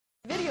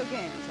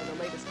games are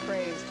the latest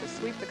craze to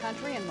sweep the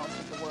country and most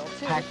of the world,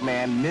 too.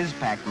 Pac-Man, Ms.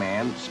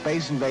 Pac-Man,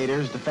 Space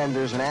Invaders,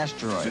 Defenders, and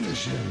Asteroids.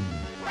 Finish him.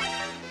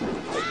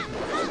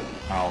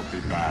 I'll be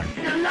back.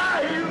 It's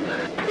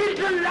alive! It's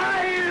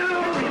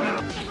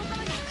alive!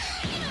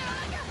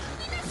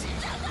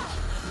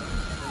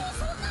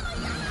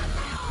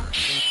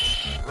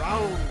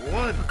 Round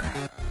one.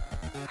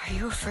 Are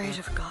you afraid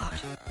of God?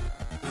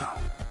 No,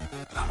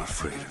 I'm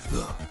afraid of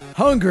the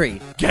Hungry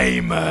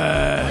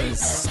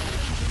Gamers.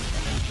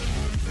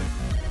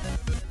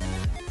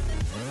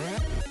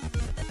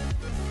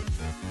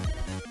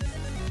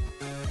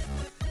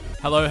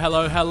 Hello,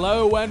 hello,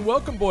 hello, and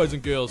welcome, boys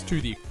and girls, to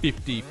the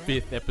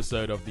 55th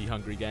episode of the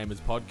Hungry Gamers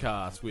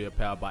podcast. We are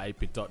powered by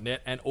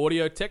 8bit.net and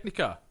Audio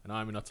Technica, and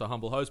I'm your not so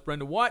humble host,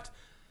 Brendan White.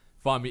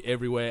 Find me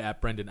everywhere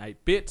at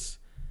Brendan8bits.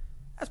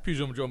 As per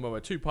usual, I'm joined by my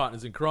two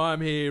partners in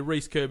crime here,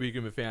 Reece Kirby, who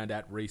can be found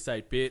at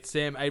Reece8bit,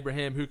 Sam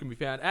Abraham, who can be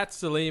found at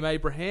Salim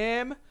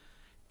Abraham.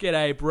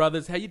 G'day,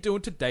 brothers. How you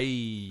doing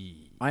today?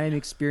 I am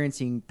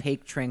experiencing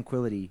peak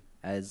tranquility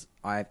as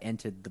I've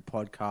entered the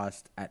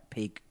podcast at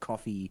peak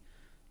coffee.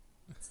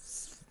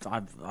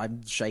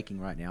 I'm shaking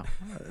right now.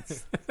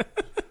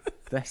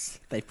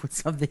 They put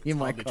something in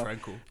my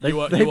coffee. You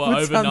are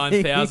over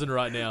 9,000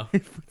 right now. They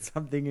put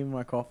something in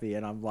my coffee,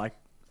 and I'm like,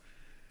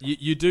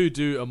 You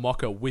do a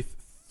mocha with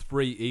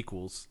 3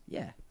 equals.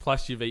 yeah.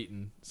 Plus you've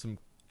eaten some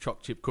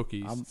choc chip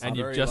cookies, and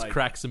you've very, just like,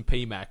 cracked some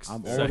P-Max.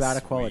 I'm all about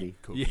equality.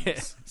 Yeah,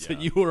 so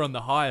you are on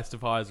the highest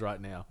of highs right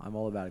now. I'm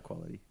all about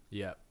equality.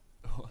 Yeah.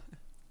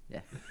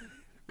 Yeah.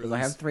 Because I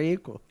have 3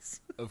 equals.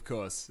 Of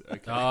course.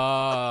 Okay.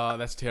 Oh,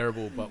 that's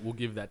terrible, but we'll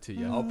give that to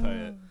you. I'll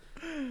pay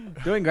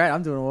it. Doing great.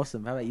 I'm doing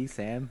awesome. How about you,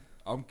 Sam?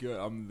 I'm good.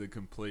 I'm the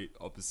complete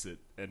opposite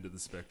end of the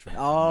spectrum.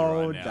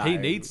 Oh, right now. He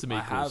needs some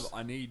I equals.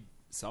 I need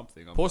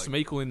something. I'm Pour like some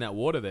equal in that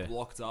water there.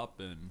 blocked up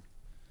and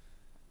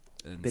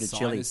Bit of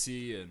chili.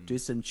 sinusy and Do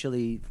some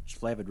chili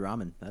flavored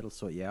ramen. That'll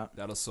sort you out.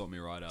 that'll sort me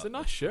right It's out. a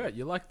nice shirt.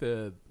 You're like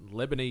the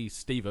Lebanese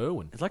Steve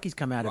Irwin. It's like he's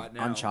come out Right of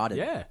now. Uncharted.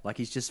 Yeah. Like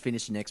he's just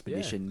finished an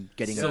expedition,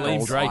 getting a Salim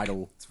gold Drake.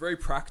 idol. It's very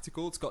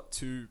practical. It's got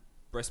 2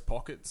 breast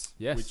pockets.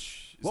 Yes.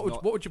 Which is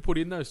What would you put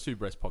in those 2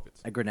 breast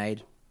pockets? A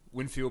grenade.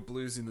 Winfield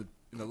blues in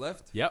the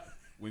left. Yep.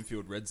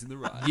 Winfield reds in the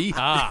right.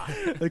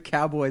 Yeehaw. The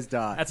Cowboys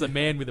die. That's a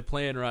man with a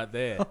plan right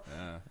there.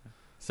 Yeah.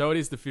 So it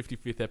is the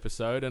 55th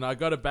episode, and I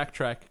got to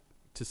backtrack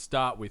to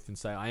start with and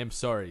say I am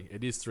sorry.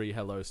 It is 3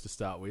 hellos to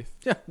start with.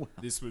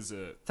 This was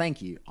a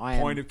Thank you.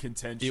 point of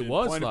contention. It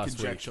was point last of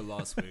conjecture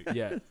last week.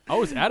 Yeah, I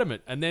was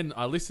adamant, and then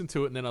I listened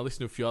to it, and then I listened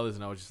to a few others,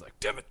 and I was just like,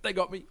 damn it, they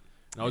got me.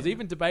 And I was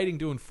even debating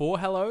doing 4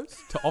 hellos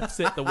to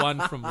offset the one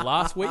from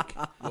last week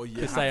Well, you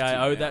to have say I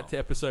to owe now. that to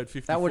episode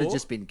 54. That would have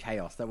just been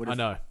chaos. That would I have.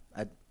 know.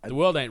 The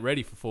world ain't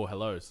ready for 4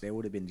 hellos. There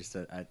would have been just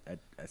a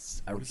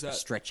What is that?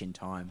 stretch in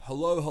time.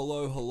 Hello,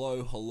 hello,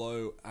 hello,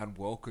 hello, and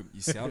welcome.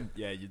 You sound,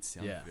 you'd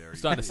sound Yeah, very. I'm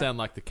starting to sound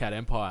like the Cat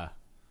Empire.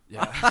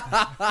 Yeah.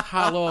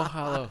 Hello,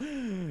 hello.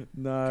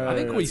 No, I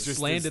think we It's just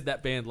slandered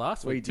that band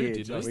last We week too, did,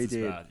 didn't Just we? we as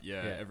did. bad.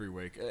 Yeah, every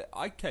week.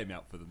 I came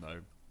out for them though.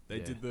 They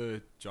Yeah. did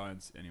the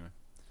Giants anyway.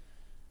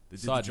 They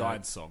did Side the note.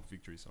 Giants song,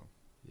 victory song,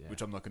 Yeah.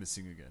 which I'm not going to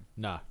sing again.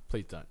 Nah,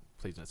 please don't.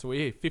 Please don't. So we're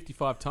here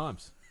 55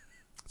 times.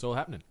 It's all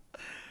happening.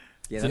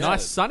 Yeah, It's a that's-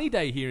 nice sunny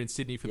day here in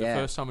Sydney for the Yeah.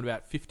 first time in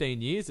about 15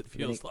 years, it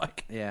feels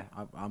like. Yeah,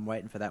 I'm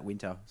waiting for that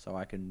winter so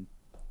I can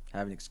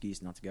have an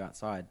excuse not to go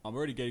outside. I'm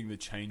already getting the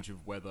change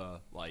of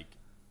weather, like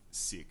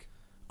sick.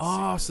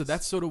 Oh, Sickness. so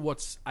that's sort of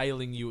what's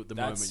ailing you at the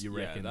That's- moment, you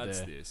reckon? Yeah, that's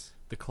the, this.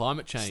 the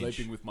climate change.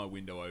 Sleeping with my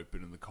window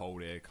open and the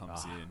cold air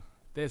comes in.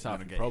 There's I'm half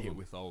gonna the get problem. hit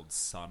with old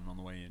sun on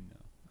the way in now.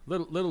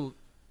 Little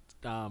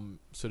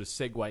sort of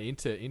segue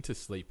into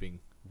sleeping.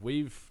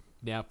 We've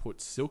now put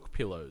silk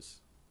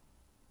pillows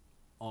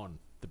on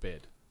the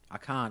bed. I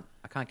can't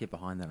get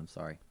behind that. I'm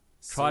sorry.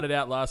 Tried it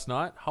out last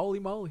night. Holy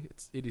moly,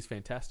 it is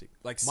fantastic.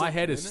 Like my silk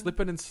head is linen?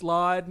 slipping and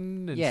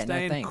sliding and Yeah, no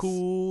staying thanks.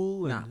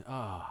 cool. Nah. And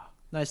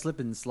No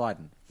slipping and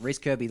sliding. Reece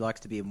Kirby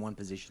likes to be in one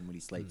position when he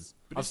sleeps.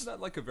 But isn't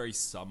that like a very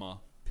summer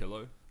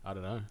pillow? I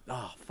don't know.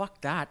 Oh, fuck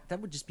that. That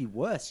would just be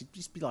worse. It'd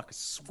just be like a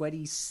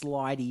sweaty,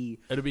 slidey.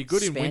 It'll be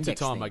good in spandex winter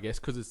time, thing. I guess,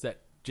 because it's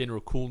that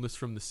general coolness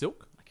from the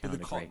silk. I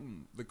But can't agree.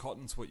 the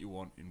cotton's what you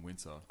want in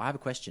winter. I have a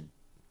question.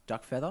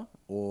 Duck feather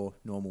or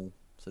normal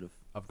sort of...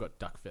 I've got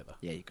duck feather.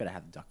 Yeah, you've got to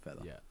have the duck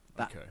feather. Yeah.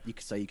 That, Okay.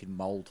 so you can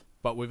mould.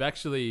 But we've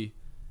actually,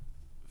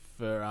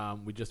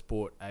 we just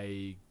bought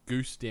a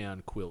goose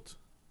down quilt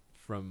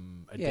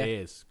from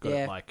Adair's. Got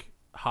Yeah. it like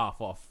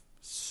half off.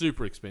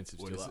 Super expensive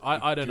What still. is it?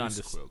 I don't Goose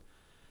understand. quilt?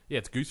 Yeah,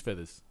 it's goose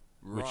feathers,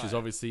 which is Right.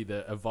 obviously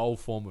the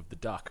evolved form of the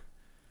duck.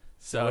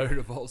 So what So it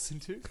evolves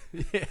into?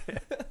 yeah,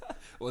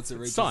 What's it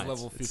reaches science.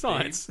 level 15? It's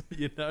science,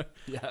 you know.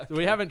 Yeah.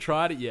 We haven't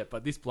tried it yet,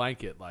 but this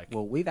blanket, like,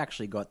 Well, we've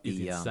actually got Is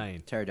the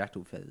insane.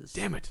 pterodactyl feathers.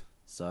 damn it.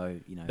 So,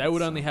 you know... They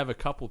would it's, only have a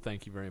couple,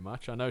 thank you very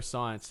much. I know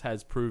science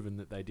has proven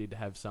that they did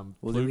have some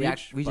Well,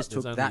 plumage, we but just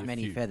there's took only that a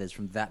many few. feathers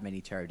from that many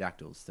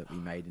pterodactyls that we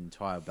made an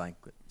entire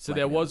blanket. So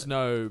there blanket out was of it.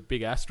 no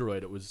big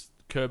asteroid. It was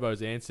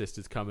Kerbo's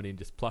ancestors coming in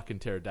just plucking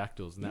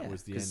pterodactyls, and that Yeah,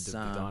 was the end 'cause,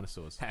 of the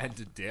dinosaurs.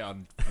 Handed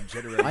down from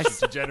generation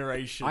to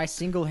generation. I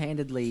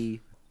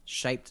single-handedly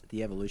shaped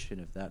the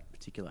evolution of that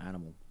particular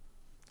animal,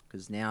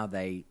 because now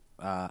they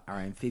are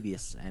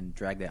amphibious and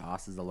drag their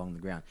asses along the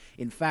ground.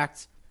 In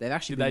fact, they've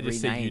actually Did been they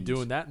just renamed see you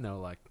doing that? And they were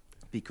like,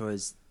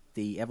 because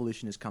the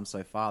evolution has come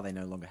so far, they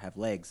no longer have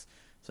legs,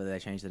 so they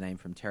changed the name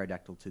from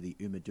pterodactyl to the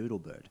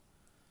umadoodle bird.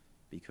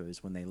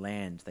 Because when they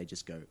land, they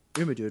just go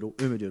umadoodle,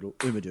 umadoodle,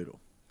 umadoodle.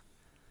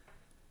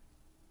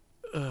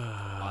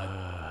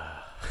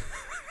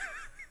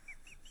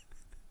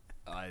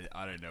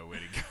 I don't know where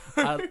to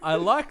go. I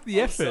like the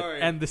I'm effort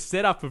sorry. and the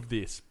setup of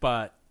this,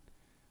 but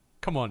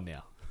come on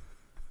now.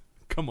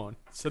 Come on.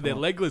 So they're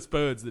on. legless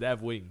birds that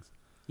have wings.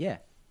 Yeah,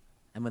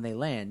 and when they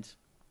land,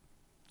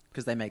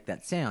 because they make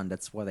that sound,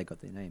 that's why they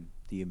got their name,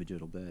 the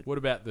umadoodle bird. What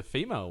about the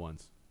female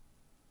ones?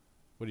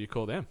 What do you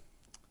call them?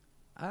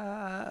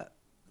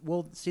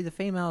 Well, see, the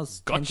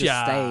females tend to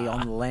Gotcha. stay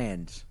on the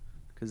land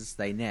because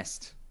they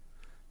nest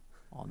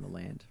on the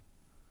land.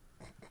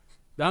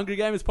 The Hungry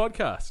Gamers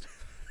podcast.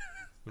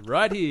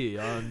 Right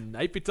here on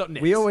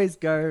 8bit.net.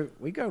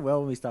 We go well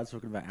when we start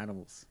talking about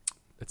animals.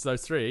 It's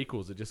those three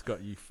equals that just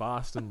got you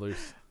fast and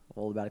loose.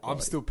 All about I'm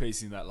equality. still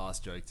piecing that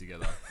last joke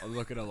together. I'm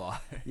not gonna lie.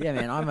 Yeah,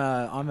 man,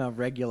 I'm a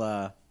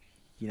regular,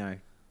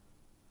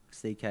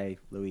 CK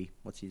Louis.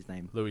 What's his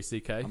name? Louis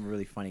C.K. I'm a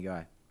really funny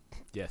guy.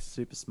 Yes.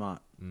 Super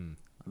smart. Mm.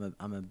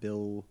 I'm a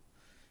Bill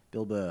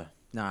Burr.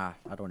 Nah,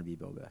 I don't want to be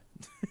Bill Burr.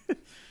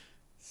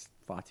 It's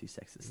far too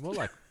sexist. More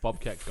like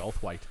Bobcat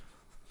Goldthwait.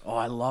 Oh,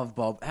 I love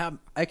Bob.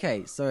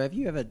 Okay, so have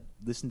you ever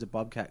listened to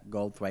Bobcat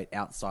Goldthwait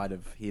outside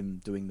of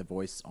him doing the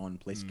voice on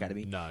Police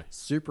Academy? No.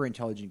 Super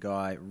intelligent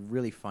guy,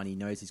 really funny,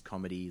 knows his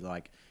comedy,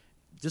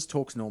 just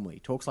talks normally.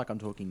 Talks like I'm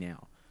talking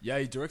now. Yeah,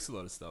 he directs a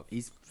lot of stuff.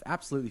 He's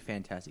absolutely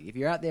fantastic. If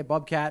you're out there,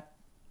 Bobcat,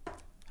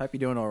 hope you're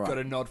doing all right. Got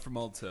a nod from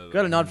old Turbo.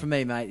 Got a nod from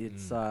me, mate.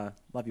 It's love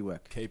your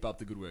work. Keep up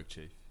the good work,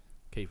 Chief.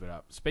 Keep it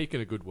up. Speaking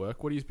of good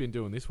work, what have you been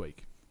doing this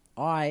week?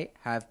 I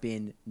have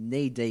been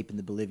knee deep in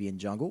the Bolivian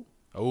jungle,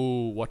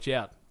 Oh, watch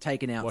out.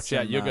 taking out Watch some,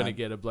 out. You're going to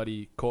get a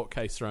bloody court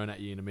case thrown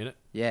at you in a minute.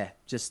 Yeah,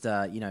 just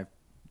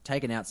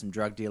taking out some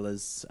drug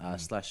dealers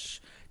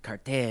slash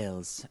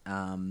cartels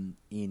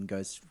in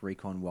Ghost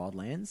Recon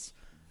Wildlands.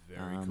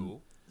 Very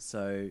cool.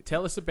 So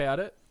Tell us about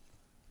it.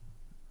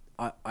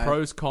 I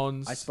Pros,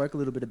 cons. I spoke a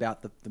little bit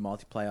about the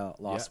multiplayer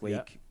last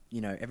Yeah,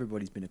 week.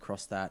 Everybody's been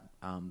across that.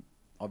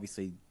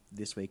 Obviously,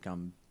 this week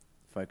I'm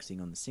focusing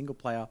on the single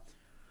player.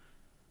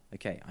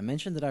 Okay, I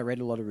mentioned that I read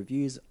a lot of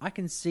reviews. I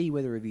can see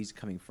where the reviews are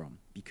coming from,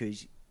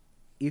 because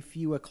if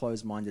you were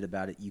closed-minded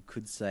about it, you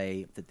could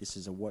say that this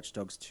is a Watch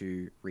Dogs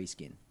 2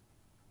 reskin,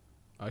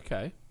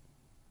 Okay.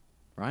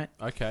 right?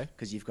 Okay.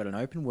 Because you've got an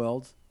open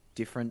world,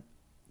 different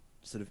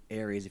sort of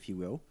areas, if you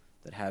will,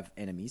 that have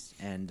enemies,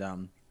 and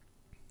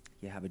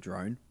you have a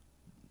drone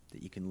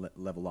that you can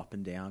level up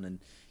and down, and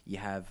you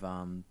have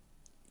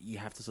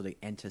to sort of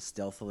enter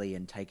stealthily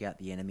and take out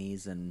the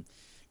enemies, and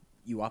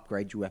you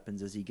upgrade your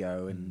weapons as you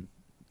go, and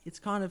it's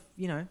kind of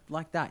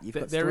like that. You've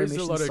got There story is a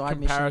missions, lot of side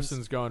comparisons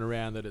missions. going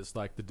around that it's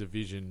like the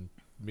Division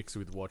mixed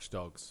with Watch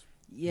Dogs.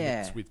 Yeah,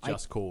 Mixed with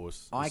Just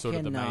Cause. I Sort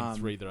of the can, main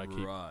three that I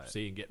keep right.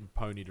 seeing getting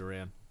ponied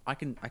around. I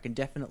can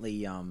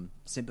definitely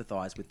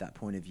sympathise with that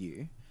point of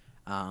view,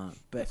 but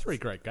They're three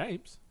great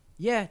games.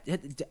 yeah,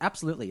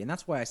 absolutely, and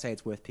that's why I say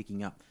it's worth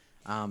picking up.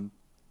 I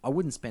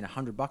wouldn't spend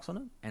 $100 on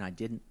it, and I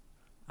didn't.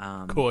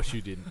 Of course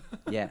you didn't.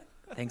 Yeah,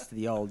 thanks to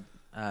the old.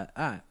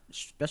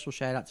 Special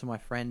shout out to my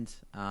friend,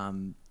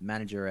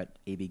 manager at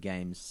EB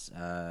Games,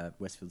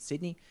 Westfield,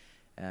 Sydney.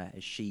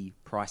 As she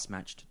price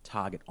matched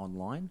Target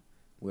online,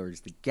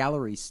 whereas the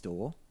gallery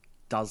store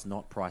does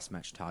not price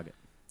match Target.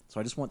 So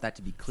I just want that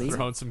to be clear.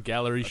 Throwing some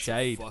gallery That's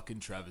shade. a fucking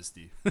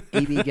travesty.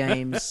 EB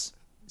Games,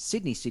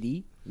 Sydney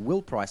City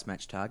will price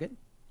match Target.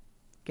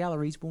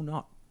 Galleries will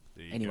not.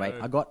 There you Anyway, go.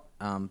 I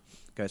got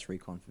Ghost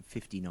Recon for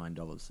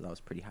 $59, so I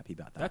was pretty happy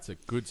about that. That's a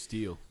good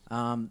steal.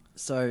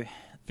 So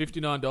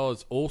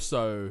 $59.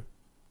 Also,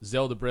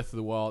 Zelda Breath of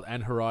the Wild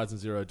and Horizon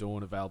Zero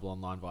Dawn available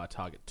online via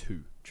Target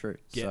 2. true.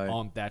 Get so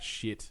on that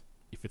shit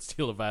if it's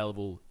still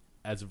available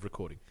as of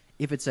recording.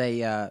 if it's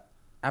a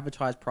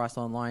advertised price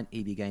online,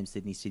 EB Games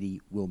Sydney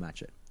City will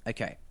match it.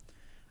 Okay,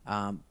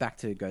 back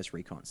to Ghost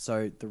Recon.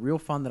 So the real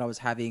fun that I was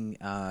having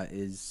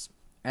is,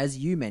 as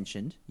you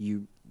mentioned,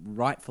 you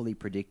rightfully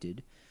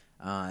predicted,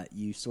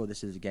 you saw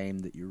this as a game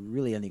that you're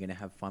really only going to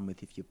have fun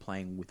with if you're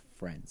playing with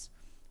friends,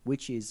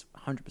 which is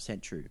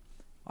 100% true.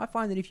 I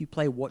find that if you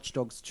play Watch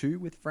Dogs 2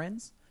 with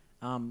friends,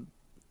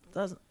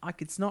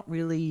 it's not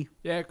really...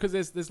 Yeah, because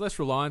there's less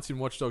reliance in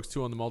Watch Dogs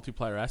 2 on the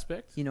multiplayer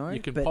aspect. You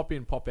can pop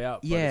in, pop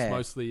out, but Yeah. it's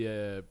mostly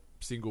a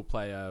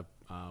single-player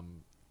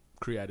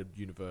created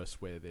universe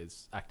where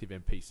there's active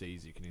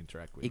NPCs you can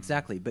interact with.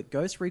 Exactly, but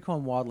Ghost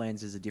Recon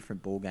Wildlands is a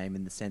different ballgame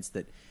in the sense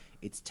that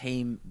it's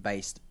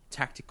team-based,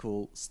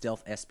 tactical,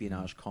 stealth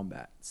espionage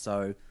combat.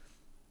 So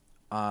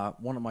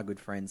one of my good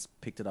friends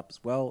picked it up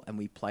as well, and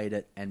we played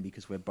it, and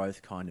because we're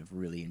both kind of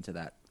really into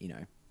that,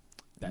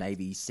 That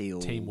Navy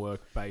SEAL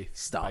Teamwork-based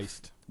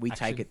stuff, we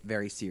action. take it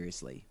very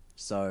seriously.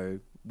 So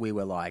we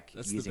were like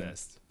That's the using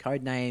best.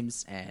 code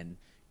names and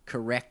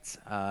correct,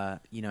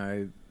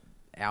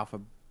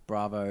 Alpha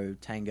Bravo,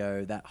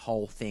 Tango, that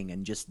whole thing,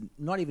 and just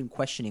not even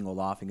questioning or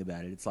laughing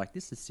about it. It's like,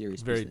 this is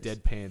serious Very business.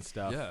 deadpan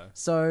stuff. Yeah.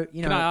 So,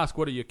 you know... Can I ask,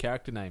 what are your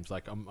character names?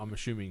 Like, I'm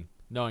assuming,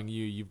 knowing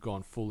you've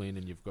gone full in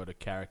and you've got a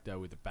character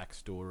with a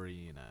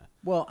backstory and a...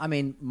 Well, I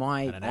mean,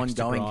 my And an axe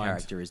to ongoing grind.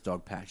 character is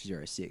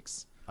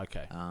Dogpatch06,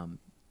 Okay.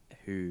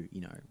 who,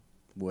 you know,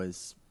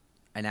 was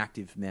an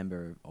active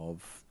member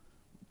of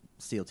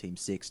SEAL Team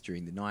 6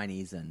 during the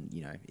 90s and,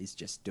 you know, is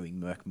just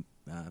doing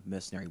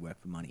mercenary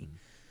work for money.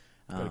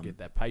 Got to get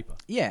that paper.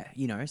 Yeah,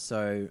 you know,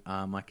 so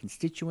my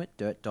constituent,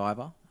 Dirt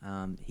Diver,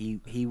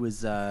 he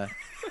was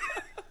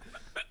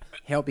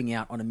helping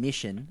out on a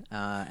mission,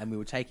 and we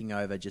were taking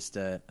over just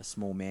a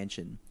small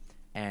mansion,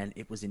 and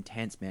it was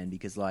intense, man,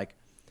 because, like,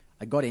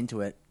 I got into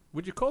it.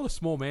 Would you call a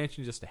small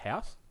mansion just a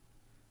house?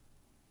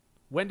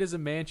 When does a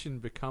mansion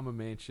become a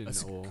mansion?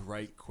 That's or a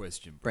great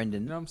question,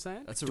 Brendan, you know what I'm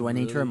saying? That's a do I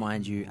need to really,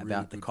 remind you really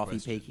about the good coffee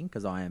question. peaking?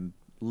 Because I am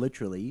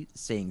literally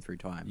seeing through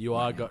time. You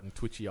right are now. got a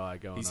twitchy eye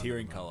going He's on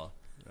hearing at the moment.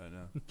 colour right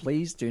now.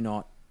 Please do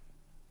not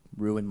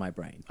ruin my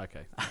brain.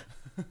 Okay.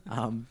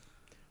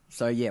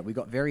 So yeah, we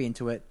got very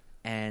into it,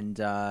 and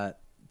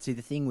see,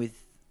 the thing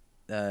with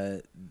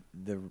the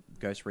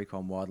Ghost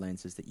Recon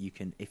Wildlands is that you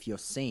can, if you're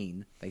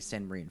seen, they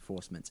send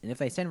reinforcements, and if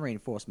they send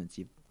reinforcements,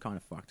 you're kind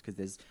of fucked because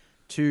there's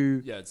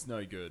two Yeah, it's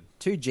no good.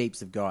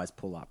 jeeps of guys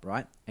pull up,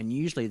 right? And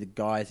usually the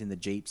guys in the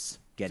jeeps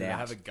get Do they out.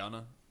 have a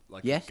gunner?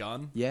 Like Yes. a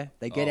gun? Yeah,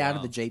 they get Oh, out of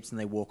wow. the jeeps and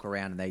they walk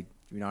around and they,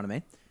 you know what I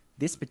mean?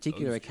 This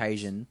particular Those Jeeps.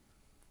 occasion,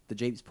 the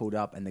jeeps pulled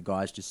up and the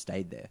guys just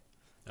stayed there.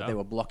 But they Oh.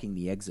 were blocking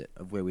the exit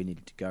of where we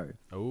needed to go.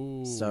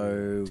 Oh,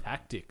 So-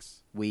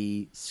 tactics.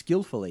 We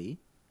skillfully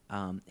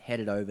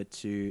headed over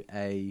to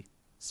a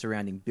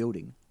surrounding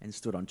building and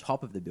stood on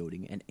top of the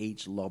building and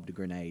each lobbed a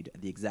grenade at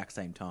the exact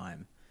same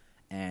time.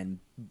 And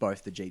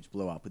both the jeeps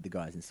blew up with the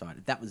guys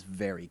inside. That was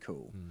very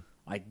cool.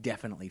 I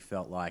definitely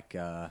felt like...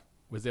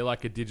 Was there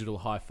like a digital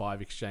high five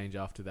exchange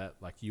after that?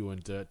 Like you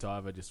and Dirt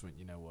Diver just went,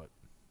 you know what,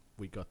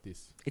 we got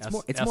this. It's Our-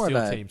 more- it's our more of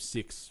SEAL a- Team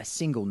 6. a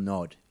single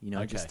nod, you know,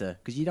 Okay. just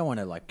because you don't want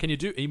to like... Can you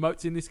do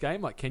emotes in this game?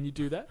 Like, can you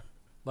do that?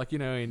 Like, you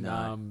know, in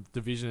No.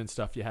 Division and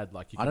stuff, you had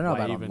like you I could don't know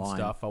about wave and online,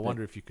 stuff. I but-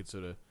 wonder if you could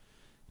sort of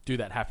do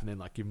that happen and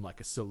like give him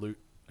like a salute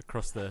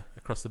across the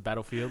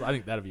battlefield. I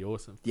think that'd be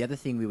awesome. The other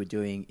thing we were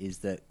doing is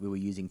that we were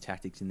using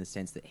tactics in the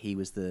sense that he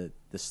was the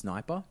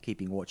sniper,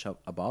 keeping watch up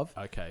above.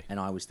 Okay. And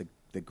I was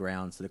the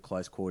ground, sort of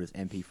close quarters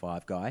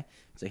MP5 guy.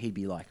 So he'd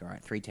be like, all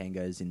right, 3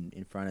 tangos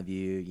in front of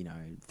you, you know,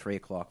 3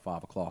 o'clock,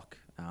 5 o'clock,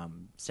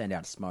 send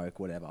out smoke,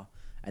 whatever.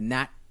 And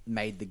that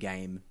made the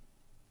game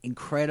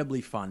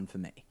incredibly fun for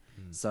me.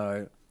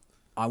 So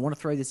I want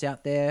to throw this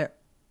out there.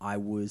 I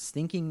was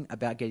thinking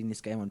about getting this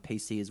game on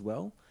PC as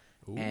well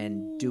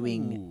and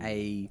doing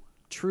a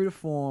true to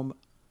form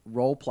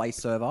role play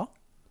server,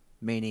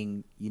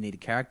 meaning you need a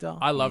character.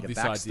 I you love need a this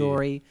idea.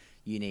 backstory,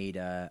 you need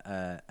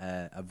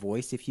a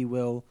voice, if you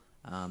will,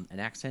 an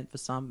accent for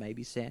some.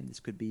 Maybe Sam, this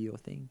could be your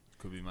thing.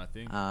 Could be my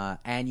thing.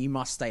 And you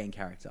must stay in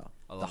character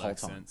I the love whole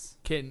accents.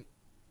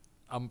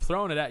 I'm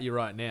throwing it at you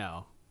right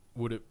now.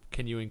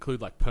 Can you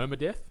include like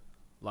permadeath?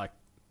 Like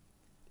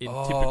in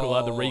typical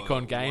other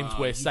recon games wow.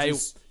 where You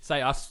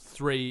say us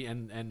three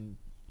and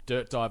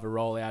Dirt Diver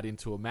roll out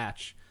into a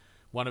match,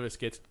 one of us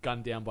gets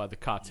gunned down by the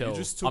cartel. You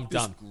just took I'm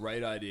this done.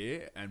 great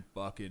idea and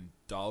fucking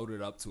dialed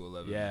it up to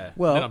 11. Yeah.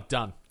 Well- then I'm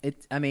done.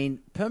 I mean,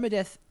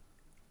 permadeath,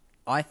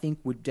 I think,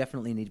 would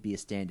definitely need to be a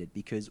standard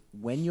because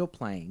when you're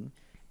playing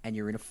and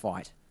you're in a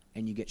fight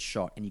and you get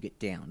shot and you get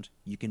downed,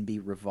 you can be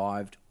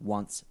revived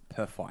once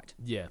per fight,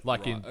 Yeah,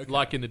 like Right, okay.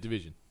 like in the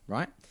Division.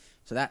 right?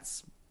 So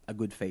that's a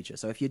good feature.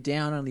 So if you're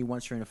down only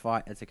once you're in a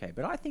fight, that's okay.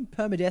 But I think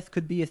permadeath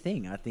could be a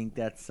thing. I think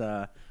that's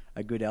a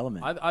good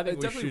element. I think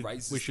It definitely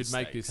raises we should the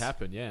make this stakes.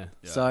 happen. Yeah.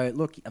 So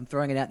look, I'm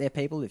throwing it out there,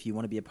 people. If you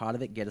want to be a part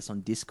of it, get us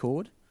on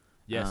Discord.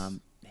 Yes.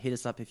 Hit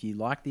us up if you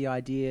like the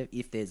idea.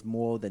 If there's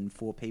more than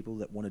 4 people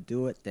that want to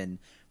do it, then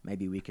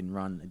maybe we can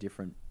run a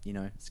different,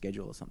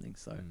 schedule or something.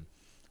 So,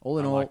 all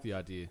in I all, like the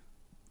idea.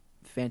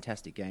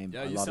 fantastic game.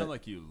 Yeah, I you love sound it.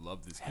 like you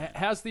love this game.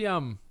 How's the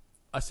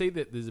I see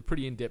that there's a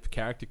pretty in-depth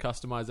character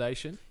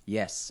customization.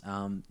 Yes,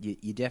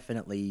 you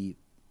definitely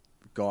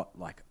got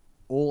like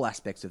all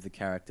aspects of the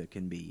character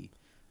can be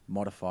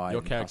modified.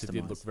 Your and character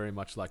did customized. look very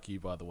much like you,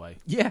 by the way.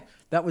 Yeah,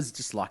 that was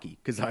just lucky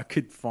because I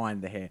could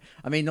find the hair.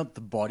 I mean, not the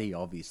body,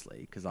 obviously,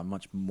 because I'm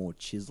much more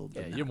chiseled.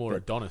 Yeah, than you're that, more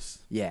but- Adonis.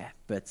 Yeah,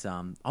 but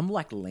I'm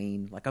like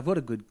lean. Like I've got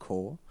a good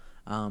core.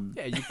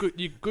 Yeah,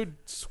 you're good,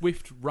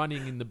 swift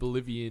running in the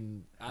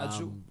Bolivian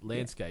Agile.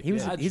 landscape. He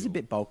was yeah. he's a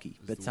bit bulky,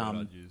 Is but the word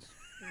I'd use.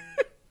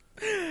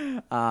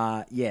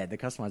 yeah, the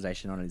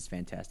customization on it is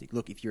fantastic.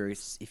 Look, if you're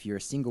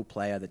a single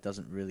player that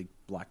doesn't really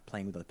like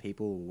playing with other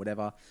people or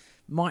whatever,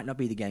 might not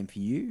be the game for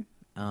you.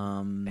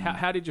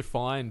 How did you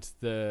find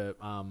the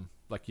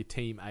like your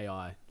team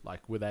AI?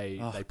 Like, were they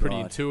Oh, pretty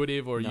God.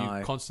 intuitive, or are No.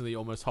 you constantly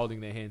almost holding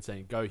their hand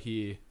saying, "Go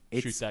here,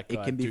 shoot that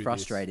guy"? It can be do this"?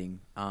 frustrating.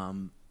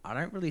 I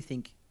don't really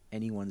think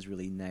anyone's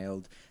really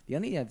nailed. The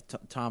only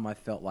time I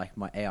felt like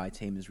my AI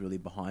team is really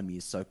behind me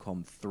is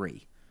SOCOM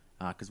 3.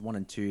 Because 1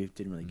 and 2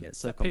 didn't really get it.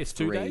 That SOCOM PS2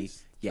 3,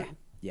 days?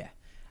 yeah.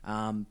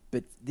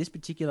 But this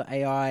particular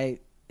AI,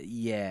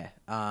 Yeah,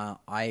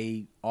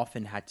 I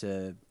often had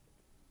to,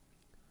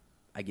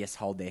 I guess,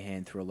 hold their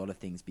hand through a lot of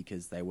things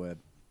because they were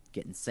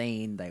getting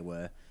seen. They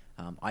were,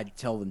 I'd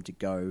tell them to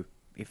go,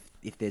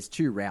 if there's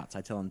 2 routes,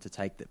 I tell them to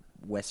take the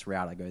west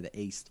route, I go the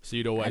east. So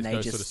you'd always And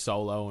go they sort of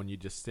solo and you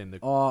just send the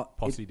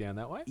posse down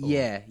that way? Or?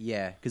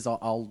 Yeah, because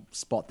I'll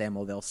spot them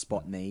or they'll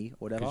spot me or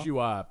whatever. Because you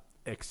are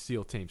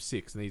ex-SEAL Team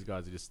 6 and these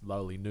guys are just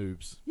lowly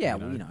noobs. Yeah,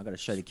 I've got to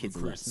show the kids a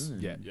Recruits. lesson.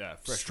 Yeah,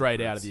 fresh straight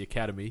out recruits. of the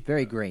academy.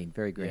 Very green,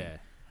 very green.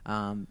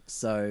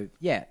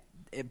 Yeah.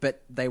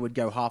 But they would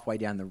go halfway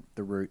down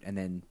the route and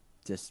then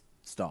just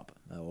stop.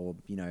 Or,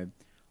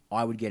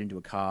 I would get into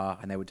a car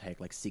and they would take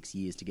like 6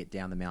 years to get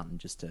down the mountain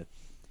just to...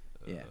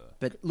 Yeah.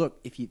 But look,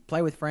 if you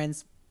play with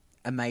friends,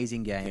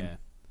 amazing game. Yeah.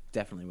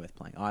 Definitely worth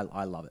playing.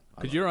 I love it.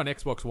 Because you're on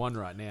Xbox One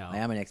right now. I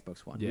am an Xbox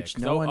One. Yeah, Which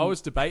 'cause I was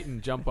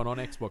debating jumping on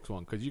Xbox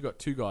One because you got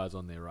 2 guys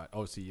on there, right?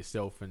 Obviously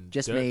yourself and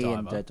just Dirt me Diver.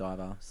 and Dirt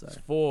Diver. So. It's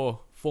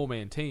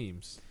 4-man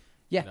teams.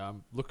 Yeah.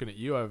 I'm looking at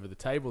you over the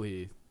table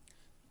here,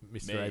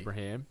 Mr. Me.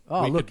 Abraham.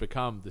 Oh, we look. could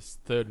become the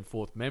 3rd and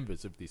 4th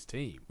members of this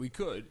team. We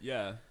could,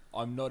 yeah.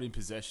 I'm not in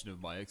possession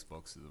of my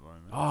Xbox at the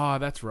moment. Oh,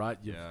 that's right.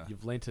 Yeah.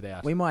 You've lent it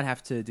out. We might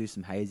have to do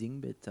some hazing,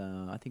 but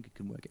I think it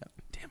can work out.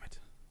 Damn it.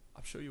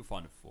 I'm sure you'll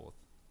find a 4th.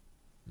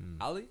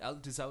 Ali,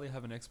 does Ali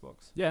have an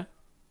Xbox? Yeah.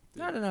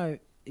 I don't know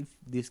if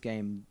this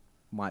game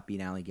might be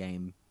an alley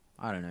game.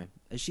 I don't know.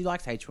 She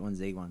likes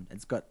H1Z1.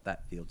 It's got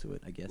that feel to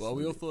it, I guess. Well,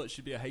 we all thought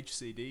she'd be a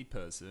HCD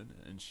person,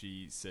 and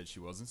she said she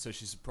wasn't. So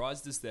she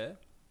surprised us there.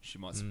 She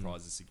might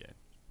surprise us again.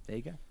 There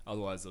you go.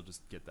 Otherwise, I'll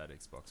just get that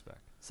Xbox back.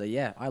 So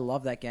yeah, I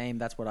love that game.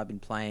 That's what I've been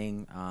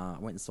playing. I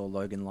went and saw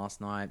Logan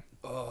last night.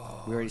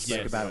 Oh, We already spoke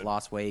yes. about it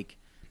last week.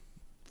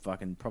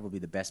 Fucking probably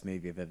the best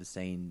movie I've ever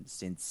seen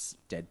since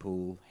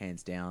Deadpool,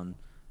 hands down.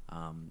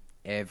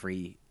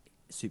 Every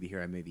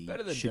superhero movie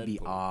Better than should be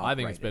Deadpool. R. I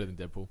think it's better than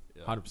Deadpool.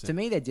 100%. To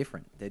me, they're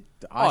different. they're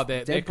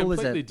Deadpool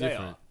completely is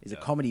different. a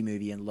comedy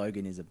movie, and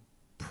Logan is a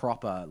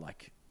proper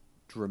like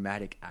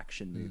dramatic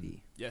action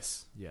movie.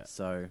 Yes. Yeah.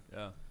 So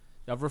Yeah.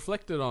 I've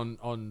reflected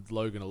on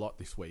Logan a lot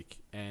this week,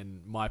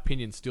 and my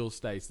opinion still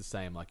stays the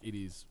same. Like, it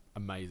is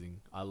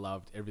amazing. I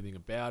loved everything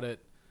about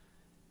it,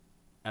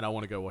 and I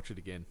want to go watch it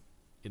again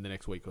in the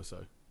next week or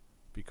so,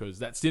 because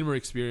that cinema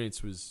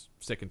experience was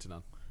second to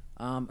none.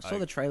 I saw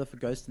the trailer for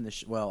Ghost in the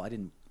Shell. Well, I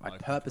didn't. I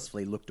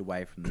purposefully looked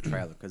away from the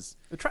trailer because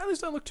The trailers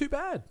don't look too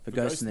bad. for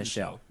Ghost in the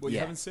Shell. Well, you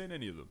yeah. haven't seen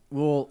any of them.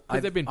 Well,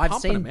 they've been I've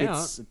pumping seen them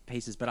bits and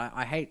pieces, but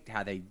I hate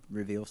how they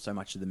reveal so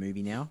much of the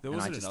movie now. There and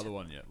wasn't I just, another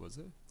one yet, was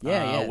there?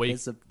 Yeah, Week,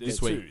 There's this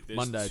two. week, There's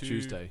Monday, two.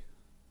 Tuesday.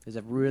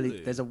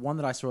 Really? there's a one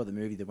that I saw at the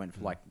movie that went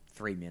for like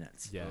 3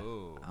 minutes. Yeah.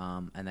 Oh.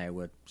 And they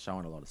were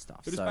showing a lot of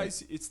stuff. But So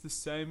it's the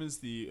same as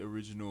the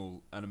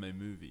original anime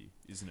movie,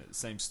 isn't it? The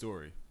same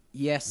story.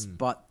 yes,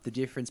 but the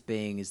difference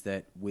being is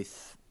that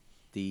with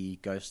the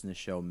Ghost in the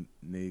Shell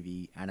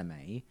movie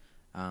anime,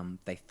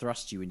 they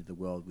thrust you into the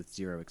world with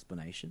zero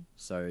explanation.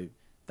 So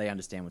they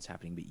understand what's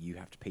happening, but you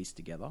have to piece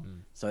together.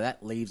 So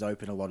that leaves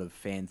open a lot of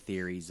fan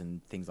theories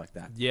and things like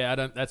that. Yeah,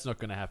 that's not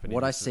going to happen.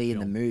 What in I this see in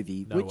the film.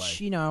 movie, No which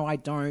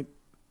way.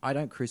 I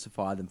don't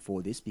crucify them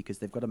for this because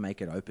they've got to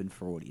make it open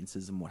for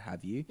audiences and what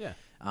have you. Yeah.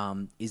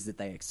 Is that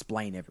they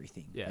explain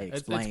everything. Yeah, They it's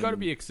explain, got to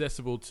be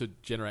accessible to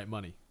generate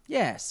money.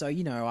 Yeah, so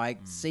I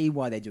see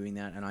why they're doing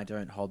that, and I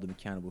don't hold them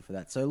accountable for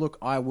that. So look,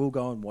 I will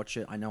go and watch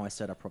it. I know I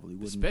said I probably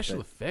The wouldn't. special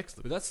but effects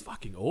look But that's-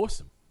 fucking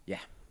awesome. yeah,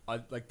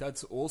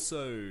 That's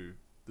also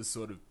the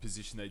sort of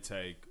position they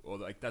take, or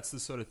like that's the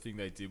sort of thing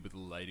they did with the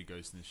later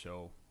Ghost in the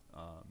Shell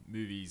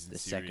movies and The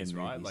series, second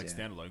right? movies, like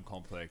yeah. Standalone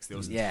Complex. There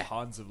was Yeah.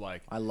 tons of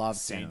like I love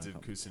scenes Standalone of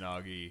Complex.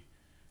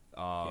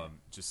 Kusanagi,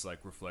 just like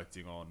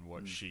reflecting on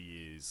what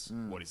she is,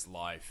 what is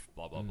life,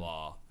 blah blah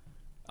blah.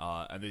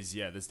 And there's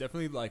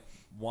definitely like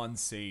one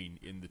scene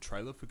in the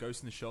trailer for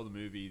Ghost in the Shell, the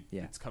movie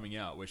Yeah. that's coming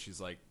out, where she's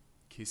like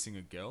kissing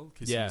a girl,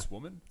 kissing Yeah. this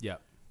woman, Yeah,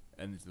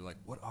 and they're like,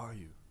 "What are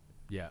you?"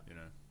 yeah. You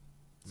know.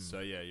 So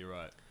yeah, you're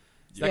right.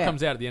 That Yeah.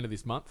 comes out at the end of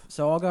this month.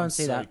 so I'll go I'm and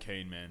see so that.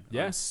 keen, man.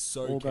 Yeah. I'm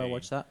so We'll keen. go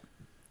watch that.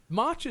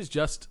 March is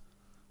just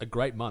a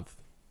great month.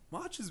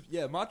 March has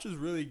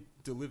really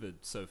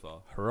delivered so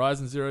far.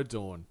 Horizon Zero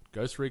Dawn,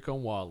 Ghost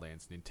Recon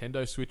Wildlands,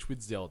 Nintendo Switch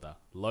with Zelda,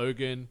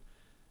 Logan,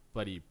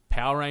 bloody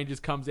Power Rangers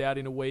comes out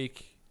in a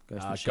week.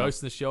 Ghost in the Shell.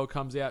 Ghost in the Shell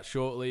comes out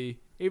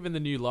shortly. Even the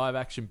new live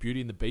action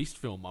Beauty and the Beast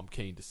film, I'm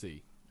keen to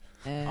see.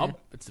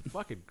 It's a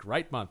fucking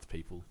great month,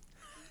 people.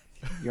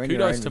 You're in your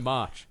Kudos own to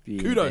March.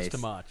 Beauty and the Kudos to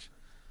Beast. March.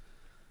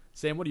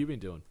 Sam, what have you been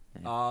doing?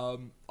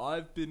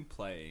 I've been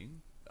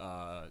playing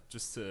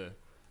just to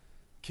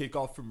kick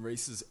off from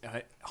Reese's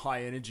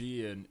high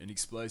energy and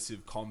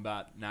explosive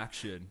combat and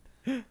action.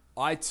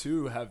 I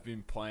too have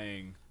been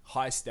playing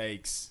high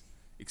stakes,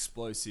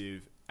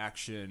 explosive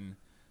action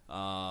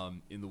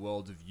in the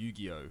world of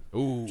Yu-Gi-Oh!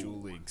 Ooh. Duel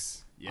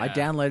Links. I Yeah.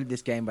 downloaded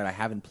this game, but I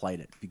haven't played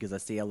it because I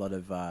see a lot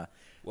of Well-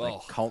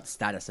 like cult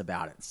status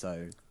about it.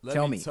 So Let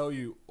tell me me. tell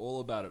you all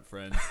about it,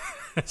 friend.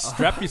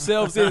 Strap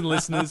yourselves in,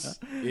 listeners.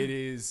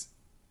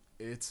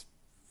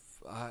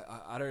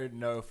 I don't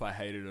know if I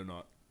hate it or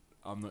not.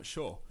 I'm not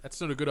sure. That's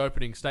not a good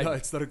opening No, statement.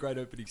 it's not a great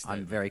opening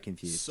statement. I'm very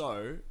confused.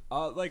 So,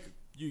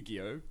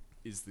 Yu-Gi-Oh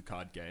is the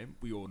card game.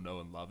 We all know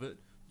and love it.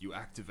 You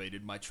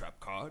activated my trap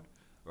card,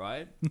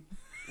 right?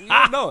 We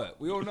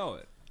all know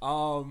it.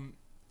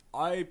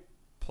 I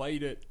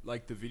played it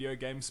like the video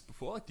games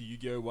before, like the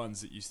Yu-Gi-Oh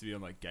ones that used to be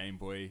on like Game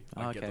Boy.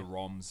 Get the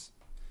ROMs.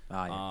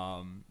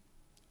 Yeah.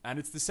 And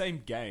it's the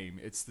same game.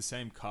 It's the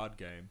same card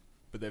game,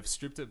 but they've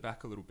stripped it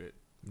back a little bit.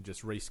 And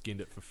just reskinned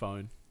it for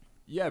phone.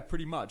 Yeah,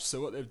 pretty much.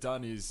 So what they've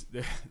done is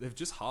they've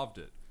just halved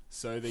it.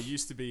 So there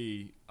used to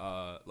be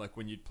like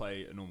when you'd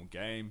play a normal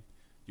game,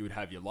 you would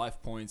have your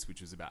life points,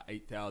 which was about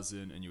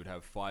 8,000, and you would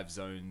have 5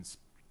 zones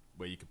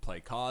where you could play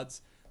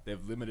cards.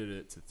 They've limited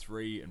it to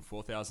 3 and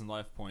 4,000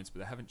 life points, but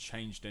they haven't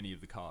changed any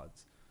of the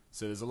cards.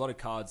 So there's a lot of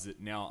cards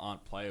that now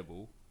aren't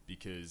playable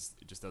because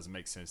it just doesn't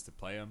make sense to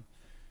play them.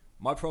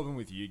 My problem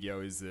with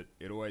Yu-Gi-Oh is that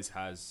it always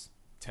has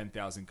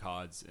 10,000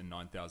 cards and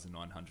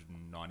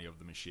 9,990 of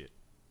them are shit.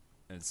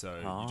 And so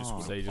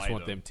you just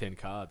want them 10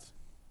 cards.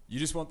 You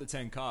just want the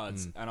 10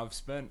 cards. And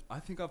I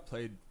think I've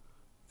played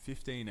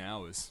 15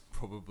 hours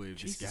probably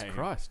of this game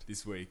Christ.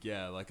 this week.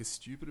 Yeah, like a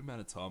stupid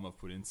amount of time I've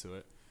put into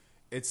it.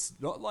 It's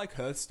not like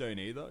Hearthstone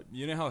either.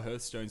 You know how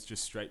Hearthstone's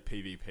just straight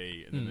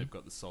PvP and then they've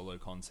got the solo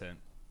content.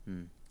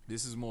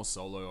 This is more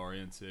solo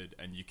oriented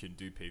and you can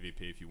do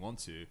PvP if you want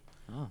to.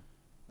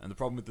 And the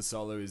problem with the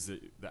solo is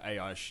that the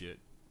AI shit.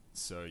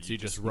 So you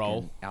just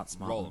roll,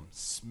 outsmart them,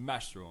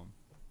 smash through them,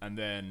 and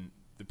then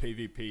the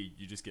PvP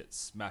you just get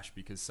smashed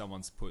because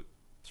someone's put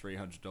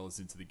 $300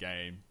 into the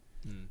game.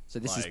 So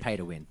this is pay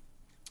to win.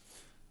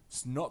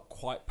 It's not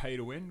quite pay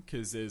to win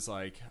because there's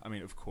like, I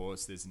mean, of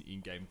course, there's an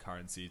in-game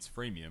currency. It's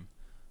freemium,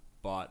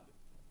 but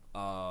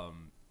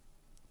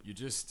you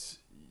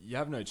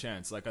have no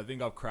chance. Like I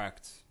think I've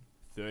cracked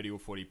 30 or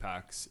 40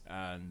 packs,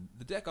 and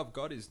the deck I've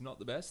got is not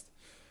the best.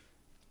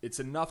 It's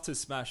enough to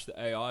smash the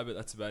AI, but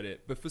that's about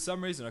it. But for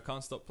some reason, I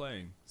can't stop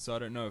playing, so I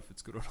don't know if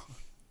it's good or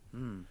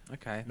not.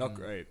 Okay. Not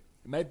great.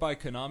 Made by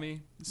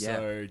Konami,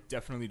 so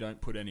definitely don't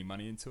put any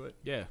money into it.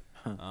 Yeah,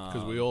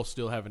 because we all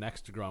still have an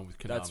axe to grind with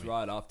Konami. That's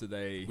right, after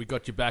they... We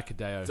got you back,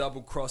 Hideo.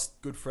 Double-crossed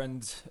good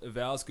friend of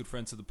ours, good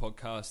friend to the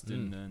podcast,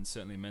 and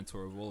certainly a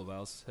mentor of all of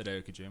ours,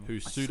 Hideo Kojima. Who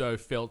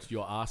pseudo-felt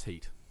your ass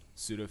heat.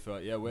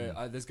 Pseudo-felt,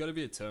 yeah. There's got to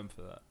be a term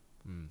for that.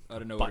 I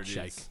don't know Butt what it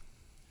shake. is.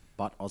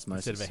 Butt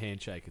osmosis. Instead of a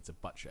handshake, it's a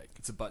butt shake.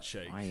 It's a butt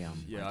shake. I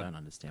don't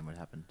understand what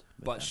happened.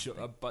 Butt shook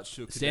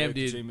Sam Hideo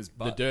did Kojima's the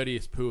butt.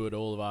 dirtiest poo at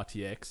all of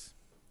RTX,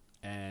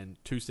 and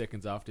 2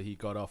 seconds after he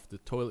got off the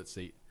toilet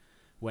seat,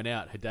 went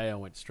out, Hideo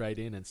went straight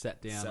in and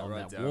sat down on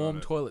right that down warm on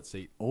it. toilet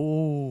seat.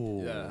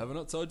 Oh. Yeah, have I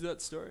not told you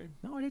that story?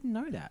 No, I didn't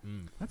know that.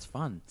 That's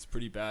fun. It's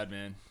pretty bad,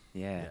 man.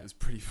 Yeah. It's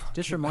pretty fun.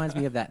 Just reminds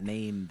me of that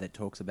meme that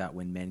talks about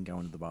when men go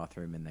into the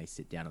bathroom and they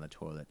sit down on the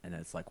toilet, and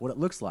it's like what it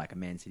looks like, a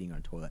man sitting on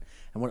a toilet,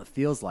 and what it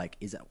feels like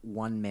is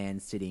one man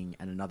sitting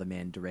and another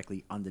man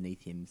directly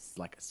underneath him,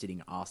 like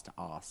sitting ass to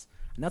ass,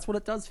 and that's what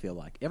it does feel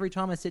like. Every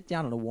time I sit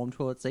down on a warm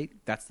toilet seat,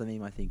 that's the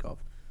meme I think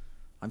of.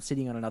 I'm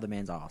sitting on another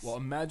man's ass. Well,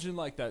 imagine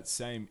like that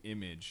same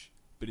image,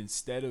 but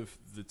instead of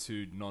the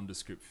two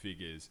nondescript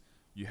figures,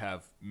 you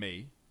have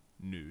me,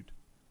 nude.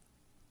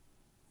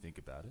 Think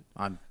about it.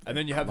 And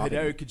then you have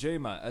Hideo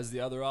Kojima as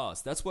the other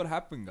ass. That's what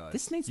happened, guys.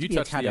 This needs to You be a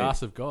touched tattoo. the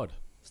ass of God.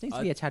 This needs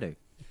to be a tattoo.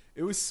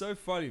 It was so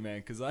funny,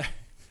 man, because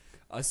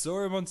I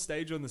saw him on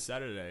stage on the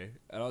Saturday,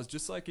 and I was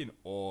just like in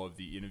awe of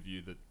the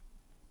interview that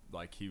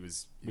like he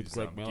was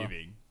Greg Miller.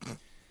 giving.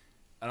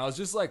 And I was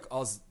just like, I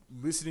was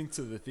listening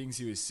to the things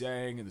he was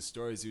saying and the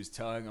stories he was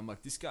telling. I'm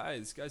like, this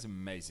guy's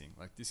amazing.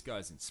 Like, this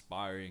guy's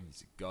inspiring.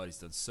 He's a god. He's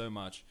done so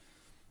much.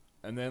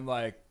 And then,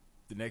 like,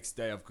 the next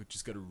day, I've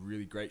just got a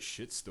really great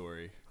shit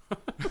story.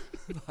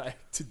 Like,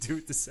 to do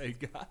with the same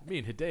guy. Me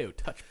and Hideo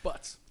touch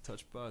butts.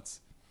 Touch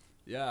butts.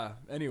 Yeah,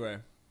 anyway.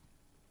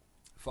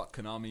 Fuck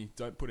Konami.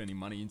 Don't put any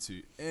money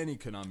into any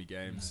Konami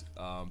games.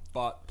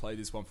 But play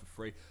this one for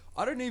free.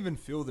 I don't even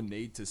feel the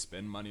need to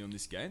spend money on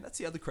this game. That's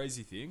the other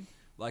crazy thing.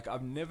 Like,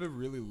 I'm never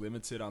really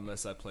limited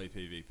unless I play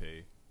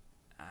PvP.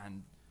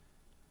 And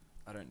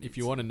I don't need If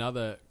you want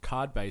another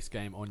card-based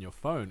game on your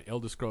phone,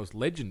 Elder Scrolls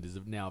Legend is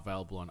now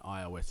available on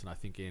iOS and I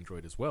think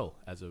Android as well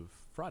as of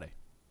Friday.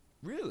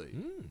 Really?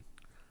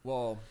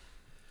 Well,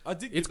 I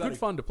did. It's good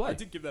fun to play. I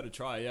did give that a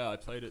try. Yeah, I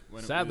played it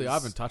when. Sadly, it was I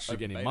haven't touched it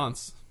again in beta.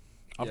 months.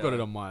 I've Yeah. got it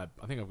on I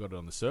think I've got it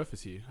on the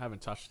Surface here. I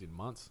haven't touched it in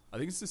months. I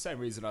think it's the same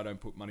reason I don't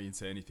put money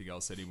into anything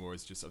else anymore.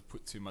 It's just I've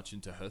put too much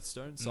into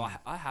Hearthstone. So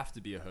I have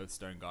to be a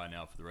Hearthstone guy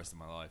now for the rest of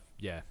my life.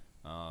 Yeah.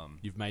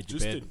 You've made your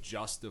Just bed. to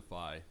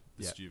justify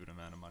the Yeah. stupid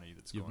amount of money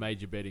that's You've gone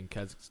made your bed in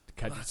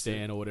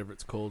Kazakhstan or whatever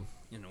it's called.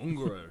 in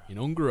Ungaro. In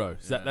Ungaro.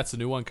 Yeah. That's the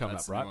new one coming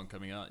That's up, the right? new one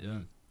coming out. Yeah,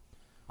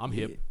 I'm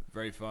hip.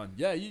 very fun.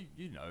 Yeah,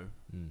 you know,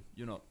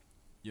 you're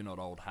not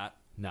old hat,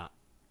 Nah,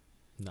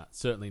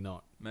 certainly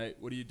not. mate.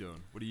 What are you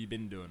doing? What have you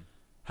been doing?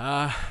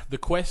 The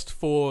quest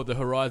for the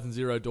Horizon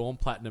Zero Dawn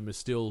Platinum is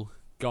still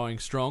going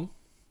strong.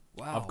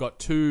 Wow, I've got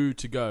 2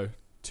 to go.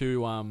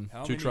 Two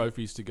many-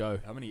 trophies to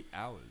go. How many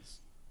hours?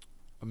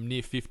 I'm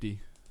near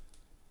 50.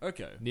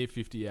 Okay, Near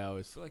 50 I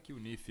hours. feel like you were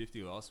near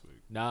 50 last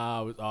week.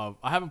 Nah,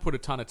 I haven't put a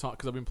ton of time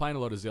because I've been playing a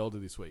lot of Zelda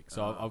this week.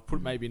 So I've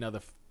put maybe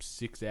another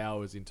 6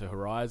 hours into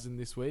Horizon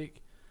this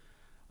week.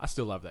 I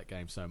still love that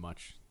game so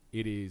much.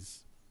 It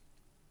is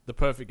the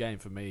perfect game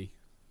for me.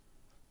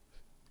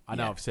 I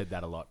know I've said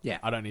that a lot. Yeah.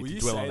 I don't need Will to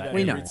you dwell say on that. that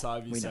We every know.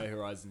 time you We say know.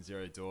 Horizon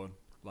Zero Dawn?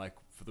 Like,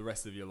 for the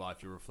rest of your life,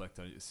 you'll reflect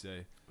on it. You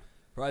say,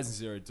 Horizon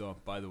Zero Dawn,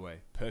 by the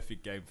way,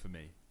 perfect game for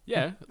me.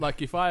 Yeah,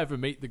 like if I ever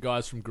meet the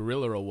guys from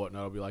Gorilla or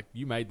whatnot, I'll be like,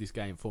 you made this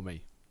game for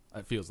me.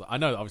 It feels like... I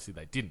know, obviously,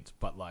 they didn't,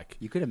 but like...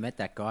 You could have met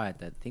that guy at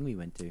that thing we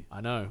went to.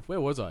 I know.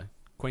 Where was I?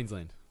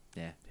 Queensland.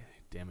 Yeah.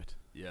 Damn it.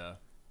 Yeah.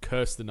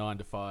 Curse the 9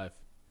 to 5.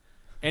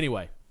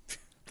 Anyway.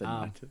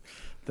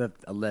 The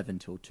 11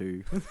 till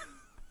 2.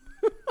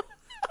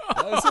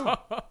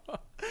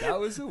 That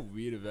was a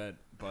weird event,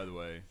 by the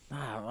way.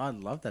 I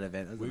love that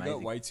event. That was We amazing.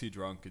 got way too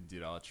drunk and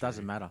did archery.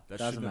 Doesn't matter. That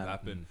Doesn't shouldn't have matter.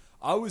 happened.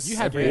 I was You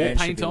had Every war event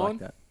should paint be on? like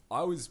that.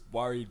 I was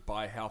worried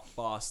by how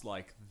fast,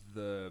 like,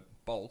 the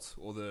bolt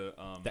or the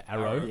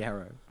arrow? The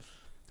arrow.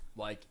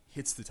 like,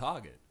 hits the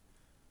target.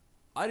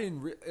 I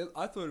didn't.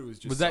 I thought it was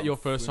just. Was that some your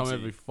first time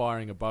flimsy- ever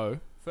firing a bow?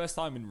 First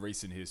time in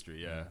recent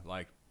history, yeah.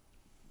 Like,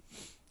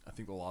 I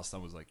think the last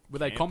time was like. Were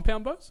they camp.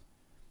 compound bows?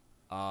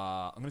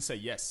 I'm gonna say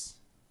yes.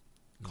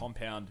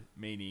 Compound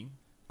meaning.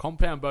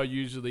 Compound bow,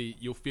 usually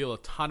you'll feel a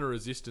ton of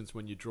resistance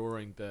when you're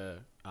drawing the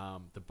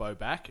bow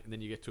back, and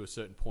then you get to a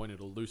certain point,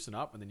 it'll loosen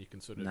up, and then you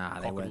can sort of Nah,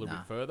 cock they it a weren't. little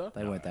bit further.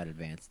 They weren't that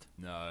advanced.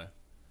 No,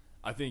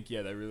 I think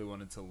they really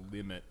wanted to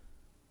limit.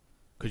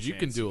 Because you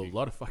can chance do of a you-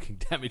 lot of fucking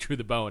damage with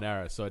a bow and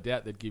arrow, so I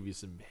doubt they'd give you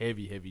some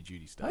heavy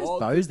duty stuff. Those Oh,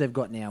 bows they've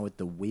got now with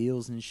the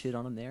wheels and shit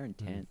on them, they're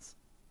intense.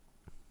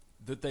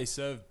 That they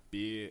served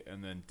beer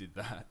and then did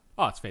that.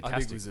 Oh, it's I think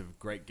fantastic. it was a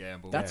great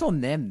gamble. That's on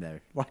them though.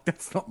 Like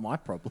that's not my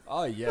problem.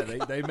 Oh yeah,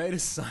 they made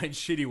us sign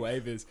shitty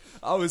waivers.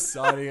 I was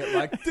signing it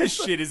like this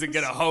shit isn't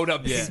gonna hold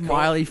up. Yeah. This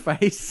Smiley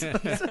face.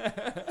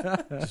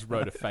 Just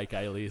wrote a fake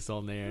alias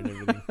on there and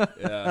everything.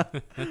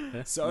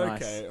 Yeah. So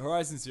Nice. okay,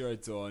 Horizon Zero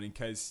Dawn, in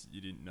case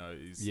you didn't know,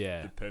 is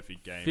Yeah. the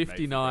perfect game. made for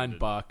 $59.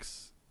 Brendan.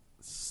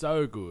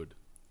 So good.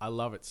 I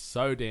love it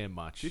so damn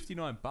much.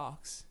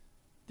 $59.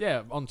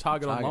 Yeah, on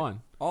Target Target.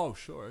 Online. Oh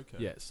sure, okay.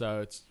 Yeah, so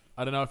it's...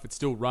 I don't know if it's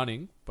still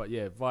running, but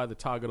yeah, via the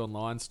Target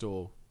Online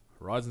store,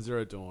 Horizon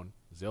Zero Dawn,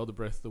 Zelda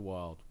Breath of the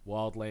Wild,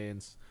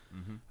 Wildlands,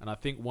 and I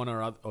think one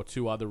or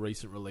two other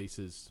recent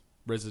releases.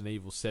 Resident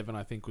Evil 7,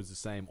 I think, was the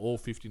same, all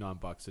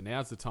 $59. So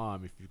now's the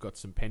time, if you've got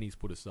some pennies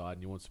put aside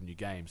and you want some new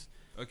games,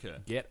 Okay.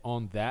 get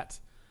on that.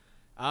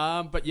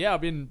 But yeah,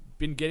 I've been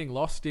getting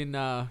lost in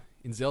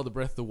Zelda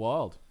Breath of the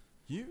Wild.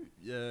 Can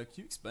you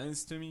explain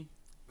this to me?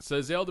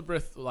 So Zelda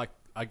Breath, like,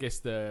 I guess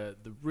the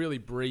really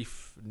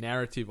brief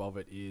narrative of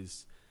it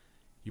is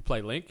you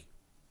play Link,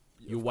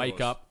 you Of wake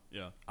course. up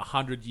Yeah.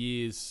 100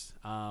 years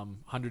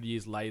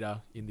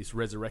later in this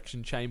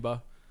resurrection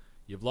chamber.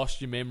 You've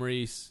lost your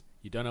memories.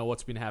 You don't know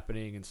what's been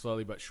happening, and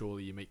slowly but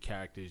surely you meet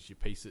characters. You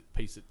piece it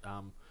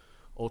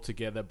all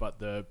together. But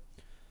the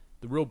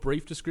real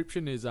brief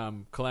description is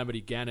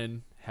Calamity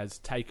Ganon has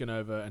taken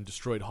over and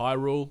destroyed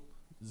Hyrule.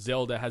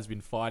 Zelda has been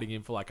fighting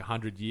him for like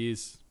 100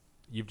 years.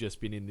 You've just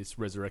been in this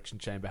resurrection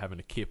chamber having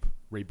a kip,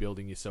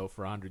 rebuilding yourself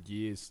for 100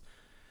 years.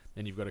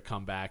 Then you've got to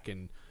come back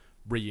and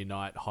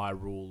reunite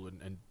Hyrule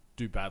and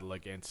do battle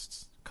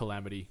against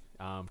Calamity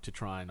to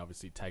try and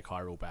obviously take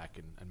Hyrule back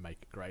and make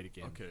it great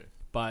again. Okay.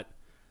 But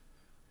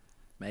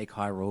Make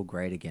Hyrule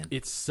great again.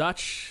 it's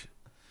such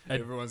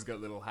Everyone's got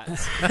little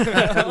hats.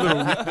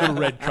 little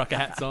red trucker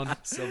hats on.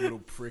 Some little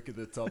prick at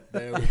the top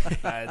there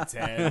with bad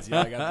tans. You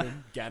know, like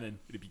Ganon.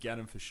 It'd be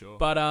Ganon for sure.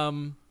 But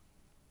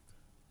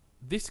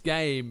this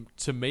game,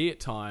 to me at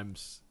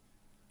times,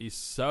 is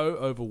so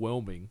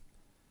overwhelming.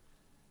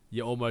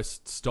 You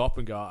almost stop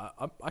and go,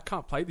 I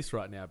can't play this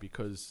right now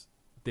because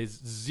there's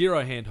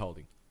zero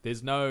hand-holding.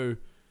 There's no,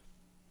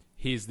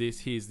 here's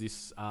this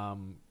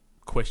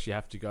quest you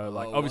have to go.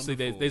 Like, obviously,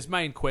 wonderful. there's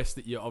main quests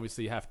that you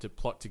obviously have to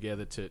plot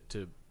together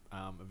to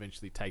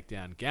eventually take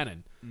down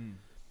Ganon.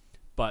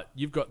 But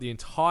you've got the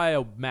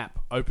entire map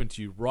open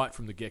to you right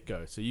from the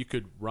get-go. So you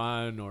could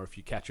run, or if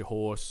you catch a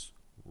horse,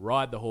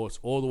 ride the horse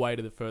all the way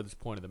to the furthest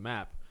point of the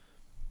map.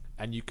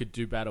 And you could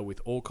do battle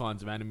with all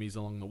kinds of enemies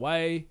along the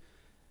way.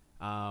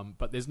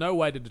 But there's no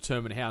way to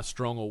determine how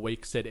strong or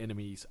weak said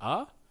enemies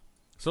are.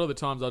 So other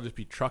times I'll just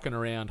be trucking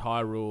around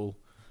Hyrule,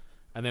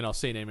 and then I'll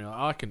see an enemy,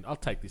 like, I'll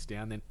take this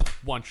down, then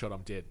one shot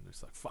I'm dead. And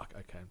it's like, fuck,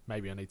 okay,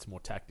 maybe I need some more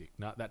tactic.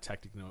 No, that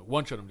tactic, no.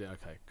 One shot I'm dead,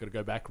 okay, got to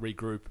go back,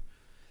 regroup,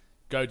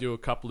 go do a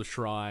couple of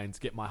shrines,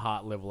 get my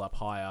heart level up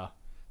higher,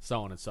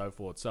 so on and so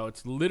forth. So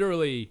it's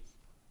literally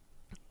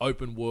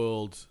open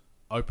world,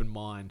 open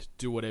mind,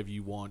 do whatever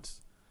you want.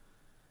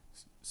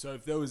 So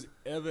if there was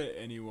ever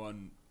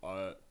anyone,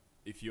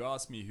 if you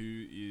ask me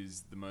who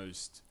is the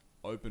most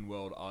open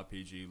world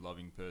RPG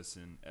loving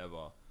person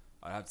ever,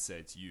 I have to say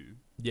it's you,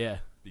 Yeah.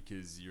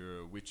 because you're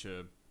a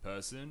Witcher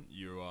person.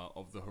 You are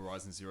of the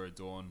Horizon Zero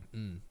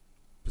Dawn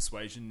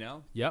persuasion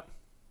now. Yep.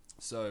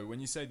 So when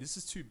you say this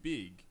is too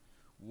big,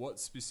 what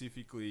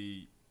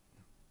specifically,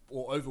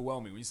 or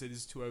overwhelming, when you say this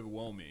is too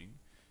overwhelming,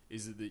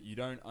 is it that you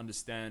don't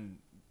understand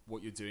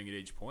what you're doing at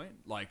each point?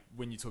 Like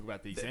when you talk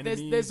about these There's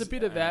enemies, a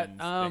bit of that. and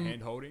the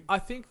hand holding. I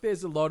think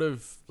there's a lot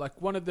of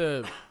like one of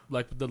the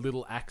the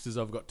little axes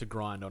I've got to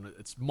grind on it.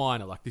 It's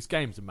minor. Like this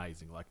game's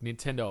amazing. Like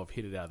Nintendo have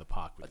hit it out of the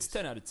park with It's this.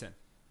 10 out of 10.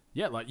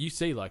 Yeah, like you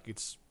see, like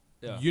it's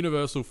Yeah.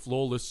 universal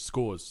flawless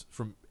scores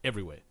from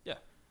everywhere. Yeah.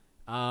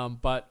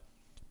 But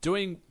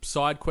doing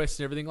side quests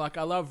and everything, like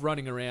I love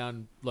running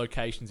around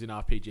locations in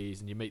RPGs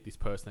and you meet this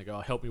person, they go,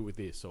 oh, help me with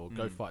this or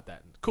go fight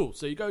that. Cool.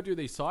 So you go do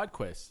these side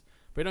quests,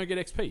 but you don't get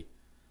XP.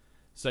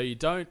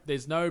 So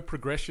there's no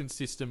progression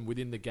system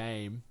within the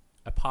game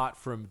apart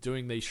from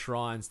doing these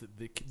shrines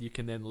that you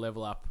can then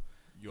level up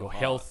your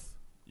health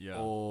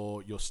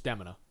or your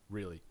stamina,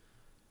 really.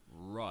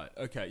 Right.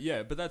 Okay.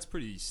 Yeah, but that's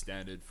pretty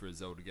standard for a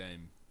Zelda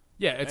game.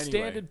 Yeah, it's Anyway,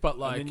 standard, but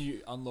like and then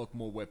you unlock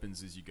more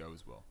weapons as you go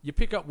as well. you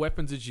pick up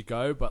weapons as you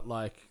go, but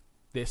like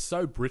they're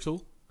so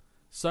brittle.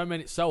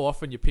 So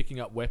often you're picking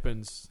up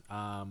weapons,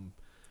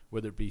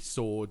 whether it be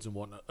swords and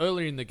whatnot.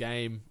 Earlier in the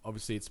game,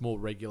 obviously it's more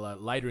regular.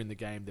 Later in the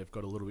game, they've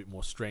got a little bit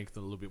more strength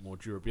and a little bit more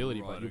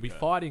durability. Right, But you'll be okay.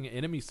 fighting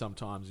enemies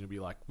sometimes, and you'll be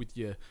like with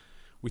your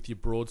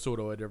broadsword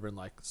or whatever, and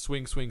like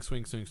swing,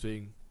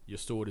 your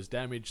sword is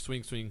damaged.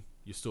 Swing,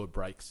 your sword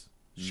breaks.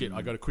 Shit,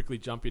 I got to quickly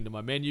jump into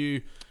my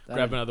menu,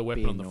 grab another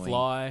weapon on the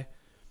fly.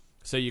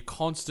 So you're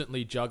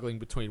constantly juggling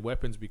between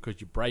weapons because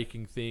you're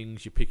breaking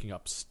things. You're picking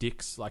up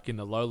sticks, like in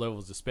the low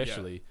levels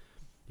especially. Yeah.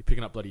 You're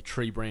picking up bloody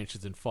tree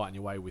branches and fighting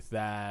your way with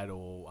that,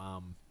 or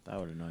That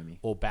would annoy me.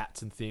 or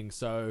bats and things.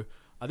 So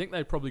I think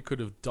they probably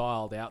could have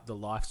dialed out the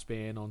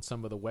lifespan on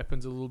some of the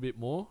weapons a little bit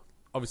more.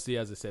 Obviously,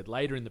 as I said,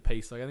 later in the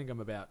piece, like I think I'm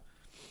about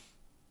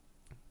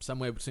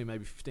somewhere between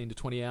maybe 15 to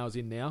 20 hours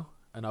in now,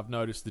 and I've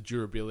noticed the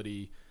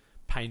durability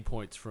pain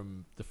points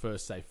from the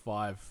first, say,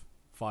 5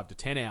 to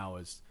 10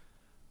 hours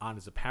aren't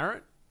as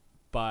apparent,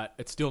 but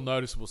it's still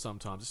noticeable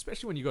sometimes,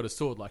 especially when you got a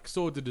sword. Like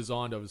swords are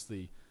designed,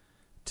 obviously,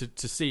 to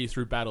see you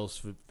through battles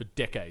for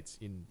decades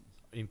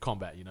in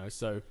combat, you know.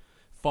 So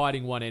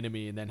fighting one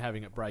enemy and then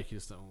having it break, you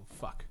just oh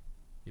fuck,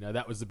 you know,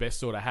 that was the best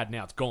sword I had.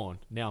 Now it's gone.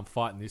 Now I'm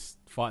fighting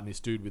this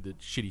dude with a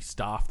shitty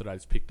staff that I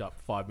just picked up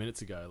 5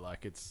 minutes ago.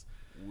 Like it's,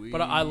 but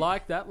I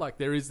like that. Like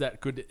there is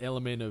that good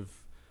element of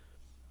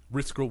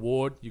risk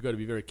reward. You got to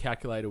be very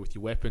calculated with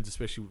your weapons,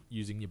 especially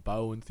using your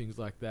bow and things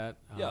like that.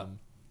 Yeah.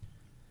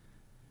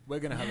 We're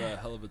going to have a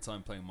hell of a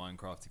time playing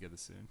Minecraft together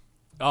soon.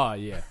 Oh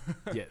yeah,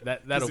 yeah.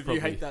 That'll if probably.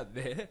 you hate that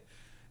there,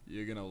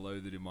 you're gonna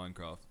loathe it in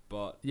Minecraft.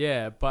 But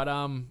Yeah, but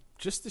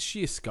just the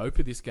sheer scope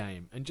of this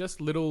game and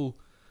just little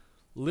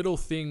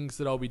things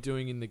that I'll be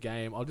doing in the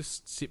game, I'll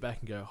just sit back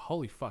and go,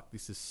 holy fuck,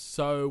 this is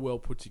so well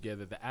put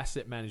together. The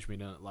asset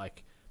management on it,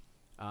 like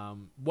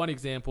one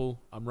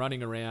example, I'm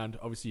running around.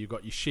 Obviously, you've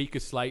got your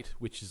Sheikah Slate,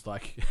 which is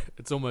like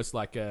it's almost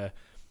like a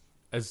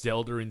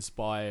Zelda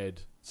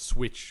inspired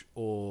Switch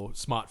or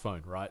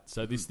smartphone, right?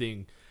 So this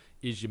thing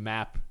is your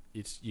map.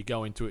 You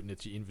go into it and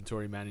it's your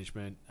inventory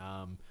management.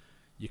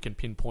 You can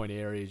pinpoint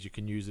areas. You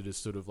can use it as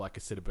sort of like a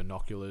set of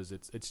binoculars.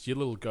 It's your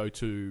little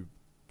go-to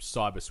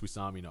cyber Swiss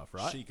Army knife,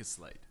 right? Sheikah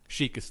Slate.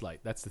 Sheikah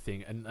Slate, that's the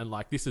thing. And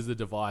like this is the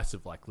device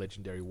of like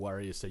legendary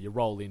warriors. So you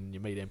roll in and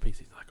you meet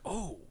NPCs like,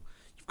 oh,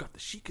 you've got the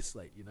Sheikah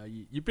Slate. You know,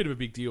 you're a bit of a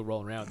big deal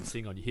rolling around with this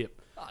thing on your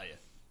hip. Oh yeah.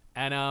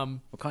 And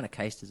What kind of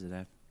case does it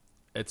have?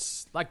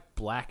 it's like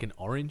black and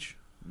orange.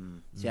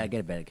 See, I get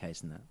a better case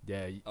than that.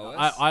 Yeah,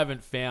 OS? I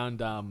haven't found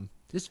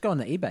Just go on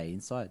the eBay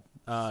inside.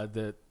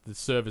 the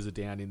servers are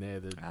down in there.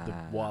 The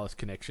wireless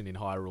connection in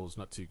Hyrule is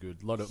not too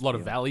good. A lot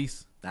of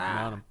valleys. You know,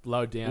 and I'm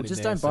low down. Well, in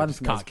just there, don't so buy I them just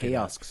from those can't get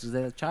out. kiosks because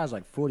they charge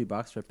like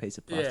 $40 for a piece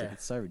of plastic. Yeah.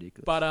 It's so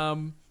ridiculous. But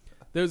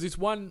there was this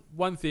one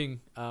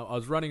thing. I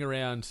was running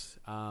around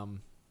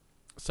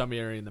some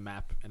area in the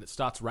map, and it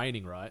starts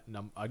raining, right?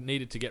 And I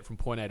needed to get from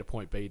point A to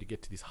point B to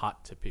get to this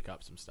hut to pick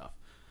up some stuff.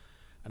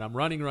 And I'm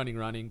running.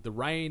 The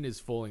rain is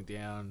falling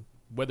down.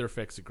 Weather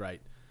effects are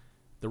great.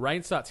 The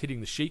rain starts hitting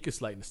the Sheikah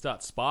Slate and it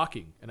starts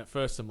sparking. And at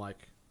first I'm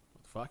like,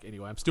 what the fuck?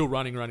 Anyway, I'm still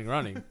running.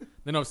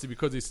 Then obviously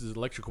because this is an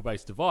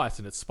electrical-based device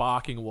and it's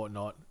sparking and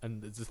whatnot,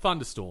 and there's a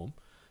thunderstorm,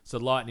 so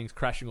lightning's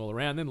crashing all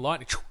around. Then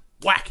lightning,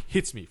 whack,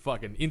 hits me.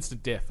 Fucking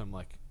instant death. I'm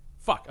like,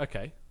 fuck,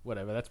 okay,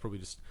 whatever. That's probably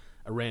just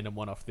a random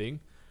one-off thing.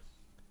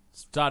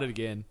 Started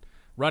again.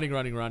 Running.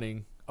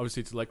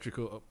 Obviously it's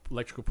electrical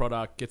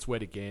product, gets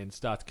wet again,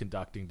 starts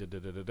conducting,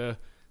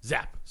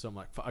 zap. So I'm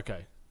like,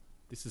 okay,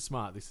 this is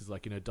smart. This is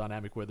like, you know,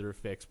 dynamic weather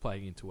effects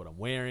playing into what I'm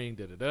wearing,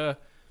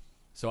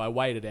 So I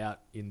waited out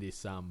in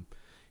this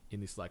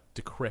like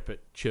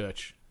decrepit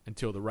church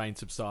until the rain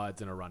subsides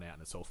and I run out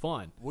and it's all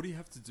fine. What do you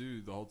have to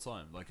do the whole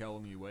time? Like, how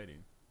long are you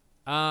waiting?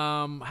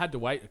 Had to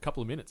wait a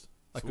couple of minutes.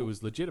 Like it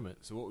was legitimate.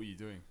 So what were you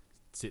doing?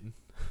 Sitting.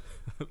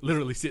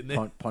 Literally sitting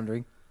there.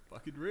 Pondering.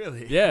 Fucking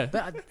really? Yeah.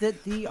 But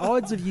the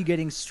odds of you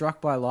getting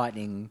struck by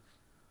lightning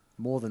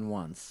more than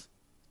once,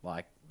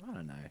 like, I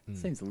don't know, it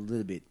seems a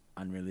little bit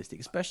unrealistic,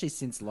 especially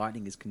since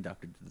lightning is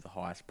conducted to the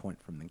highest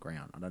point from the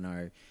ground. I don't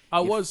know.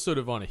 I was sort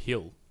of on a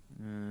hill.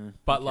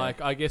 But okay.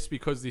 like, I guess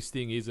because this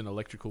thing is an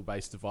electrical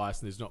based device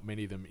and there's not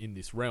many of them in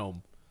this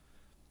realm,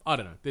 I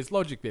don't know. There's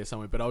logic there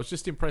somewhere, but I was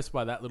just impressed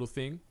by that little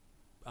thing.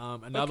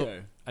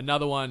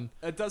 Another one.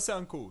 It does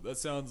sound cool. That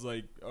sounds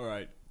like all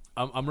right.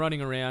 I'm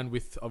running around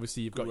with,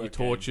 obviously you've got your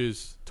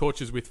torches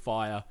with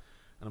fire,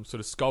 and I'm sort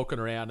of skulking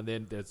around, and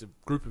then there's a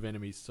group of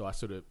enemies, so I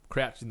sort of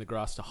crouch in the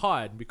grass to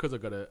hide, and because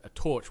I've got a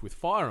torch with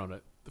fire on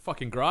it, the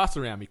fucking grass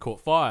around me caught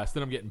fire, so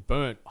then I'm getting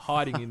burnt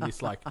hiding in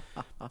this like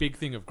big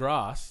thing of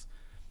grass.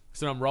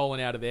 So I'm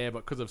rolling out of there,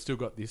 but because I've still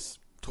got this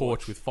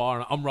torch with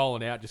fire, I'm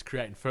rolling out, just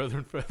creating further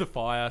and further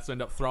fire, so I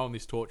end up throwing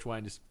this torch away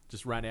and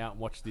just ran out and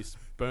watched this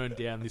burn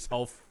down this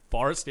whole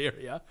forest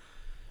area.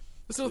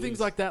 The sort of things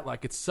like that,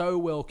 like it's so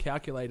well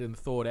calculated and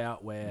thought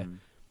out where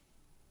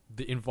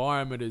the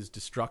environment is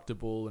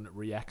destructible and it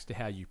reacts to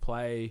how you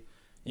play.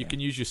 You can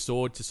use your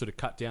sword to sort of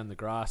cut down the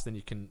grass, then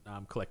you can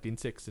collect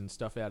insects and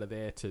stuff out of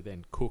there to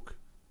then cook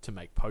to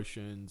make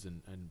potions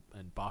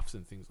and buffs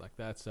and things like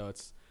that. So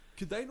it's...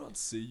 Could they not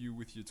see you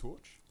with your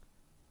torch?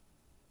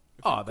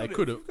 They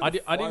could have. I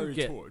didn't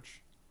get...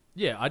 Torch.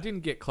 Yeah, I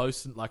didn't get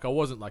close. Like I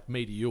wasn't like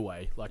meter you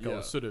away. Like I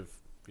was sort of,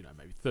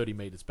 maybe 30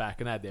 meters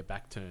back, and they had their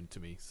back turned to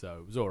me, so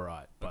it was all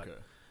right.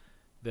 But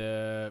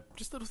the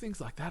just little things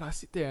like that, I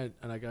sit there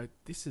and I go,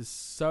 this is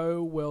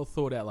so well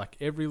thought out. Like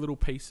every little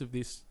piece of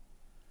this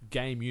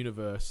game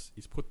universe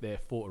is put there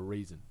for a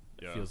reason.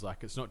 It feels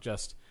like it's not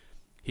just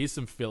here's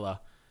some filler,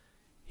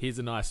 here's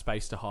a nice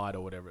space to hide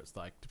or whatever. It's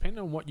like depending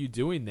on what you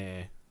do in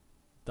there,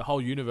 the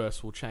whole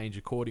universe will change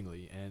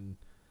accordingly. And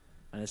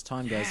as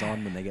time goes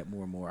on, when they get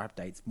more and more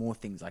updates, more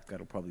things like that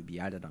will probably be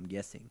added, I'm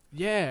guessing.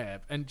 Yeah,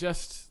 and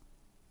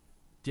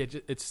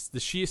it's the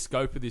sheer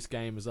scope of this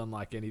game is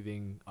unlike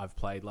anything I've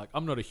played. Like,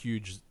 I'm not a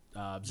huge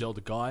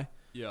Zelda guy.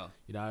 Yeah.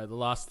 The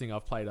last thing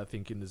I've played, I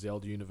think, in the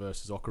Zelda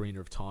universe is Ocarina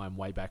of Time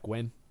way back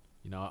when.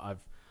 I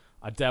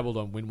dabbled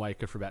on Wind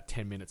Waker for about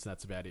 10 minutes, and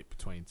that's about it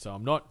between. So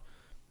I'm not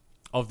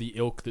of the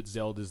ilk that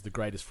Zelda's the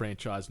greatest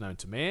franchise known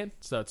to man.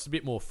 So it's a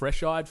bit more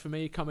fresh-eyed for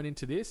me coming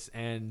into this,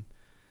 and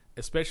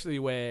especially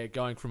where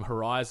going from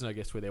Horizon, I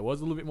guess, where there was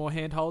a little bit more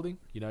hand-holding.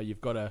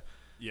 You've got a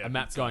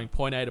map going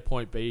point A to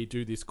point B,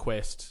 do this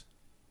quest,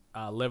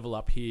 level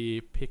up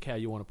here, pick how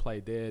you want to play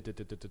there,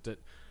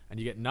 and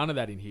you get none of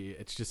that in here.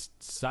 It's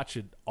just such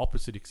an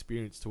opposite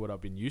experience to what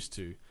I've been used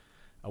to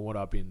and what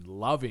I've been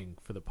loving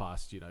for the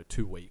past,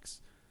 2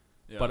 weeks.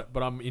 Yeah.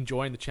 But I'm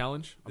enjoying the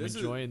challenge. There's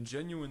a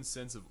genuine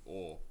sense of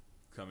awe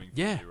coming from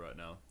you right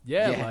now.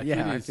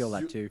 I feel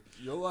that too.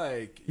 You're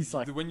like,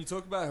 when you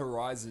talk about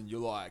Horizon,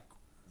 you're like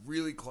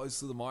really close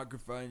to the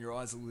microphone, your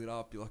eyes are lit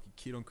up, you're like a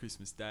kid on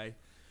Christmas Day.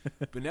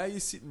 But now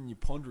you're sitting and you're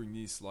pondering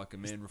this like a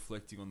man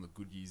reflecting on the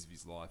good years of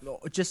his life.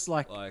 Just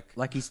like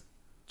he's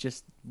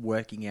just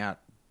working out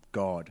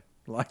God.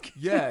 Like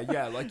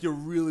like you're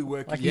really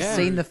working. Like he's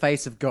seen the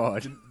face of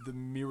God, the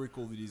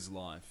miracle that is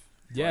life.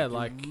 Yeah,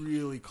 like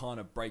really kind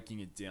of breaking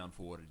it down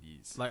for what it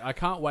is. Like I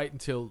can't wait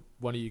until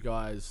one of you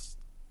guys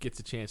gets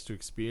a chance to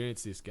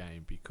experience this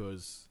game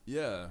because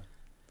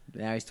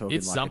now he's talking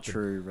like a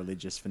true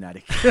religious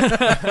fanatic.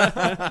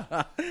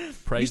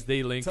 Praise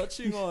thee, Link.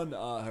 Touching on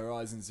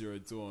Horizon Zero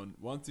Dawn,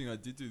 one thing I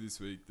did do this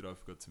week that I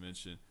forgot to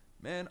mention,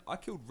 man, I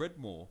killed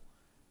Redmore.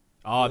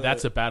 Oh,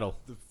 that's a battle.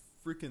 The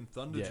freaking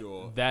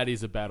Thunderjaw. Yeah, that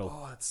is a battle.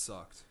 Oh, it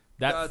sucked.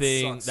 That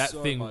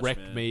thing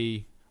wrecked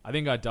me. I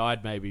think I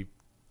died maybe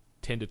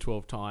 10 to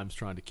 12 times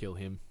trying to kill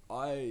him.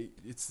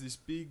 It's this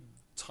big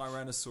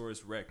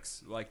Tyrannosaurus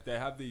Rex. Like, they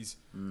have these,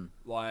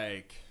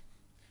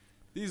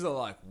 these are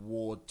like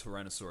war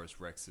Tyrannosaurus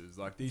Rexes.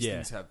 Like, these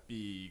things have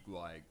big,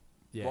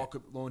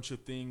 rocket launcher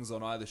things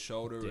on either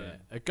shoulder.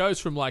 Yeah. It goes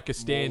from like a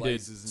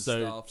standard,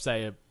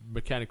 say a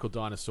mechanical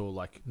dinosaur,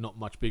 like not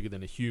much bigger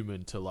than a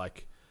human, to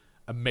like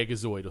a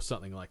Megazord or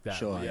something like that.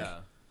 Sure.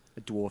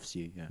 It dwarfs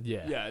you.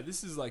 Yeah.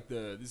 This is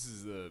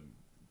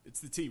it's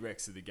the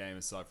T-Rex of the game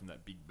aside from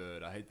that big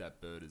bird. I hate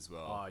that bird as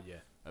well. Oh yeah.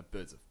 That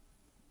bird's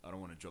I don't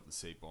want to drop the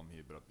C-bomb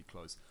here, but I'd be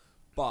close.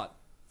 But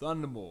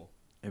Thundermaw.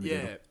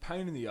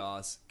 Pain in the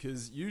ass,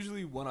 because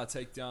usually when I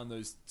take down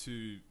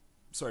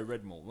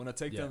Redmaw, when I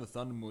take down the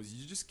Thundermaws,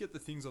 you just get the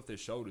things off their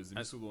shoulders, the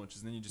missile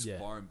launchers, and then you just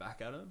fire them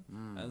back at them.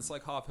 And it's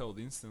like half held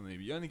instantly,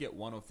 but you only get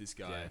one off this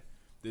guy. Yeah.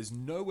 There's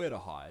nowhere to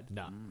hide.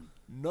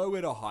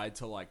 Nowhere to hide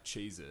to like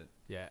cheese it.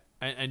 Yeah.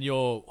 And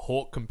your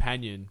Hawk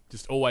companion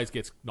just always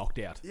gets knocked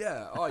out.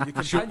 Yeah. Oh, your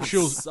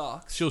companion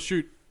sucks. She'll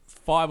shoot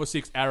 5 or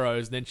 6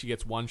 arrows, and then she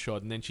gets one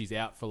shot, and then she's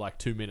out for like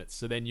 2 minutes.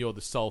 So then you're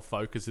the sole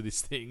focus of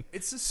this thing.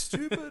 It's a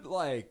stupid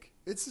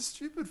it's a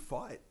stupid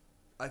fight.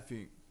 I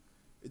think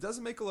it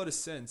doesn't make a lot of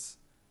sense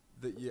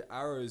that your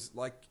arrows,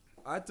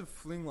 I had to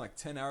fling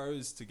 10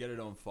 arrows to get it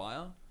on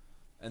fire,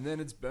 and then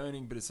it's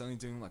burning, but it's only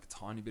doing a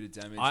tiny bit of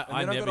damage.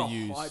 I never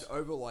gotta hide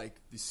over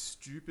this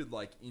stupid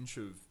inch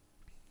of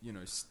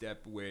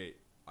step where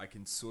I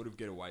can sort of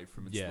get away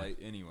from it. Late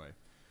anyway.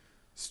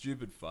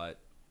 Stupid fight.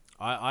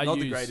 Not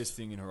the greatest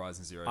thing in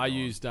Horizon Zero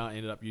Dawn.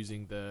 Ended up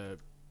using the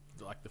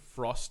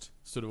frost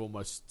sort of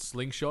almost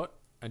slingshot,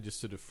 and just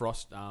sort of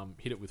frost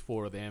hit it with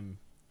 4 of them,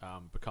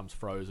 becomes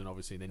frozen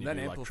obviously, and then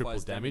you do triple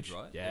damage,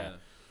 right? Yeah.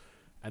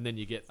 And then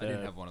you get I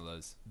didn't have one of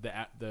those.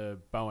 The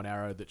bow and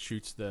arrow that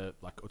shoots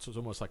it's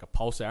almost like a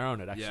pulse arrow,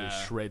 and it actually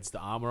shreds the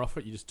armor off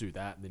it. You just do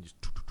that, and then just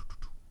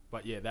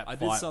But yeah, that I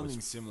fight did something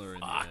was similar in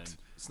the fucked. end.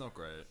 It's not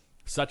great.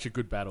 Such a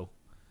good battle.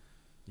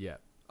 Yeah.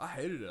 I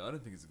hated it. I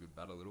don't think it's a good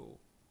battle at all.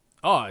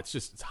 Oh,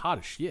 it's hard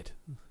as shit.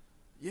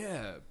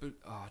 Yeah, but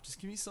just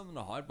give me something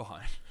to hide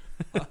behind.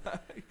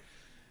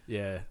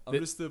 Yeah. I'm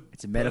just a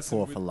It's a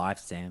metaphor person for life,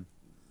 Sam.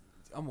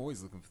 I'm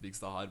always looking for things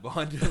to hide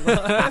behind.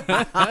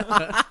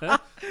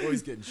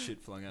 Always getting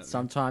shit flung at me.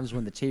 Sometimes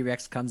when the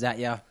T-Rex comes at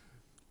you,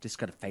 just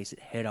got to face it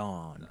head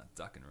on. Nah,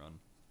 duck and run.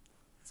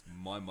 It's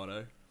my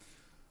motto.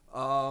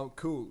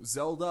 Cool.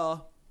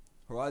 Zelda,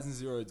 Horizon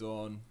Zero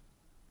Dawn.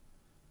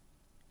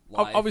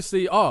 Life.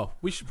 Obviously,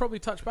 we should probably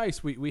touch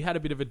base. We had a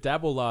bit of a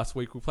dabble last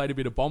week. We played a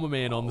bit of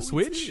Bomberman on the we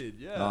Switch. did,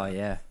 yeah. Oh,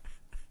 yeah.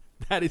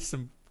 That is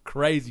some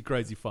crazy,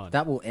 crazy fun.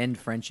 That will end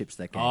friendships,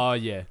 that game. Oh,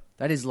 yeah.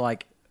 That is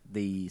like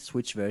the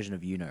Switch version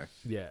of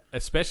Yeah.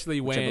 Especially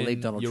Which I when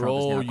believe Donald you're Trump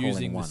is now all calling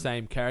using the one.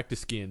 same character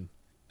skin.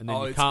 And then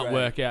you it's can't great.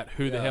 work out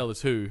who the Yeah. hell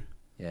is who.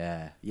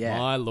 Yeah. Yeah.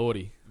 My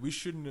lordy. We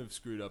shouldn't have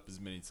screwed up as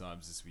many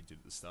times as we did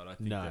at the start. I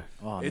think No. that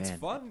Oh, it's man.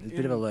 fun. It's a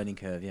bit of a learning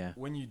curve, yeah.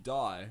 When you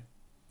die,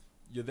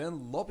 you're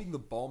then lobbing the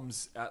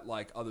bombs at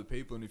like other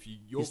people, and if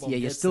your bomb you're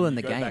gets still them, in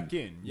you the go game. back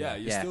in. Yeah,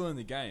 you're Yeah. still in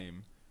the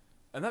game,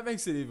 and that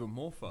makes it even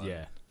more fun.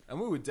 Yeah. and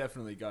we were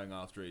definitely going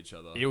after each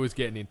other. It was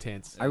getting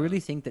intense. I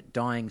really think that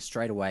dying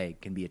straight away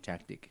can be a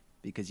tactic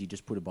because you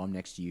just put a bomb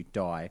next to you,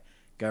 die,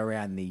 go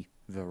around the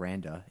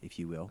veranda, if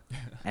you will,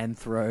 and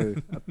throw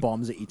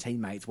bombs at your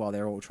teammates while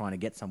they're all trying to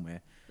get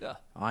somewhere. Yeah,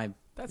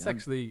 That's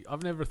actually,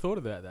 I've never thought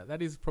about that.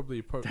 That is probably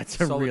a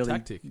that's a solid really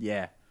tactic.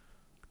 yeah.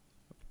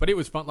 But it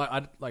was fun.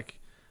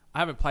 I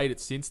haven't played it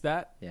since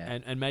that, Yeah.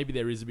 and maybe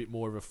there is a bit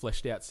more of a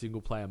fleshed out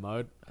single player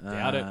mode. I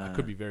doubt it. I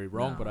could be very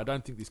wrong, no. but I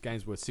don't think this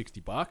game's worth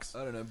 $60.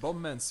 I don't know.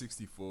 Bomberman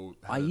 64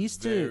 had I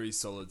used a to- very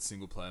solid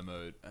single player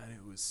mode, and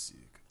it was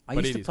sick. I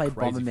But used it to is play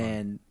crazy fun.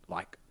 Bomberman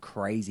like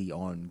crazy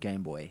on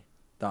Game Boy.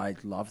 I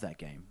love that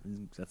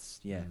game. That's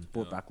it's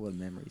brought back a lot of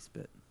memories.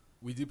 But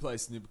We did play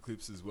Snipper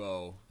Clips as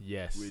well.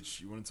 Yes. Which,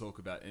 you want to talk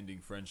about ending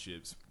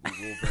friendships, we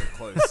were all very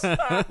close.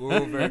 We were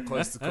all very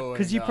close to calling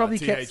 'Cause you probably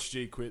kept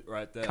THG quit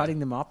right there. cutting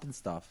them up and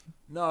stuff.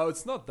 No,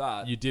 it's not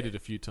that. You did it a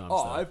few times.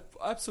 Oh, though.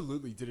 I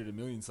absolutely did it a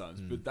million times,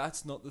 but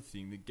that's not the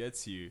thing that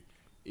gets you.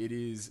 It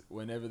is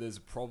whenever there's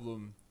a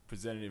problem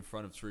presented in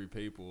front of three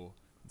people,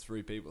 and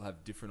three people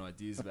have different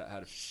ideas about how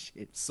to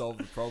Shit. solve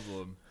the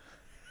problem.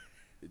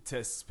 It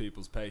tests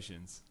people's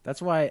patience. That's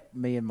why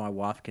me and my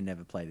wife can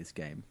never play this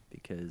game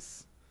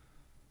because,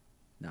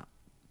 no,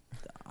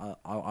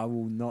 I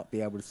will not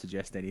be able to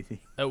suggest anything.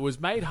 It was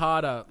made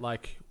harder.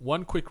 Like,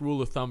 one quick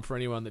rule of thumb for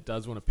anyone that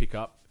does want to pick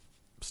up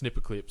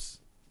Snipper Clips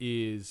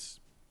is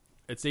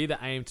it's either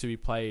aimed to be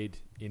played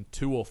in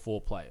 2 or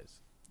 4 players.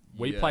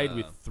 We played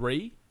with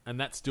 3, and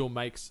that still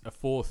makes a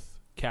 4th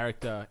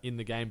character in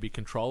the game be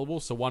controllable,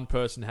 so one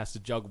person has to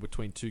juggle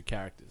between 2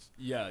 characters.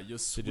 Yeah, you're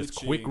So switching. just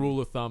quick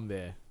rule of thumb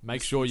there.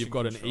 Make sure you've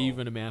got an control.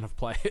 even amount of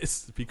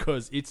players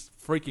because it's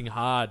freaking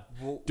hard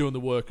Well- doing the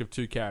work of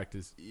 2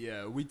 characters.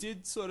 Yeah, we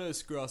did sort of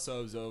screw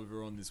ourselves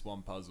over on this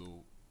one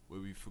puzzle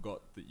where we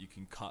forgot that you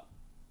can cut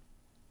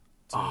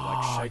to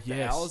shape the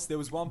yes. owls. There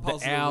was one puzzle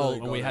The that owl,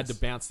 really and we got had to us.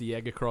 bounce the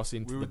egg across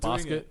into the doing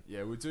basket. it.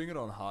 Yeah, we're doing it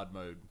on hard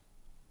mode.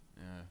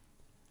 Yeah,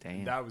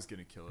 Damn. that was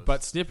gonna kill us.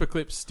 But Snipper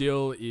Clip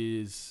still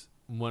is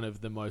one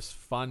of the most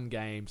fun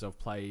games I've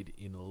played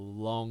in a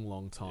long,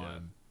 long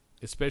time.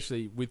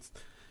 Especially with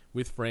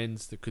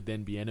friends that could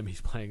then be enemies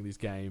playing this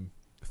game.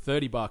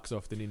 $30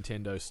 off the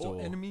Nintendo store.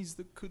 or enemies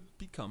that could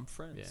become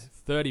friends. Yeah,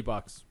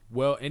 $30.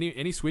 Well,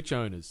 any Switch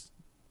owners,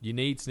 you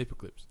need Snipper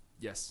Clips.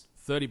 Yes.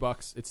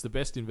 $30. It's the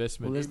best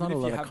investment. Well, there's Even not a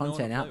if lot you of have no one to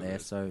content out play there,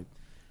 with. so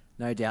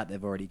no doubt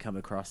they've already come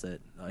across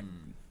it. Like,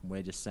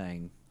 we're just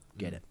saying,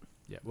 get it.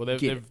 Yeah, well,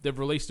 Get they've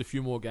released a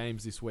few more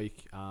games this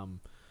week.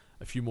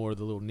 A few more of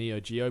the little Neo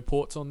Geo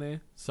ports on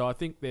there. So I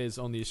think there's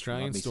on the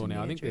Australian Might be store some now. I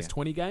Neo think there's Geo.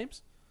 20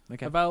 games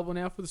Okay. available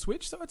now for the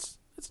Switch. So it's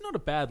not a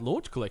bad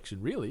launch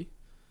collection, really.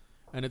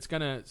 And it's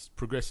going to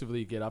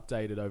progressively get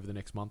updated over the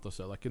next month or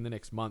so. Like in the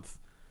next month,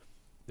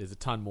 there's a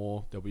ton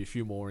more. There'll be a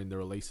few more in the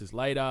releases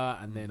later.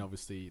 And then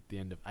obviously at the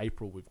end of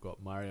April, we've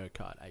got Mario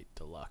Kart 8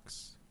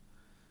 Deluxe,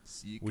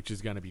 Sick. which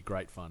is going to be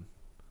great fun.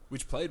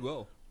 Which played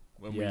well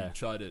when Yeah. we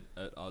tried it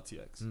at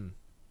RTX.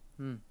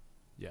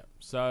 Yeah.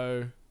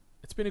 So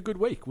it's been a good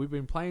week. We've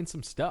been playing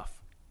some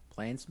stuff.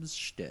 Playing some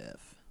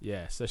stuff.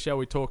 Yeah. So shall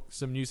we talk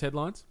some news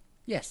headlines?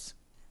 Yes.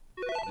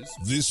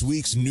 This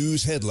week's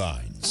news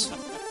headlines.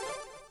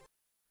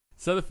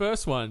 So the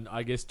first one,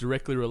 I guess,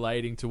 directly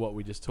relating to what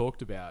we just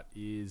talked about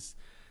is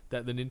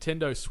that the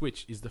Nintendo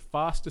Switch is the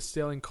fastest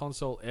selling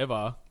console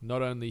ever,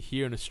 not only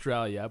here in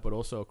Australia, but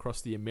also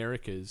across the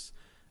Americas,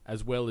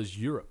 as well as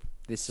Europe.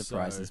 This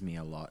surprises me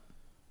a lot.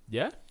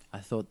 Yeah? I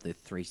thought the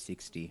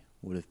 360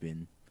 would have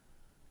been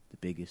the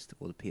biggest,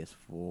 or the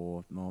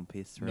PS4, more on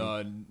PS3.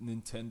 No,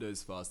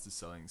 Nintendo's fastest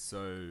selling,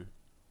 so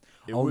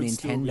it Oh, would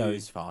still be-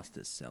 Nintendo's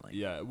fastest selling.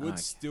 Yeah, it would Okay.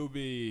 still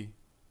be.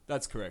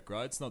 That's correct,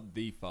 right? It's not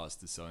the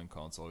fastest selling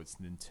console. It's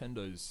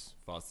Nintendo's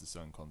fastest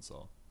selling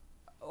console.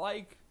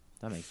 Like,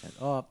 That makes sense.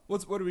 Oh,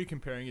 what are we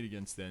comparing it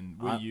against then?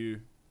 Wii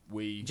U,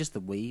 Wii, just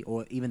the Wii,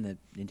 or even the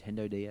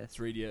Nintendo DS.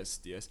 3DS,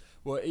 DS.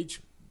 Well,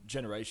 each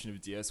generation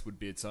of DS would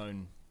be its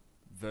own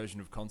version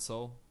of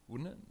console,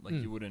 wouldn't it? Like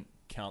you wouldn't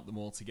count them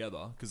all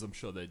together because I'm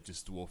sure they'd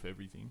just dwarf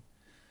everything.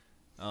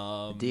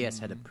 The DS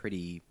had a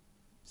pretty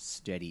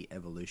steady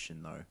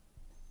evolution, though.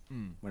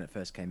 When it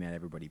first came out,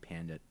 everybody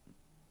panned it.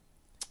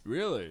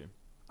 Really?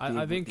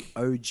 I think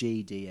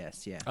OG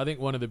DS, yeah. I think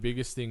one of the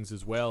biggest things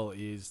as well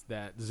is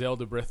that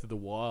Zelda Breath of the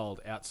Wild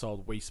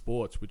outsold Wii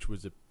Sports, which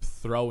was a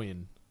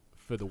throw-in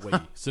for the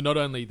Wii. So not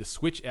only the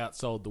Switch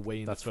outsold the Wii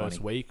in the first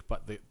week,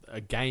 but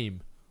a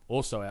game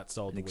also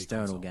outsold the Wii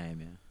external console. game,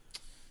 yeah.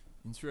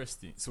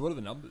 Interesting. So what are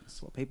the numbers?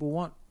 That's what people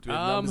want. Do we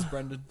have numbers,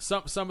 Brendan?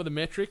 Some of the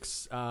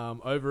metrics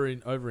over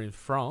in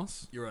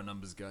France. You're a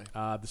numbers guy.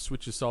 The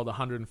Switch has sold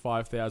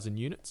 105,000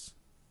 units.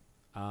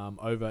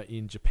 Over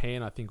in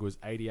Japan, I think it was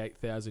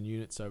 88,000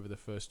 units over the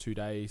first 2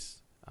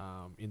 days.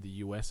 In the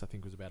US, I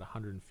think it was about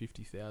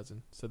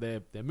 150,000. So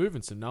they're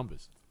moving some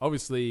numbers.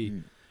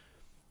 Obviously,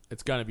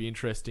 it's going to be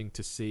interesting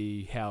to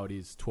see how it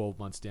is 12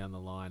 months down the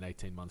line,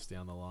 18 months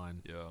down the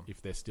line. Yeah.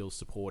 If they're still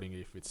supporting it,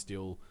 if it's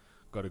still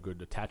got a good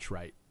attach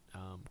rate.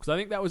 Because I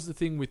think that was the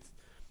thing with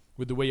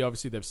the Wii.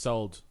 Obviously, they've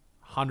sold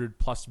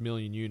 100+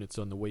 million units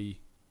on the Wii.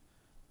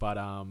 But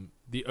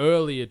the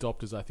early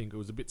adopters, I think it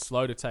was a bit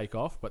slow to take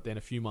off. But then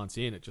a few months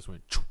in, it just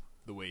went...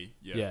 The Wii,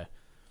 Yeah.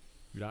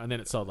 And then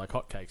it sold like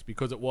hotcakes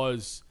because it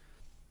was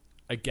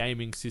a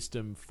gaming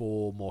system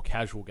for more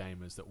casual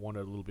gamers that wanted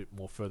a little bit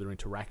more further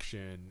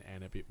interaction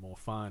and a bit more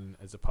fun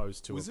as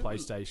opposed to a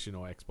PlayStation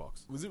or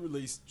Xbox. Was it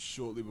released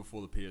shortly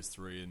before the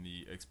PS3 and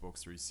the Xbox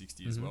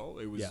 360 as well?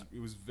 It was It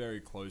was very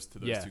close to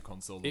those two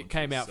console launches. It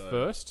came out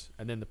first,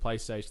 and then the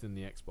PlayStation and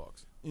the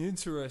Xbox.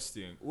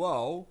 Interesting.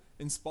 Well,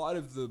 in spite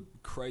of the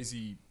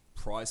crazy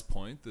price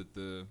point that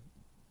the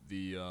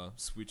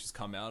Switch has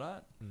come out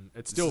at,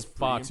 it's still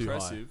far too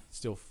impressive. high.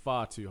 Still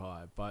far too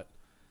high, but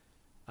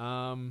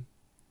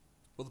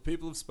well, the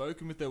people have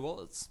spoken with their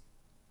wallets.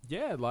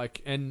 Yeah,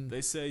 and they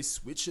say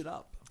switch it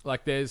up.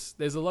 Like there's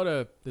a lot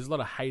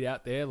of hate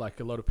out there. Like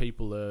a lot of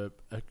people are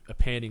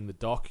panning the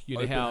dock.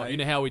 You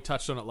know how we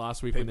touched on it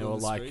last week when they were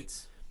like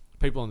streets.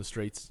 People on the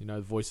streets. You know,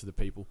 the voice of the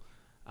people.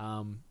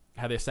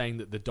 How they're saying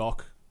that the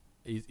dock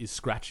is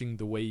scratching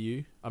the Wii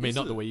U. I mean,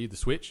 not the Wii U, the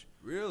Switch.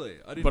 Really?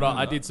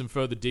 I did some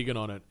further digging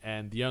on it,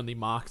 and the only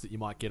marks that you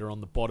might get are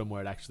on the bottom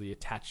where it actually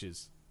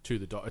attaches to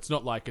the dock. It's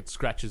not like it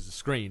scratches the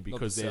screen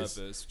because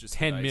there's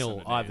 10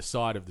 mil either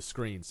side of the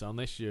screen. So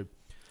unless you're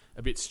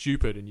a bit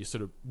stupid and you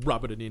sort of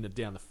rub it in and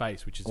down the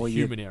face, which is a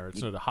human error,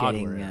 it's not a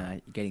hardware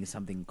error. You're getting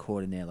something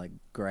caught in there like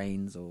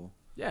grains or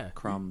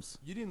crumbs.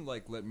 You didn't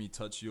let me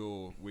touch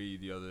your Wii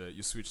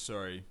your Switch,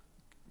 sorry,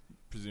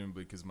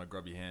 presumably because of my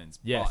grubby hands.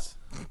 Yes.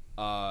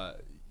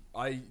 But,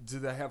 do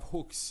they have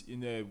hooks in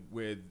there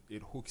where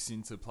it hooks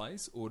into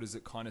place, or does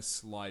it kind of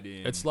slide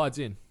in? It slides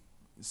in.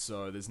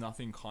 So there's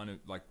nothing kind of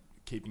like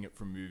keeping it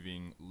from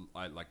moving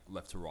like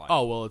left to right.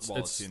 Oh well,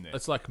 it's in there.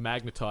 It's like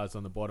magnetized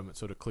on the bottom. It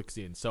sort of clicks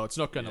in, so it's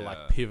not going to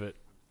like pivot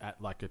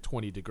at like a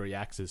 20-degree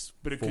axis,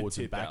 but it forwards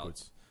could tip and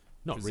backwards.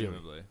 Out, not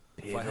really.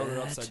 If I held it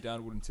upside down,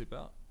 it wouldn't tip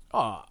out.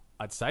 Oh,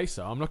 I'd say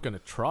so. I'm not going to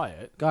try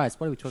it, guys.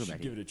 What are we talking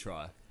about? Give it a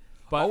try.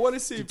 But I want to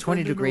see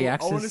 20-degree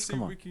axis. I want to see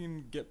if we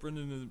can get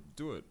Brendan to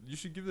do it. You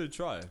should give it a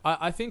try.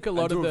 I think a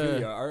lot of the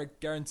video. I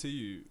guarantee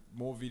you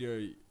more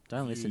video.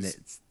 Don't listen to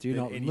it. Do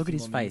not look at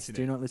his face.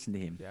 Do not listen to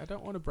him. Yeah, I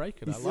don't want to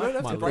break it. You don't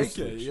have to break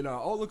it. You know.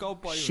 Oh look, I'll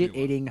buy you.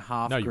 Shit-eating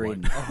half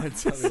grin. I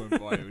totally won't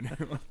buy you a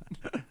new one.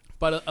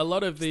 But a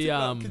lot of the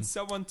Can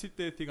someone tip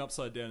their thing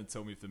upside down and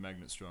tell me if the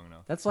magnet's strong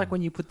enough? That's like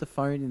when you put the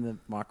phone in the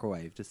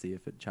microwave to see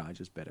if it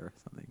charges better or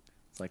something.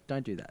 It's like,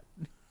 don't do that.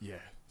 Yeah.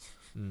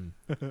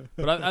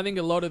 But I think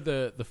a lot of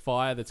the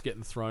fire that's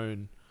getting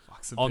thrown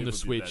on the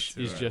Switch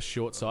is just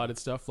short-sighted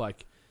stuff.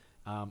 Like,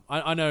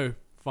 I know,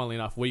 funnily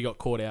enough, we got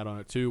caught out on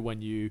it too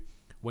when you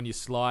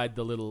slide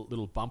the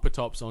little bumper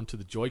tops onto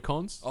the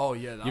Joy-Cons. Oh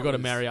yeah, you got to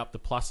marry up the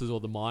pluses or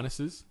the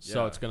minuses,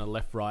 so it's going to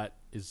left right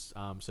is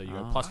so you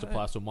go plus to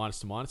plus or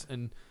minus to minus.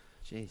 And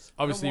jeez,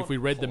 obviously, if we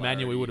read the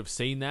manual, we would have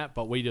seen that,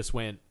 but we just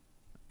went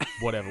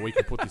whatever. We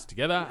can put this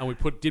together, and we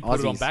put it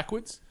on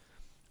backwards.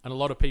 And a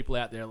lot of people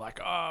out there are like,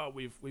 oh,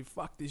 we've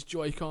fucked this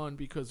Joy-Con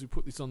because we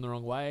put this on the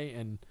wrong way.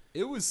 And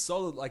it was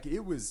solid, like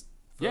it was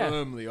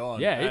firmly on.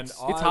 Yeah, it's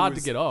hard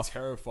to get off.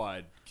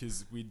 Terrified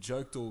because we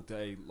joked all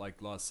day,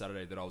 like last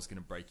Saturday, that I was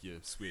going to break your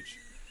Switch,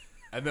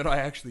 and then I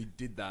actually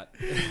did that.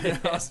 I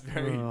was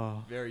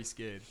very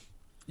scared.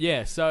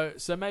 Yeah, so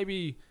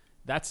maybe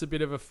that's a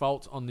bit of a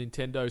fault on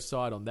Nintendo's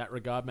side on that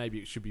regard. Maybe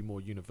it should be more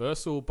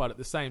universal, but at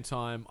the same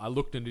time, I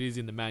looked and it is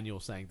in the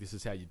manual saying this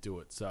is how you do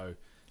it. So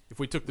if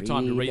we took the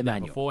time to read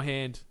that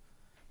beforehand,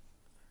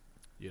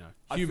 you know,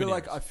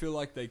 I feel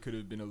like they could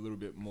have been a little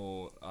bit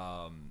more.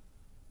 I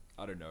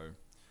don't know.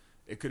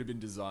 It could have been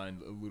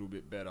designed a little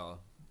bit better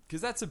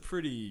because that's a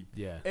pretty.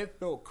 Yeah. It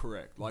felt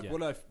correct. Like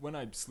when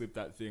I slipped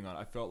that thing on,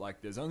 I felt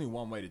like there's only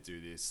one way to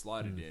do this.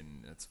 Slide it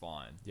in. It's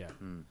fine. Yeah.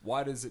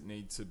 Why does it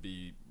need to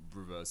be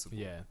reversible?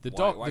 Yeah. The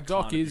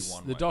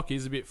dock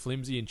is a bit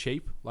flimsy and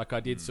cheap. Like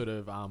I did sort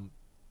of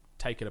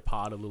take it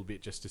apart a little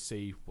bit just to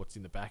see what's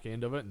in the back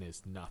end of it, and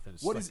there's nothing.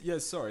 It's What like- is? Yeah,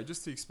 sorry.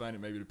 Just to explain it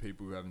maybe to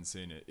people who haven't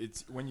seen it.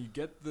 It's when you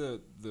get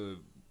the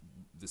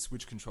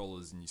Switch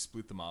controllers and you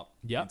split them up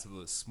Yep. into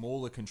the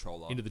smaller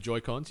controller into the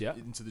Joy-Cons, yeah,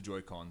 into the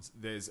Joy-Cons.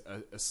 There's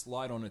a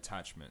slide-on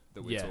attachment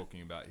that we're Yeah.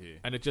 talking about here,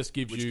 and it just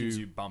gives which you, gives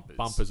you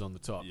bumpers. on the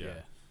top,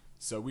 yeah.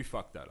 So we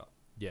fucked that up.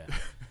 Yeah.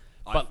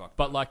 I but fucked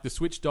but that up. like the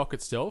Switch dock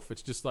itself,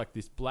 it's just like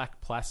this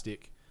black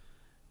plastic.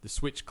 The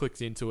Switch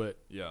clicks into it,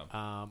 Yeah.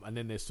 and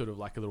then there's sort of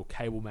like a little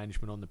cable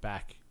management on the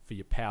back for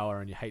your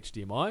power and your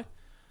HDMI.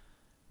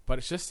 But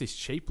it's just this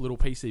cheap little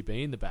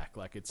PCB in the back.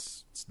 Like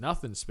it's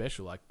nothing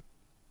special. Like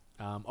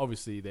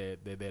obviously they're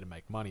there to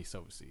make money, so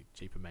obviously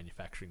cheaper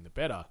manufacturing the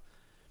better.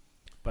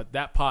 But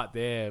that part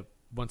there,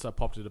 once I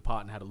popped it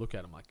apart and had a look at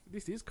it, I'm like,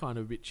 this is kind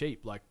of a bit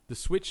cheap. Like the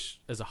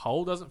Switch as a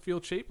whole doesn't feel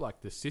cheap.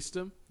 Like the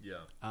system,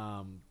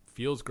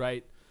 feels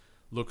great,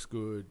 looks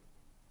good.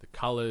 The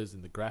colors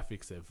and the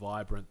graphics, they're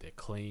vibrant, they're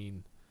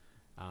clean.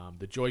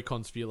 The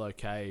Joy-Cons feel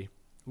okay.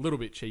 A little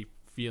bit cheap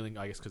feeling,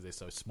 I guess, because they're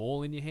so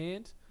small in your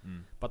hand.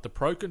 But the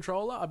Pro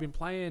Controller, I've been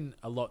playing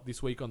a lot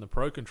this week on the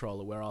Pro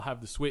Controller, where I'll have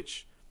the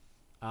Switch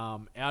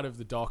out of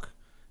the dock,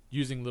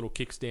 using a little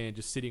kickstand,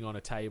 just sitting on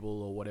a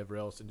table or whatever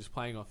else, and just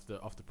playing off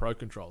the Pro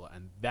Controller,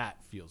 and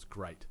that feels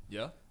great.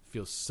 Yeah.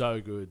 Feels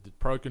so good. The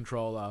Pro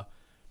Controller,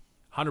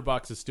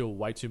 $100 is still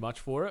way too much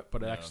for it,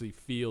 but it Yeah. actually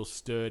feels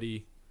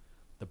sturdy.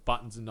 The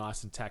buttons are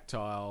nice and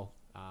tactile.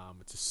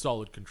 It's a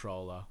solid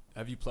controller.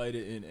 Have you played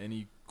it in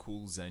any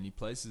cool zany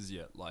places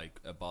yet, like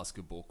a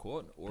basketball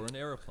court or an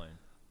aeroplane?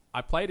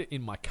 I played it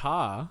in my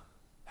car.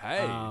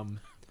 Hey,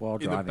 While in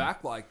driving. the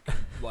back, like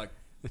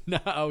No,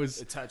 I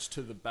was attached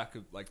to the back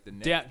of like the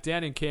neck.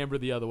 down in Canberra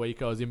the other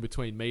week. I was in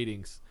between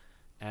meetings,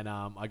 and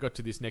I got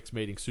to this next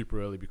meeting super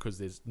early because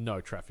there's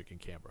no traffic in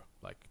Canberra.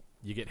 Like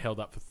you get held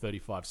up for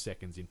 35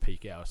 seconds in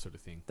peak hour sort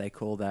of thing. They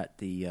call that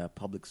the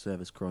public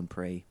service Grand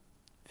Prix,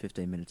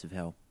 15 minutes of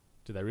hell.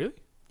 Do they really?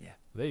 Yeah.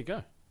 There you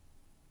go.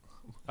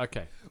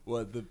 Okay.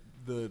 Well,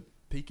 the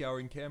peak hour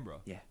in Canberra.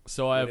 Yeah.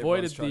 So I When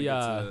avoided everyone's trying to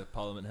get the to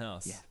Parliament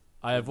House. Yeah.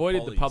 I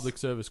avoided the Polly's. public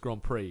service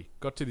Grand Prix.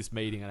 Got to this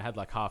meeting and I had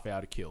like half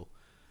hour to kill.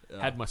 Yeah.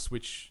 Had my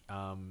Switch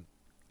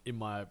in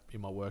my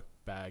work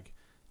bag.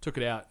 Took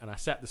it out and I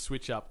sat the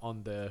Switch up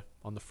on the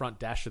front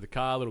dash of the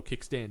car, little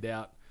kickstand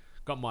out.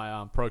 Got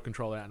my Pro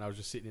Controller out and I was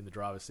just sitting in the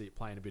driver's seat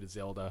playing a bit of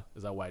Zelda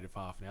as I waited for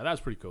half an hour. That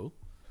was pretty cool.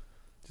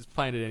 Just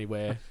playing it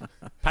anywhere.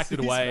 Packed it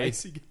away.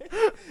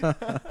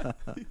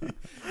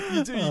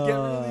 You do. You get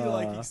really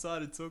like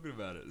excited talking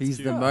about it. It's He's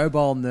cute. the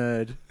mobile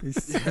nerd.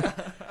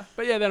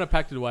 But yeah, then I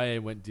packed it away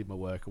and went and did my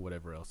work or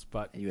whatever else.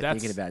 But You were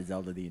that's, thinking about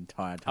Zelda the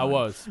entire time. I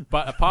was.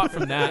 But apart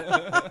from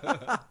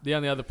that, the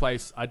only other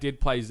place I did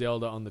play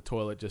Zelda on the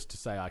toilet just to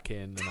say I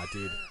can, and I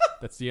did.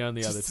 That's the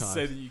only Just other to time.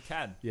 say that you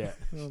can. Yeah,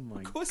 Oh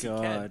my Of course god.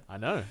 you can. I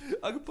know.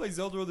 I could play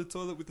Zelda on the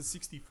toilet with the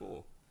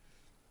 64.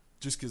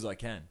 Just because I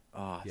can.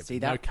 Oh, Yeah, see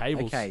but that? no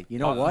cables. Okay, you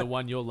know apart from what? The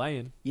one you're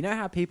laying. You know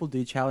how people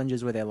do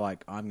challenges where they're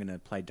like, I'm going to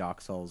play Dark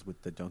Souls with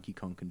the Donkey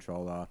Kong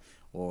controller,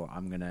 or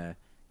I'm going to,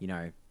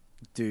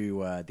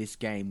 do this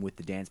game with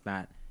the dance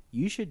mat.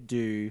 You should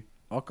do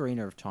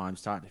Ocarina of Time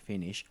start to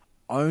finish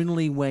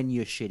only when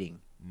you're shitting.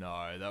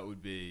 No, that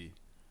would be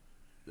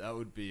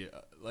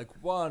like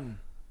one.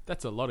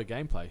 That's a lot of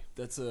gameplay.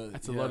 That's a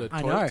lot of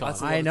I toilet know. time.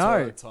 That's a lot I of know.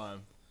 toilet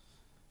time.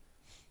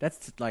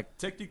 That's like,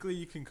 Technically,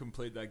 you can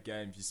complete that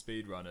game if you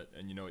speed run it,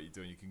 and you know what you're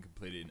doing. You can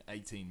complete it in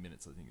 18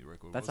 minutes. I think the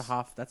record. that's a was.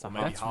 half. That's a Or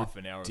maybe half. half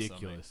an hour or something.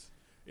 Ridiculous.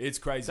 It's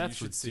crazy.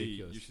 That's you should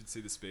ridiculous. see. You should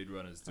see the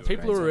speedrunners do it.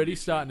 People It's are on already YouTube.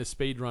 starting to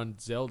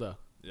speedrun Zelda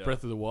Yeah.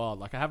 Breath of the Wild.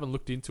 Like I haven't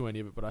looked into any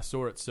of it, but I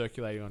saw it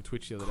circulating on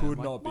Twitch the other day. Could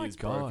I'm not like, be my as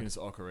God. broken as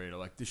Ocarina.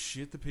 Like the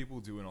shit that people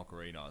do in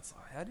Ocarina. It's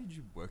like, how did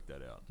you work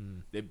that out?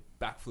 Hmm. They're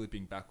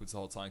backflipping backwards the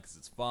whole time because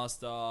it's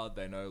faster.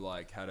 They know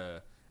like how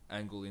to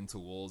angle into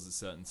walls at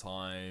certain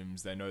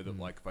times. They know that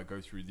like if I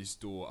go through this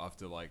door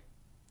after like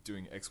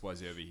doing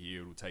XYZ over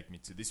here, it'll take me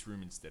to this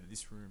room instead of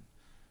this room.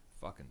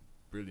 Fucking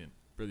brilliant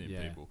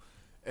Yeah. people.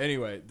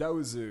 Anyway, that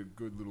was a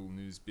good little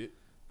news bit.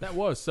 That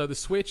was so the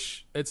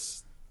Switch.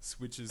 It's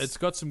Switches.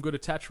 got some good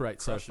attach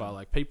rates so Crushing. far.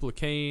 Like people are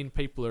keen,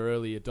 people are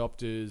early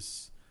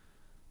adopters.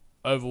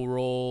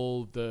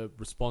 Overall, the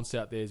response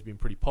out there has been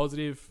pretty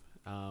positive.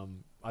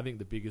 I think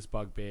the biggest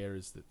bugbear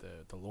is that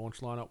the launch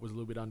lineup was a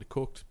little bit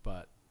undercooked,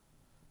 but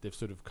they've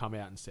sort of come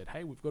out and said,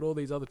 "Hey, we've got all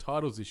these other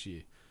titles this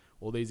year,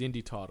 all these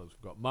indie titles.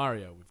 We've got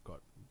Mario, we've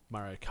got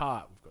Mario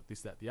Kart, we've got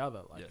this, that, the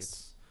other." Like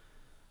Yes.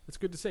 it's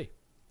good to see.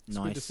 It's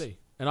good to Nice. see,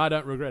 and I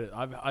don't regret it.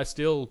 I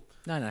still,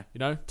 No.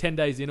 10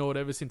 days in or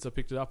whatever since I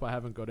picked it up, I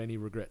haven't got any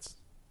regrets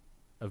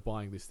of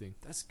buying this thing.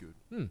 That's good.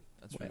 Hmm.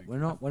 That's really We're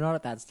good. not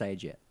at that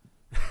stage yet.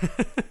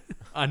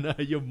 I know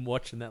you're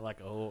watching that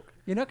like a hawk.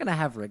 You're not going to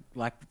have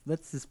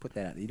let's just put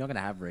that out there. You're not going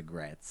to have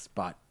regrets,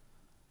 but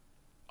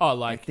Oh, I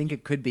like think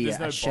it could be There's a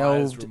no buyer's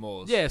shelved.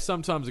 remorse. yeah.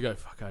 Sometimes I go,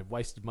 fuck, I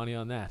wasted money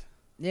on that.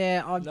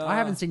 Yeah, Nah. I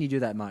haven't seen you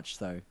do that much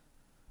though.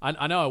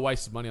 I know I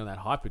wasted money on that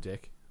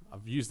hyperdeck.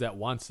 I've used that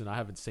once and I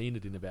haven't seen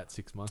it in about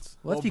 6 months.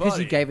 Well, that's Well, because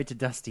you buddy. gave it to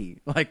Dusty.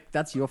 Like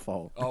that's your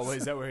fault. Oh, wait,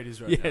 is that where it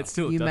is right Yeah, now? it's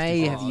still. You a dusty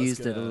may box. have I was used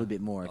it a gonna- little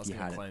bit more I if was you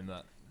gonna had it. claim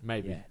that.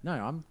 Maybe. Yeah. No,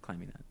 I'm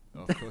claiming that.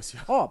 Oh, of course,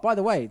 yeah. Oh, by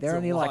the way, they're It's a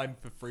only like line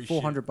for free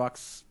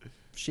 $400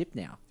 shipped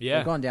now. Yeah.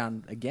 They've gone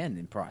down again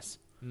in price.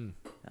 Mm.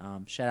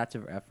 Shout out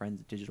to our friends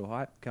at Digital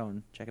Hype. Go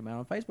and check them out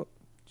on Facebook.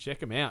 Check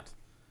them out.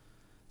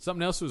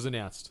 Something else was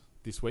announced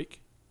this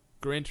week.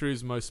 Gran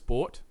Turismo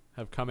Sport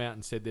have come out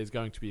and said there's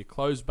going to be a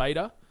closed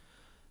beta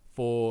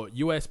for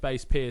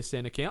US-based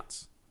PSN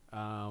accounts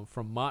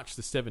from March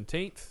the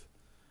 17th.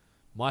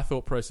 My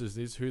thought process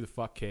is, who the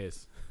fuck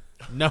cares?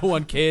 No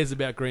one cares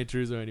about Gran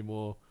Turismo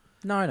anymore.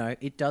 No,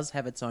 it does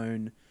have its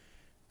own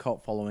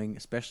cult following,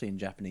 especially in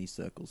Japanese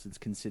circles. It's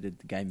considered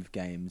the game of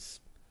games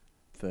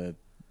for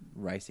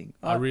racing.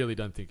 I really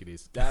don't think it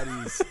is. That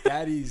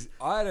is.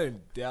 I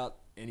don't doubt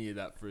any of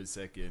that for a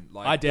second.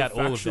 Like, I doubt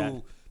all of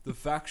that. The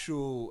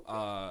factual,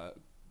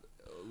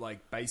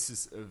 like,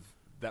 basis of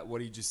that,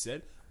 what he just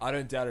said, I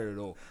don't doubt it at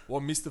all.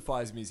 What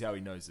mystifies me is how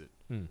he knows it.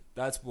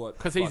 That's what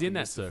 'Cause he's fucking in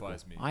that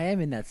mystifies circle. me. I am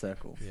in that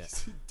circle. Yeah.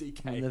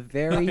 DK. In the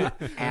very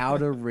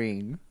outer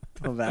ring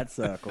of that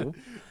circle.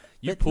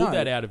 You But pulled no.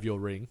 that out of your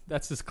ring.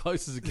 That's as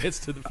close as it gets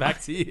to the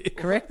facts here.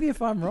 Correct me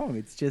if I'm wrong.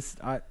 It's just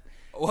Well,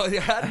 how do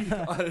you,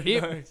 I don't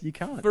know. you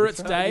can't. For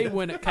its day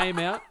when it came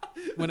out,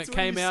 when it That's what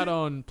came you out said.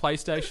 on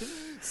PlayStation.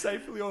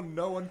 Safely on,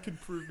 no one can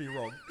prove me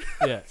wrong.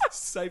 Yeah.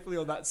 Safely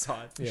on that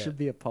side. It Yeah. should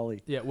be a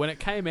poly. Yeah, when it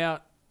came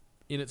out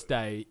in its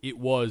day, it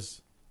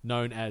was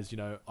known as,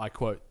 I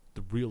quote,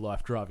 the real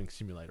life driving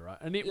simulator, right?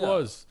 And it Yeah.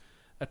 was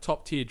a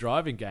top tier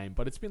driving game,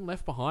 but it's been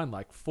left behind.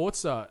 Like,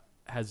 Forza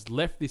has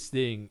left this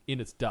thing in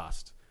its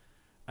dust.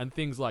 And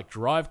things like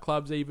Drive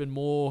Club's even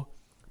more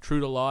true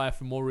to life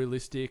and more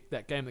realistic.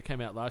 That game that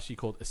came out last year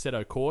called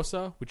Assetto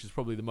Corsa, which is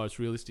probably the most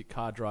realistic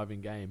car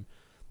driving game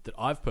that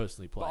I've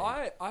personally played.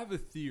 But I have a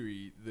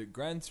theory that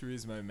Gran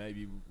Turismo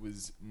maybe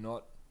was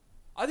not.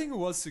 I think it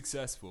was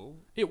successful.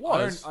 It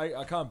was.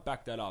 I can't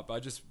back that up.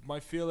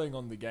 My feeling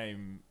on the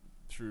game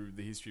through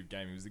the history of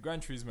gaming was the Gran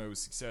Turismo was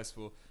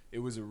successful. It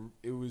was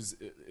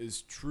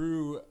as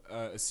true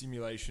a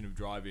simulation of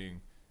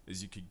driving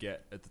as you could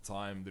get at the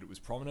time that it was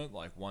prominent,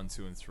 like 1,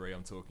 2, and 3.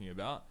 I'm talking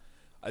about.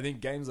 I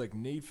think games like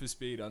Need for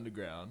Speed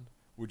Underground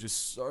were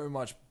just so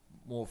much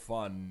more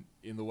fun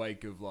in the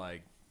wake of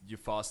like your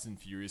Fast and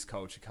Furious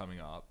culture coming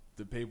up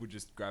that people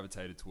just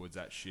gravitated towards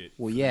that shit.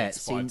 Well, for yeah, the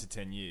next see, 5 to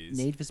 10 years.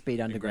 Need for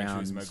Speed and Gran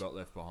Underground. Turismo got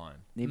left behind.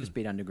 Need for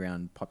Speed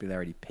Underground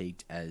popularity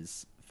peaked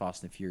as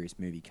Fast and Furious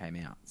movie came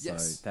out. So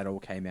Yes. that all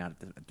came out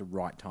at the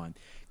right time.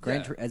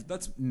 Yeah, As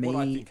that's me, what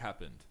I think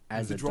happened.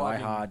 as The a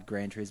driving- diehard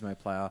Gran Turismo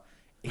player,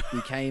 it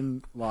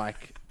became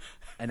like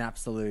an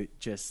absolute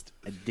just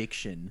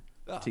addiction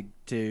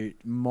to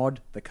mod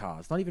the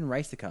cars. Not even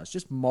race the cars,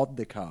 just mod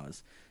the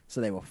cars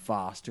so they were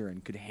faster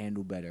and could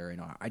handle better.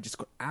 And I just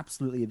got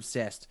absolutely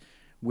obsessed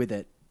with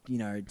it,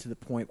 to the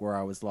point where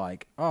I was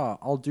like, oh,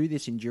 I'll do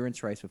this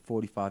endurance race for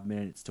 45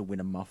 minutes to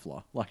win a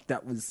muffler. Like,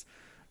 that was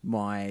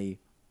my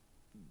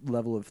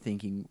level of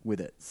thinking with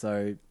it.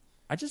 So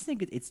I just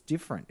think it's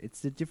different.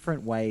 It's a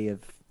different way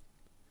of...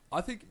 I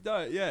think,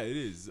 no, yeah, it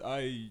is.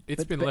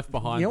 It's been left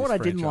behind. You know what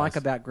this I didn't like franchise.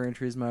 about Gran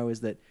Turismo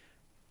is that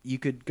you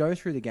could go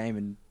through the game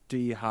and do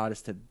your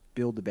hardest to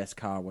build the best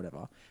car or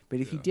whatever. But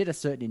if you did a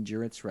certain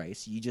endurance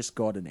race, you just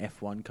got an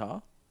F1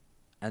 car,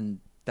 and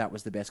that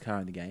was the best car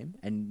in the game,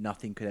 and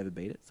nothing could ever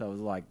beat it. So it was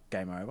like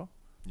game over.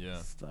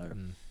 Yeah. So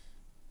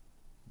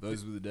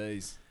Those were the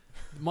days.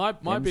 My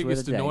Them's were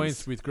biggest the days.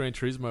 annoyance with Gran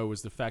Turismo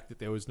was the fact that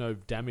there was no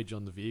damage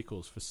on the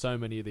vehicles for so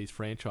many of these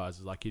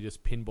franchises. Like, you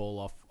just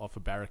pinball off a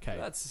barricade.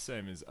 That's the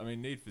same as,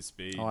 Need for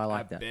Speed. Oh, I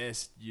like at that.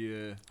 best,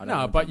 yeah. I don't No,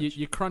 want but damage.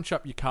 you crunch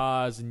up your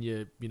cars and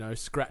you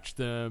scratch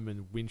them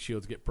and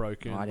windshields get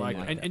broken. No, I didn't like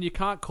that. And you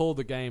can't call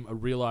the game a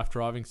real life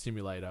driving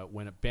simulator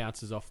when it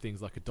bounces off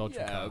things like a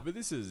dodging Yeah, car. but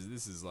this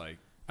is like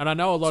And I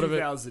know a lot of it.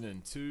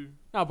 2002.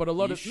 No, but a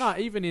lot of ish.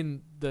 even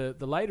in the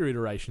later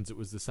iterations, it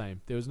was the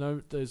same. There's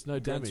no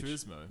Gran damage.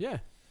 Turismo. Yeah,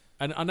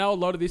 and I know a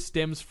lot of this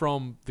stems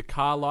from the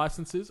car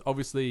licenses.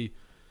 Obviously,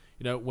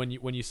 when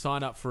you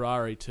sign up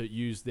Ferrari to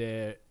use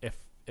their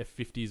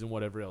F50s and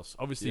whatever else.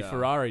 Obviously, Yeah.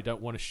 Ferrari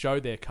don't want to show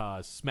their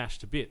cars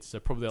smashed to bits, so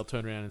probably they'll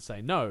turn around and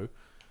say no.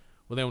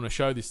 Well, they want to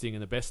show this thing in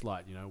the best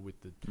light, with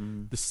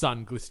the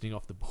sun glistening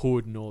off the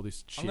hood and all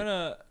this shit.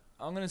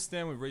 I'm gonna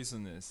stand with Reece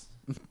on this,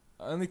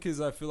 only because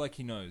I feel like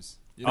he knows.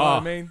 You know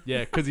what I mean? Yeah,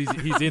 because he's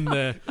in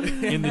the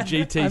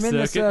GT I'm circuit. in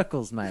the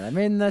circles, mate. I'm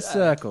in the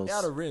circles.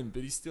 Out of rim,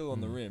 but he's still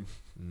on the rim.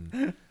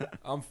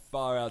 I'm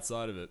far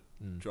outside of it.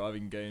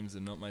 Driving games are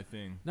not my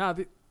thing. No,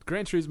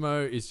 Gran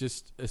Turismo is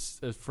just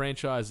a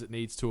franchise that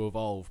needs to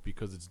evolve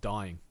because it's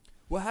dying.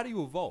 Well, how do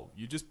you evolve?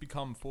 You just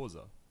become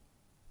Forza.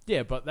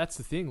 Yeah, but that's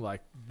the thing.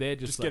 Like, they're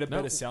just Get a like,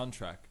 better no.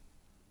 soundtrack.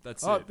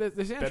 That's Oh, it. the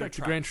Better soundtrack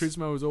to Gran tracks.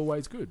 Turismo is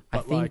always good. I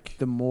But think like,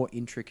 the more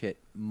intricate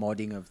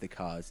modding of the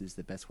cars is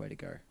the best way to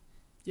go.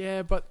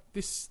 yeah, but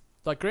this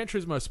Gran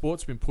Turismo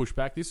Sport's been pushed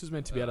back. This was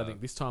meant to be out, I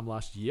think, this time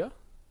last year,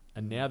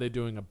 and now they're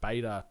doing a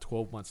beta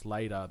 12 months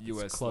later.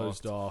 That's US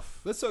closed locked.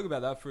 off. Let's talk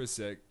about that for a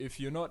sec. If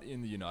you're not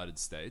in the United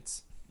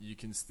States, you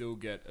can still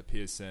get a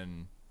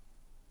PSN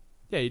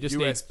Yeah, you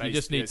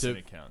just need to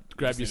account.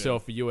 grab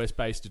yourself a US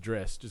based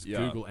address. Just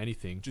Google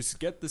anything. Just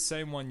get the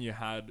same one you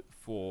had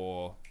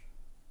for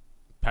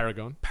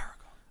Paragon.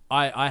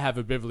 I have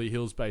a Beverly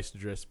Hills based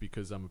address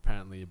because I'm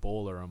apparently a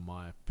baller on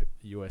my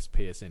US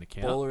PSN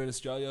account. Baller in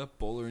Australia,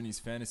 baller in his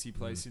fantasy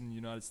place in the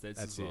United States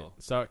as well.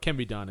 So it can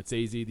be done. It's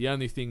easy. The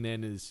only thing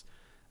then is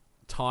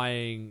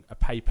tying a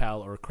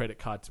PayPal or a credit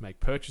card to make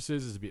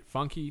purchases is a bit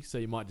funky. So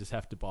you might just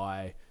have to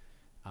buy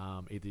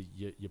either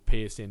your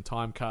PSN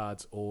time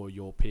cards or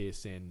your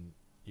PSN,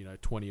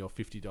 $20 or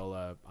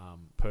 $50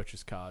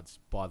 purchase cards.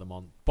 Buy them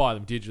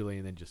digitally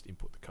and then just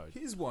input the code.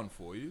 Here's one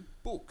for you: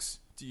 books.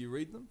 Do you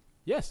read them?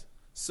 Yes.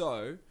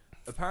 So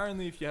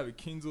apparently, if you have a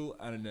Kindle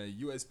and a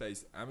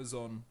US-based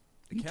Amazon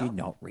You account, do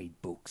not read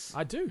books.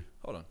 I do.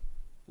 hold on,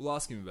 we'll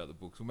ask him about the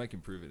books. We'll make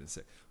him prove it in a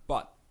sec.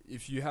 But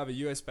if you have a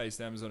US-based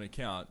Amazon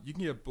account, you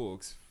can get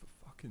books for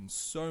fucking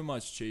so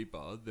much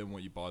cheaper than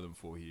what you buy them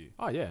for here.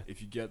 Oh, yeah.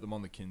 If you get them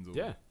on the Kindle,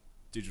 Yeah.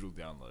 digital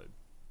download.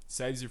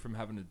 Saves you from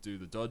having to do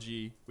the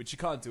dodgy, which you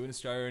can't do in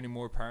Australia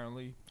anymore,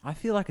 apparently. I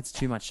feel like it's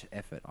too much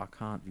effort. I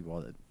can't be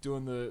bothered.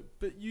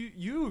 But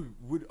you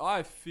would,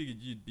 I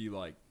figured you'd be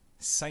like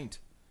Saint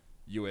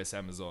US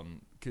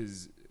Amazon,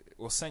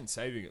 or Saint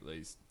saving at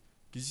least,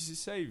 because you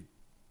save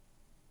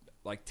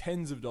like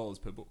tens of dollars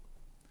per book,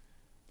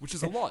 which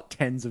is a lot.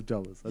 Tens of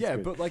dollars. That's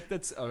good. But like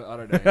that's, I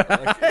don't know.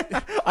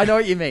 Like, I know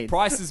what you mean.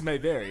 prices may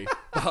vary,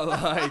 but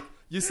like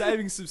you're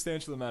saving a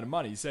substantial amount of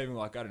money. You're saving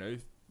like, I don't know,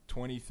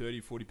 20,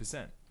 30,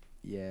 40%.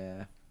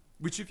 Yeah.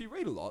 Which if you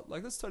read a lot,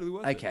 like that's totally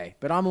worth it. Okay,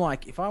 but I'm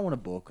like, if I want a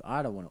book,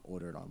 I don't want to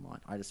order it online.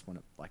 I just want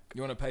to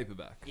You want a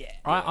paperback? Yeah.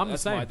 I'm the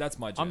that's same. that's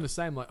my jam. I'm the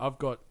same. Like I've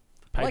got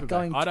I like paperback.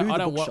 going I to the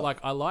don't want bookshop.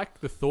 I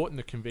like the thought and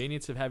the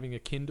convenience of having a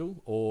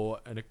Kindle or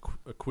an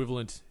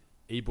equivalent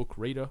ebook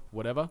reader,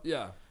 whatever,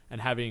 Yeah. and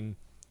having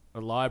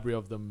a library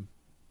of them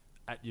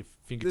at your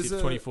fingertips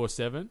There's a-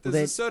 24/7. There's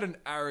Well, a certain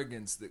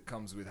arrogance that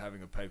comes with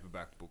having a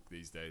paperback book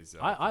these days.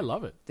 I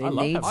love it. There I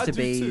love needs having I to do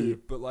be-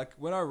 too, but like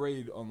when I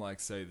read on like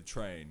say the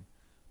train,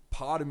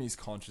 part of me is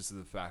conscious of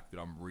the fact that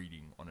I'm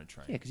reading on a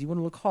train. Yeah, because you want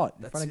to look hot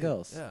in That's front of it.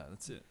 girls. Yeah,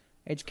 that's it.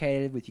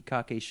 Educated with your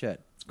khaki shirt.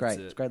 It's great. That's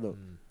it. It's a great look.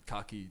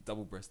 Khaki,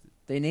 double-breasted.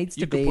 There needs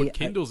You to could be put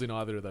Kindles in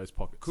either of those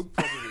pockets. Could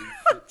probably.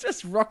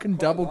 just rocking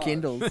double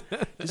Kindles.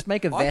 Just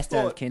make a I vest out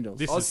of thought- Kindles.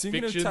 This I was is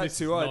thinking of fiction. This is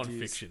tattoo ideas.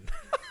 non-fiction.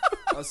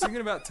 I was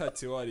thinking about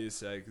tattoo ideas,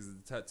 say, because of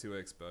the tattoo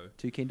expo,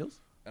 2 Kindles?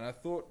 and I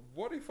thought,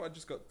 what if I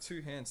just got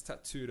 2 hands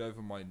tattooed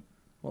over my,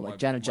 Well, like my-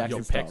 Janet my- Jackson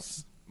your style.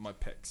 pecs. my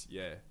pecs?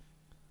 Yeah.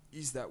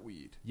 Is that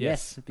weird?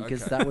 Yes,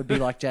 because Okay. that would be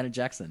like Janet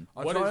Jackson.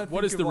 I'm What trying is to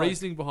what think is of, the like,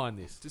 reasoning behind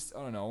this? Just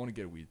I don't know. I want to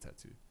get a weird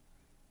tattoo.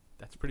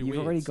 That's pretty You've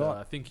weird. already so got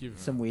I think you've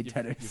some weird you've,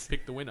 tattoos. You've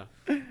picked the winner.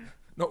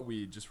 Not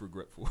weird, just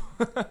regretful.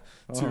 Oh.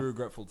 2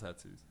 regretful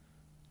tattoos.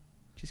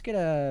 Just get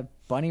a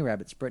bunny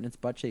rabbit spreading its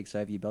butt cheeks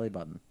over your belly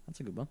button. That's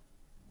a good one.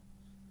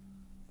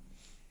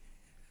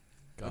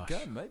 Gosh.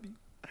 Okay, maybe.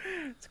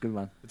 It's a good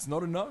one. It's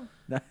not a no.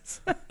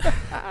 Nice.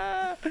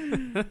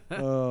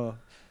 Oh.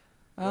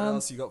 What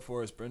else you got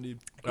for us, Brendy?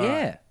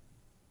 Yeah.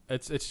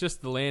 It's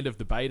just the land of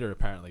the beta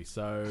apparently.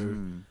 So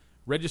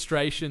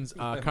registrations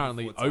are Before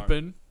currently time.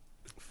 open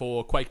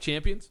for Quake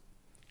Champions.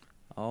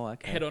 Oh,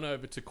 okay. Head on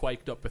over to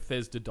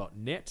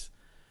quake.bethesda.net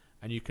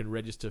and you can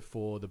register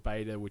for the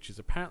beta, which is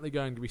apparently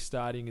going to be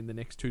starting in the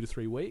next 2 to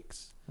 3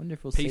 weeks. Wonder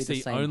if we'll see the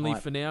PC same only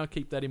hype. for now.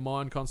 Keep that in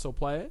mind, console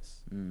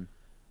players. Mm.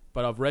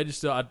 But I've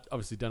registered. I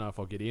obviously don't know if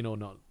I'll get in or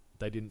not.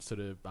 They didn't sort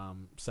of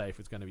say if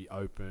it's going to be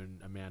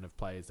open amount of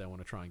players they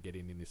want to try and get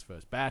in this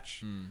first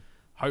batch.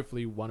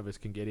 Hopefully one of us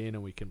can get in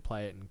and we can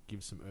play it and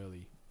give some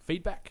early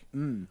feedback.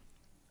 Mm.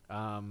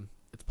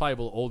 It's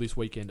playable all this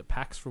weekend at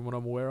PAX from what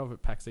I'm aware of,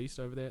 at PAX East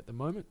over there at the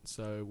moment.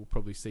 So we'll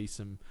probably see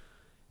some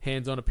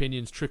hands-on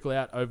opinions trickle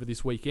out over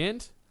this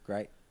weekend.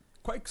 Great.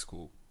 Quake's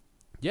cool.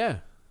 Yeah.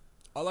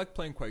 I like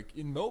playing Quake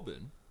in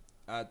Melbourne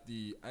at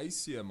the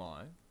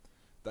ACMI.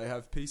 They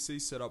have PC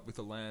set up with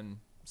a LAN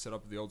set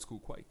up with the old school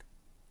Quake.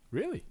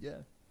 Really?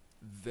 Yeah.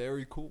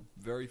 Very cool.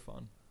 Very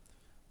fun.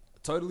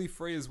 Totally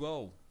free as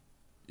well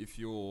if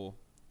you're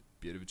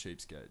a bit of a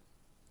cheapskate.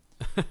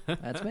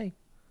 That's me.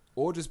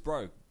 Or just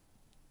broke.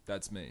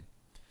 That's me.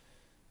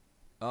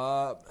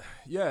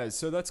 Yeah,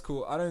 so that's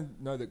cool. I don't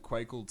know that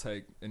Quake will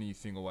take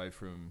anything away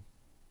from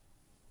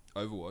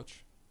Overwatch.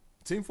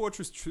 Team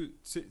Fortress 2,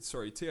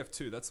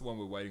 TF2, that's the one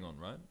we're waiting on,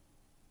 right?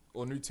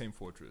 Or new Team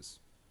Fortress.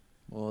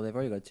 Well, they've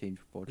already got Team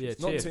Fortress.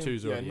 Yeah, Not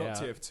TF2's Team, already not out.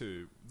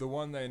 TF2. The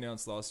one they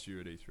announced last year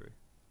at E3.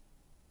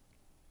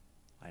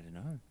 I don't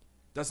know.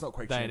 That's not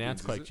Quake They Champions.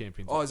 announced is Quake it?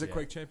 Champions, Oh, is it yeah.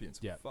 Quake Champions?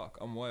 Yeah. Fuck,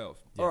 I'm way off.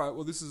 Yeah. Alright,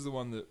 well, this is the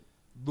one that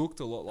looked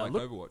a lot like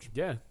Overwatch.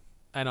 Yeah.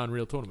 And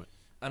Unreal Tournament.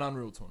 An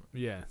Unreal Tournament.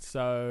 Yeah.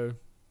 So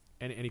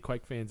any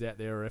Quake fans out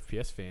there or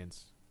FPS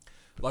fans?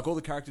 Like, all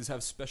the characters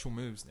have special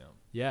moves now.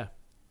 Yeah.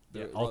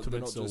 They're- Yeah, like, they're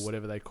ultimates not or just-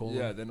 whatever they call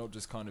Yeah, them. they're not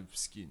just kind of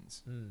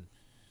skins.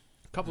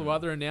 A couple of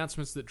other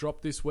announcements that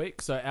dropped this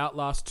week. So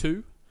Outlast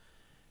 2,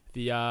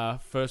 the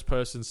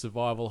first-person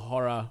survival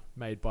horror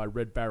made by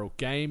Red Barrel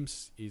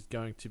Games, is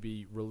going to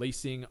be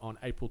releasing on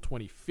April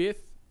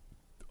 25th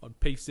on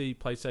PC,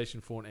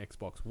 PlayStation 4 and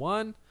Xbox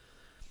One.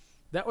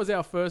 that was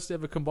our first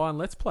ever combined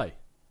Let's Play,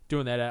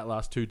 doing that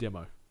Outlast 2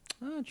 demo.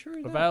 Oh, true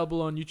enough.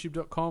 Available on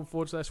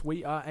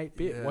youtube.com/we are 8bit.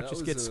 Yeah, Watch that us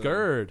was get a-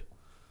 scared.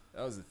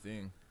 That was a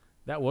thing.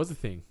 That was a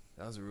thing.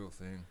 That was a real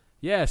thing.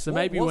 Yeah, so What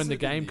maybe was when the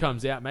it in game the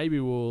comes out, maybe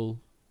we'll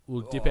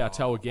dip our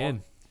toe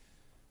again.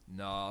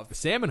 Nah, The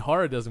Sam and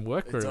horror doesn't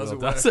work it very well, doesn't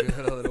does work it?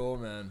 good at all,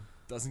 man.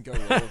 Doesn't go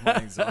well with my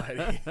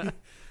anxiety,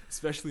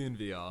 especially in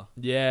VR.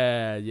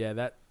 Yeah,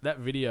 that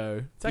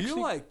video. It's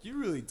actually You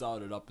really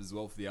dialed it up as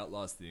well for the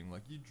Outlast thing.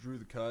 Like you drew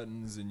the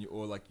curtains and you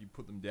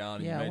put them down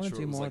and Yeah, I you wanna made sure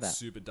do it was more like of that.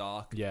 super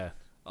dark. yeah.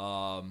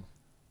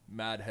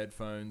 Mad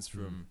headphones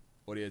from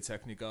Audio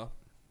Technica.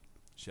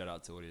 Shout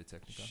out to Audio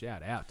Technica.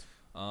 Shout out.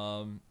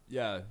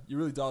 Yeah, you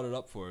really dialed it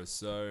up for us.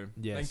 So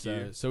Yeah, thank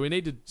you. so we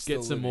need to Still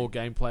get some more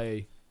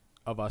gameplay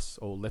of us,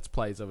 or let's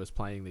plays of us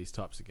playing these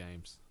types of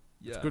games.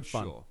 Yeah, good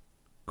fun. Sure.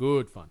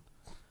 Good fun.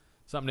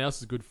 Something else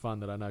is good fun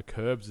that I know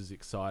Curbs is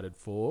excited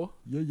for.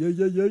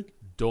 Yeah.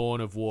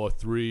 Dawn of War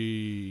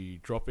 3,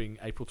 dropping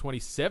April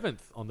 27th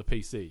on the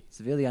PC.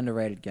 Severely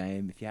underrated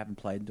game. If you haven't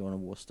played Dawn of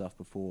War stuff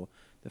before,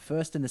 the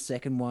first and the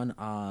second one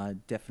are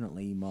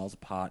definitely miles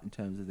apart in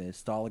terms of their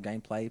style of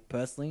gameplay.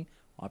 Personally,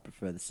 I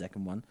prefer the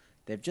second one.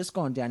 They've just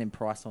gone down in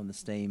price on the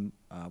Steam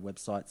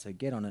website, so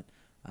get on it.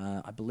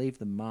 I believe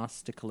the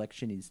Master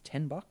Collection is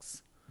 $10.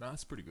 No,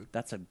 that's pretty good.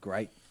 That's a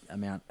great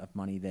amount of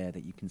money there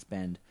that you can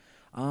spend.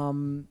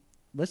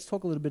 Let's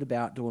talk a little bit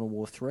about Dawn of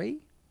War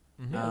 3.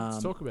 Yeah,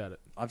 let's talk about it.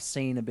 I've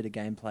seen a bit of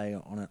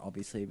gameplay on it.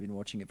 Obviously, I've been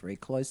watching it very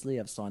closely.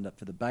 I've signed up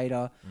for the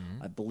beta.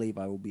 I believe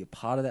I will be a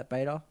part of that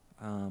beta.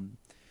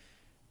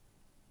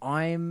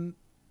 I'm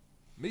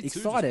Me too,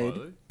 excited, just by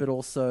the way. but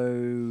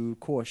also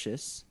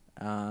cautious.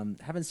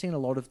 Haven't seen a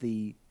lot of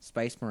the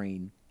Space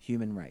Marine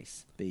human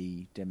race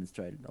be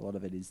demonstrated. A lot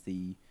of it is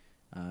the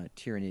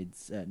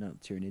Tyranids,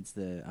 not Tyranids,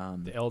 the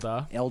The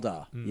Eldar.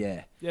 Eldar, yeah.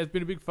 Yeah, there's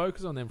been a big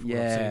focus on them from what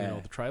I've seen in all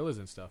the trailers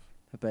and stuff.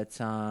 But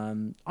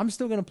I'm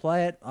still going to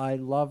play it. I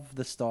love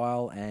the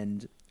style,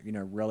 and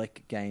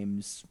Relic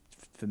games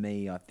for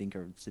me, I think,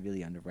 are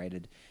severely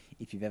underrated.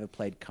 If you've ever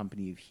played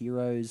Company of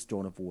Heroes,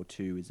 Dawn of War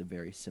 2 is a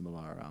very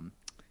similar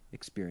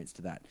experience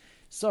to that.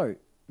 So,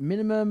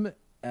 minimum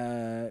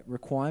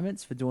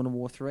requirements for Dawn of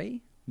War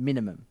 3: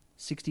 minimum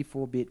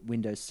 64-bit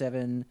Windows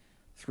 7,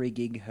 3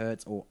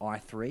 gigahertz or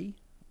i3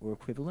 or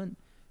equivalent,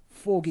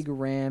 4 gig of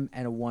RAM,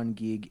 and a 1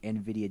 gig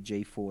NVIDIA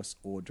GeForce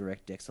or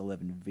DirectX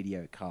 11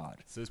 video card.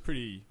 So it's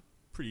pretty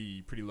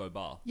low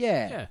bar.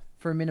 Yeah,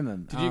 for a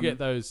minimum. Did you get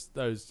those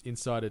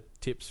insider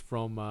tips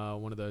from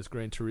one of those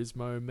Gran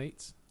Turismo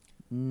meets?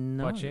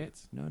 No, by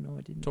chance? No,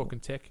 I didn't.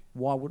 Talking tech?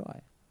 Why would I?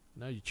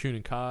 No, you're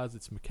tuning cars.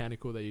 It's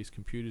mechanical. They use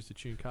computers to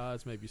tune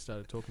cars. Maybe you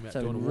started talking about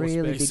So Dawn of War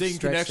really specs. big Seeing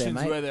stretch there, connections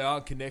mate. where there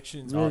aren't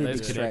connections. Really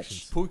there's big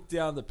connections. stretch. Put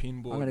down the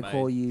pinboard. I'm going to mate.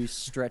 call you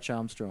Stretch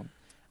Armstrong.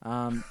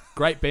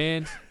 Great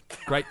band,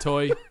 great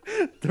toy.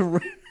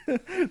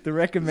 The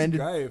recommended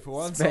Great. For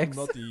once, specs.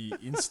 I'm not the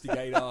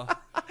instigator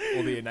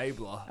or the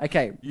enabler.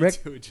 Okay, You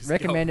two are just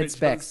recommended going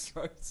for each other's specs.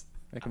 throats.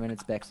 Recommended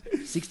specs: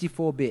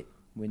 64-bit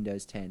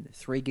Windows 10,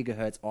 3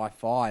 gigahertz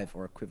i5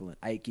 or equivalent,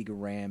 8 gig of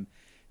RAM,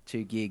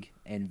 2 gig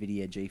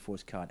NVIDIA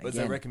GeForce card. But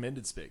Again, they're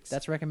recommended specs.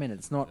 that's recommended.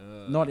 It's not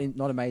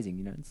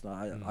amazing. It's not,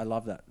 I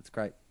love that. It's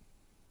great.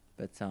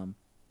 But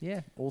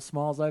yeah, all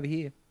smiles over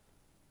here.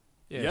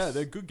 Yes. Yeah,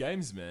 they're good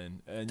games,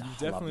 man. And Oh, you've I love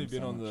definitely them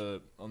been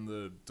so on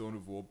the Dawn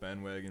of War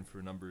bandwagon for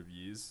a number of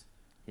years.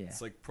 Yeah.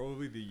 It's like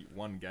probably the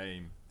one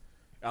game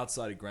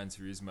outside of Gran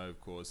Turismo,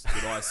 of course,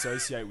 that I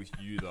associate with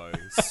you though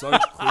so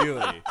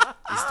clearly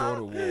is Dawn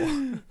of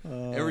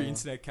War. Every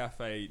internet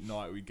cafe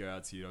night we go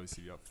out to, you'd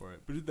obviously be up for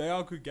it. But they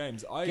are good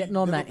games. I Getting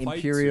on never that played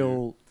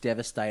Imperial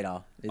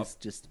Devastator is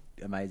just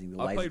amazing. The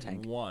two. I laser played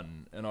tank.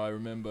 one, and I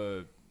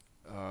remember.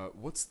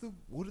 What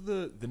are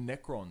the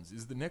Necrons?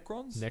 Is the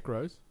Necrons?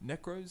 Necros.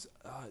 Necros?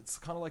 It's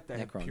kind of like they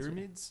have Necrons, yeah.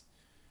 pyramids,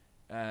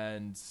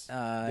 and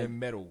they're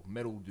metal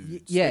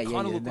dudes. Yeah, They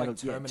kind of look metal-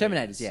 like yeah,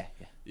 Terminators. Yeah.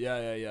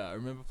 Yeah. I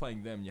remember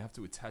playing them. You have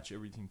to attach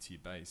everything to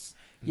your base.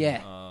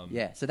 Yeah,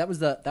 yeah. So that was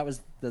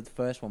the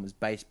first one was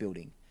base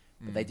building,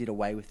 but they did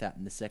away with that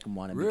in the second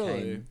one and Really?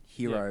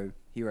 became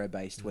hero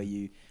based, where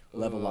you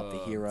level up the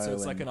hero. So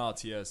it's like and- an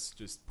RTS,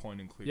 just point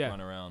and click, Yeah.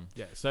 run around.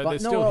 Yeah, so But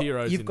there's no, still well,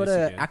 heroes You've in got this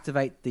to again.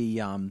 activate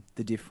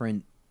the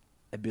different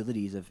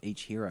abilities of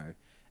each hero,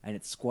 and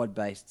it's squad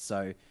based.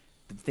 So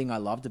the thing I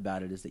loved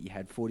about it is that you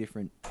had 4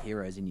 different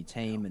heroes in your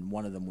team, and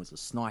one of them was a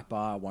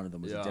sniper, one of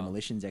them was a Yeah.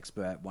 demolitions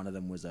expert, one of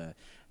them was a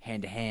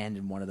hand to hand,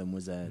 and one of them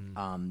was a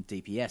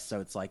DPS.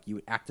 So it's like you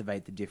would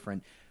activate the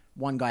different.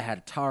 One guy had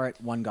a turret,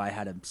 one guy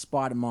had a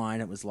spider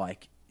mine. It was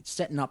like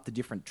setting up the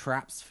different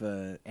traps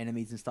for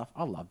enemies and stuff.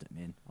 I loved it,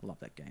 man. I love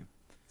that game.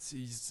 So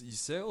you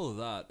say all of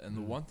that, and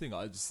the one thing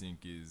I just think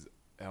is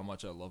how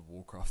much I love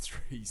Warcraft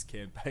 3's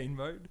campaign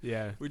mode.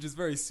 Yeah. Which is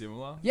very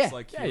similar. Yeah, It's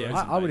like yeah. heroes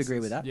I and would agree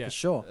bases. with that Yeah. for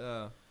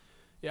sure.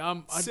 Yeah,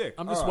 I'm just Sick.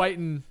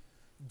 waiting.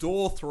 Alright.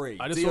 Door 3.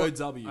 I just DOW. want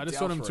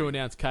DOW them to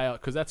announce Chaos,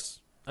 because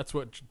that's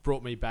what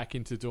brought me back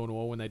into Dawn of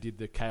War when they did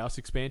the Chaos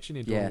expansion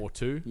in Dawn Yeah. of War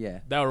 2.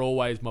 Yeah. They were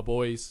always my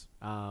boys.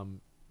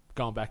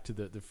 Going back to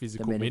the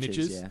physical The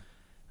miniatures, miniatures.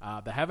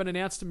 They haven't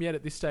announced them yet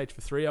at this stage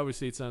for 3.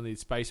 Obviously, it's only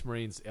Space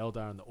Marines,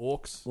 Eldar, and the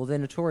Orcs. Well, they're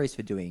notorious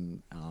for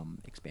doing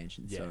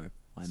expansions, Yeah. so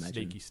I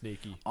imagine.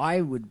 Sneaky.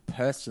 I would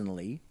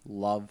personally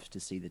love to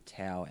see the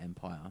Tau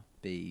Empire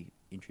be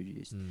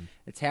introduced.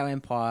 The Tau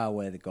Empire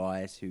were the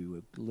guys who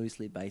were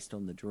loosely based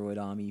on the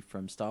droid army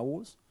from Star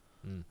Wars,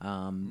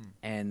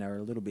 and are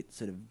a little bit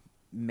sort of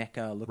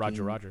mecha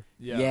looking. Roger.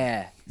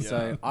 Yeah.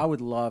 So I would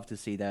love to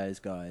see those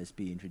guys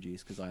be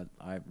introduced because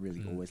I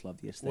really always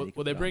love the aesthetic.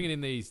 Well, they're bringing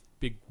in these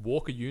big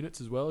walker units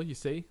as well, you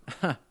see.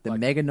 the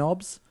Mega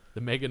Knobs. The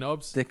Mega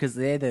Knobs. Because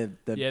they're the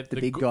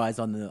big go- guys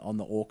on the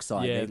orc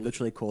side. Yeah, They're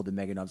literally called the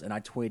Mega Knobs. And I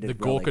tweeted The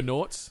Relic.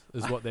 Gorkanauts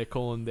is what they're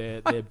calling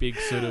their big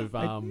sort of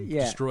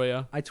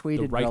destroyer. I tweeted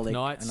the Wraith Relic,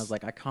 Knights and I was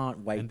like, I can't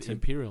wait and to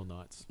Imperial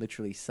Knights.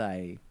 literally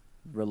say,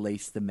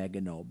 release the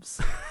Mega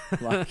Knobs.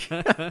 Like,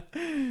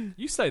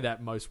 You say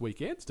that most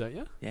weekends, don't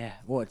you? yeah,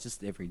 well, it's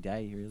just every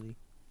day, really.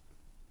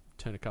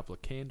 Turn a couple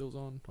of candles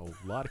on, or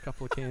light a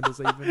couple of candles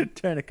even.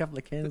 Turn a couple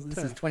of candles. This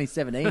is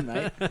 2017,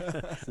 mate.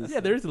 This is Yeah,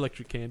 there is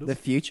electric candles. the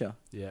future.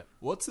 Yeah.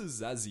 What's a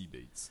Zazie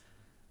Beats?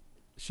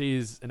 She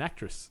is an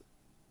actress.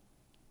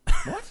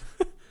 What?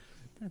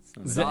 That's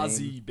not a name.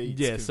 Zazie Beats.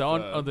 Yeah, so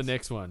on confirmed. the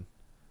next one.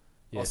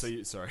 Oh, Yes. so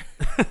you, sorry.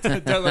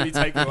 Don't let me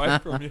take it away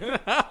from you.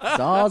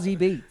 Zazie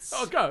Beats.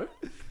 Oh, go.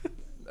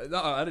 No,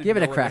 I didn't Give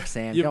it know a what crack,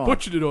 Sam. You Go on.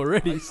 butchered it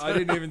already. I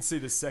didn't even see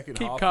the second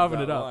Keep half. carving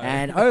of it that up. line.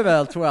 And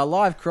over to our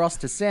live cross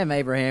to Sam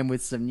Abraham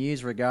with some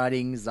news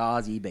regarding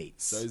Zazie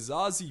Beats. So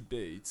Zazie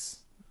Beats,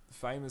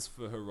 famous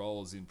for her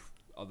roles in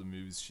other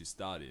movies she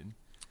starred in,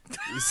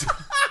 is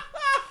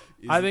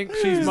I think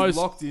she's most.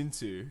 locked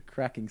into.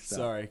 Cracking stuff.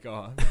 Sorry, go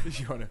on.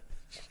 You wanna?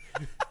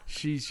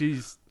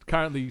 She's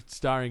currently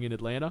starring in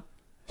Atlanta.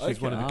 She's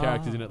Okay. one of the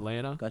characters in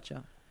Atlanta.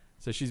 Gotcha.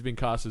 So she's been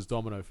cast as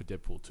Domino for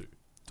Deadpool 2.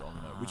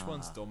 Domino. Which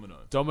one's Domino?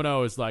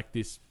 Domino is like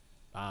this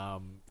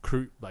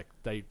crew, like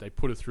they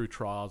put her through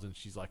trials, and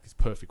she's like this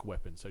perfect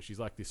weapon. So she's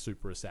like this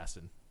super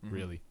assassin,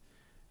 really.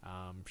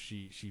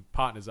 She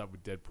partners up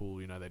with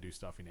Deadpool. You know, they do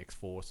stuff in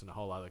X-Force and a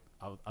whole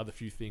other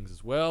few things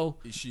as well.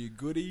 Is she a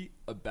goodie,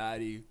 a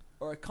baddie,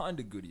 or a kind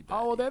of goodie baddie?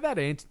 Oh,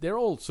 well, they're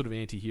all sort of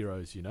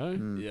anti-heroes, you know?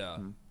 Yeah.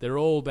 They're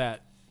all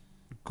that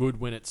good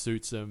when it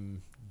suits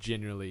them,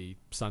 generally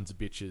sons of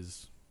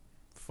bitches,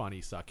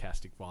 funny,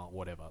 sarcastic, violent,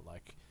 whatever.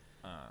 Like,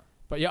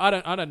 but yeah,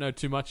 I don't know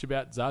too much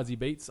about Zazie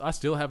Beats. I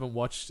still haven't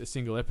watched a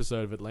single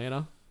episode of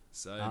Atlanta.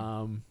 So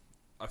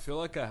I feel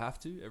like I have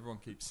to. Everyone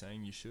keeps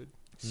saying you should.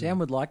 Sam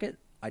would like it.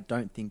 I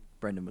don't think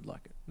Brendan would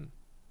like it.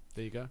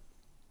 There you go.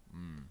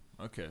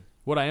 Okay.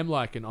 What I am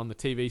liking on the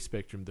TV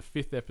spectrum, the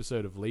 5th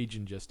episode of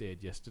Legion just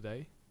aired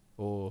yesterday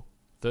or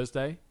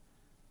Thursday.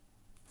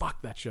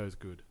 Fuck, that show's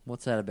good.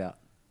 What's that about?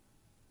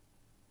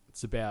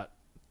 It's about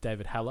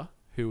David Haller,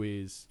 who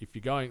is, if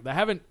you're going, they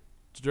haven't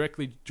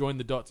directly joined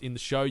the dots in the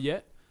show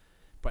yet,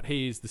 but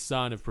he is the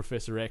son of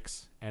Professor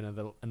X and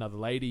another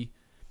lady.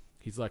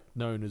 He's like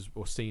known as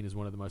or seen as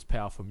one of the most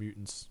powerful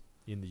mutants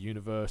in the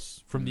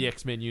universe, from the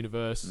X-Men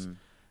universe.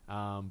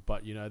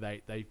 But you know,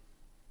 they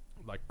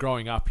like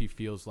growing up, he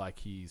feels like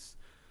he's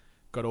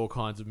got all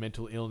kinds of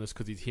mental illness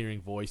because he's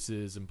hearing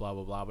voices and blah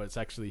blah blah. But it's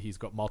actually he's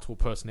got multiple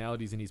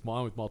personalities in his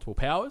mind with multiple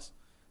powers.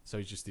 So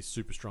he's just this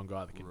super strong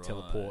guy that can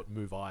teleport,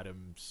 move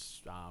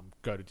items,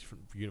 go to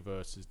different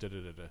universes,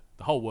 the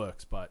whole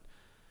works. But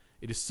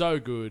it is so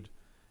good.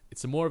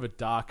 It's a more of a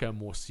darker,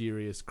 more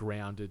serious,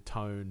 grounded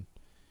tone.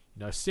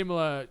 You know,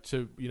 similar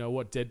to, you know,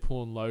 what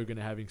Deadpool and Logan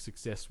are having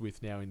success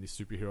with now in this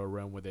superhero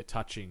realm, where they're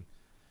touching,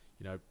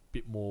 you know, a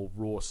bit more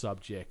raw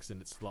subjects, and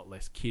it's a lot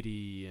less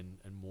kiddie and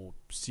more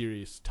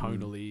serious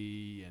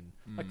tonally. And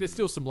like, there's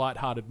still some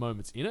lighthearted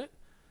moments in it,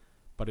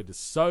 but it is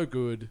so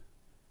good.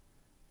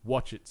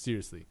 Watch it,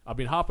 seriously. I've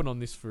been harping on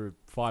this for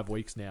 5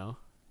 weeks now.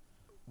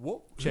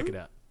 Check it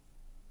out.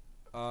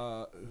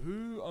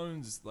 Who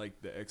owns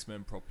like the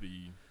X-Men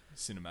property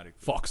cinematic?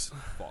 Fox.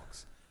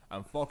 Fox.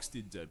 And Fox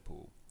did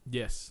Deadpool.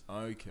 Yes.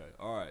 Okay.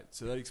 All right.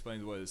 So that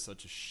explains why there's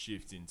such a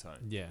shift in tone.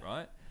 Yeah.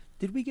 Right.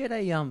 Did we get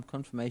a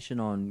confirmation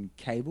on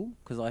Cable?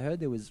 Because I heard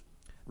there was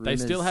They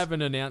still rumours-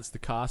 haven't announced the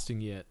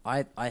casting yet.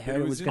 I heard it it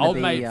was was in- going to Old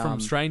be mate from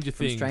Stranger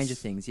Things. Stranger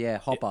Things, yeah,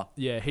 Hopper,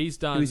 Yeah, he's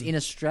done. who's in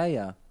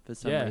Australia for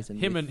some reason.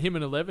 him with-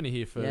 and 11 are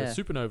here for Yeah.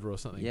 Supernova or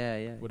something.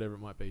 Yeah. Whatever it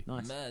might be.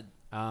 Nice. Mad.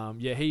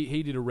 Yeah,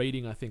 he did a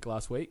reading, I think,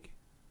 last week.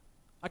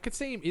 I could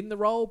see him in the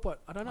role,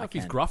 but I don't know if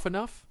he's gruff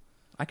enough.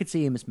 I could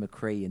see him as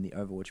McCree in the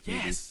Overwatch movie.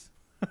 Yes.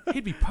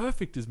 He'd be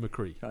perfect as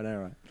McCree. I know,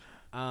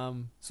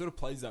 right? Sort of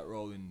plays that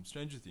role in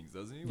Stranger Things,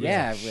 doesn't he?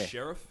 Yeah, He's a yeah.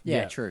 sheriff. Yeah,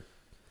 Yeah. true.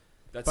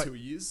 That's But- who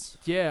he is.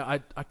 Yeah,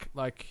 I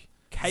like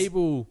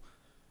Cable.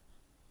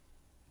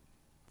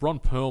 Ron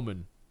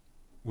Perlman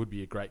would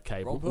be a great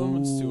Cable. Ron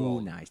Perlman's too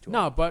old. No, he's too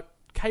No, old. but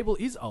Cable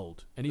is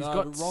old, and he's No,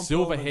 got but Ron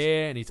silver Perlman's-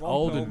 hair, and he's Ron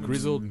old and Perlman's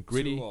grizzled and too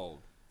gritty.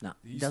 old. No,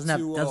 he He's doesn't have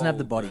too the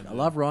old, body. I Brendan.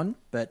 love Ron,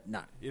 but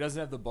no. He doesn't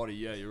have the body.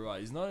 Yeah, you're right.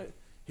 He's not.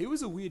 He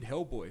was a weird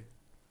Hellboy.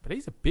 But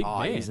he's a big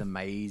man. He's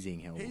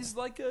amazing. Hellboy. He's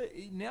like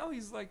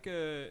he's like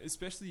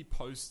especially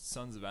post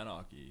Sons of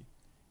Anarchy.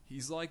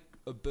 He's like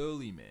a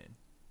burly man.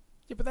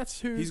 Yeah, but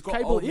that's who He's got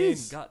Cable old man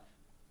is. gut.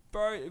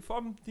 Bro, if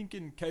I'm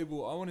thinking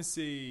Cable, I want to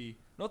see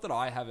Not that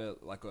I have a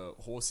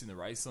horse in the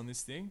race on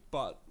this thing,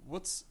 but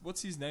what's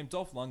his name?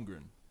 Dolph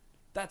Lundgren.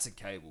 That's a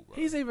Cable, bro.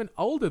 He's even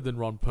older than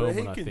Ron But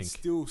Perlman, he I can think.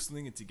 still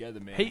sling it together,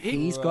 man.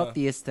 He's got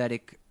the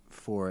aesthetic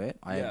for it.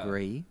 I Yeah.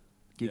 agree.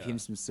 Give Yeah. him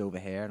some silver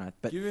hair,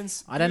 but Give him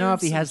I don't know give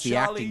if he him has some the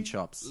Charlie, acting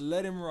chops.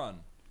 Let him run.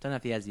 Don't know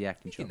if he has the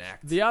acting He can chops.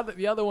 act.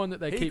 The other one that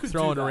they He keep could do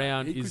throwing that.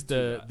 around He is could do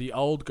that. the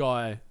old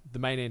guy, the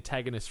main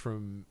antagonist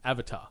from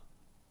Avatar.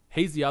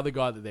 He's the other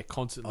guy that they're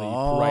constantly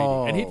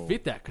parading, and he'd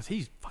fit that because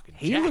he's fucking.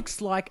 He jacked. looks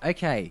like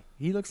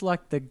He looks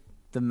like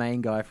the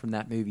main guy from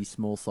that movie,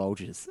 Small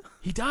Soldiers.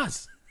 He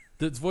does.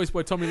 That's voiced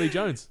by Tommy Lee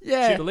Jones.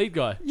 Yeah. the lead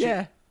guy.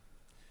 Yeah.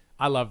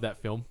 I love that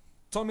film.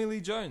 Tommy Lee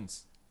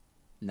Jones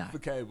No. for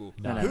Cable.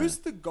 No. Who's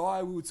the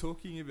guy we were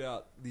talking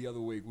about the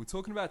other week? We were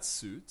talking about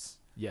Suits,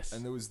 Yes.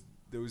 and there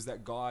was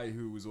that guy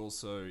who was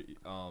also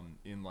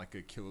in like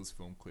a Killers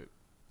film clip.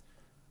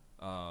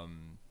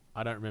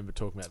 I don't remember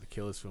talking about the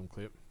Killers film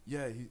clip.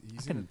 Yeah, I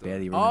he's in can it. though.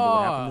 barely remember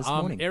what happened this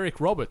morning. Eric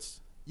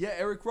Roberts. Yeah,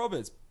 Eric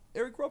Roberts.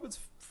 Eric Roberts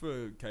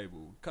for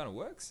Cable kind of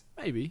works.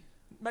 Maybe.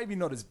 Maybe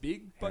not as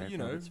big, but Eric you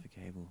know, Roberts for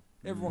Cable.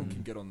 everyone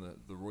can get on the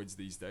roids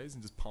these days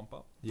and just pump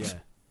up. Yeah.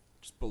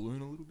 Just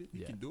balloon a little bit.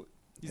 You Yeah. can do it.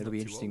 He's It'll not be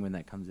too interesting old. when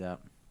that comes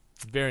out.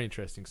 Very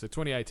interesting. So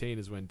 2018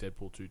 is when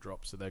Deadpool 2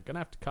 drops. So they're going to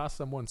have to cast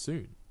someone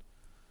soon.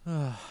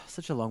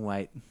 Such a long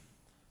wait.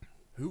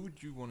 Who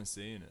would you want to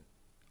see in it?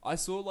 I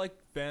saw like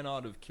fan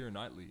art of Keira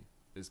Knightley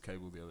as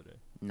Cable the other day.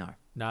 No.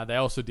 Nah, they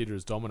also did her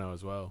as Domino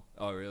as well.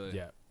 Oh, really?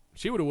 Yeah.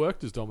 She would have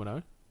worked as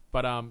Domino.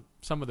 But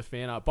some of the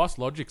fan art... Boss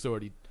Logic's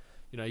already...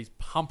 he's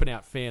pumping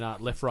out fan art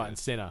left, right, and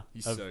centre.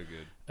 He's of, so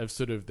good. Of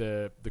sort of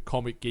the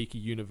comic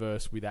geeky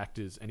universe with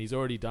actors. And he's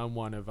already done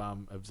one of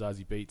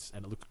Zazie Beetz,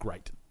 and it looks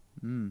great.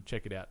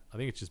 Check it out. I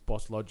think it's just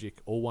Boss Logic,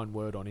 all one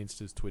word on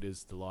Instas,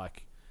 Twitters, the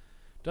like.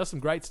 Does some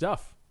great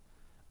stuff.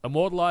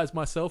 Immortalised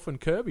myself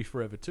and Kirby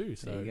forever too.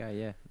 So There you go,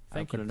 yeah.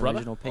 Thank I've got you, an brother.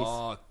 original piece.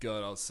 Oh,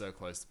 God, I was so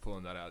close to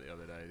pulling that out the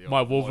other day. The My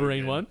old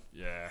Wolverine Logan.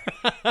 one?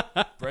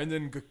 Yeah.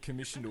 Brendan got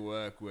commissioned to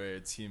work where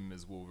it's him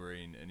as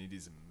Wolverine, and it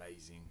is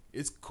amazing.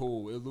 It's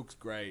cool. It looks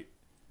great.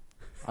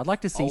 I'd like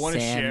to see I want to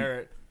Sam share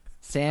it.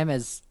 Sam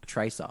as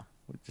Tracer.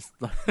 Just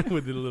like,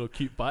 with a little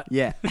cute butt.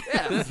 yeah.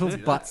 Yeah, His little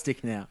butt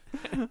sticking out.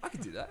 I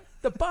can do that.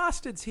 The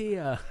bastard's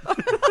here.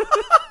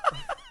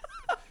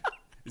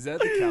 Is that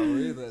the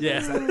cavalry? Yeah.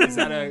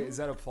 Is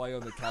that a play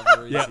on the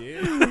cavalry Yeah.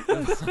 here?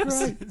 That's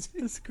great.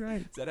 That's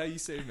great. Is that how you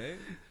see me?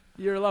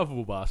 You're a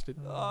lovable bastard.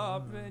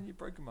 Oh, man, you're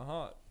breaking my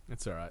heart.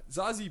 That's all right.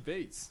 Zazie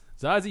Beetz.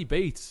 Zazie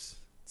Beetz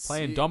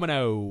playing Sick.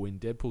 Domino in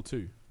Deadpool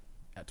 2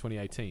 at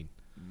 2018.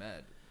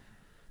 Mad.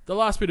 The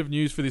last bit of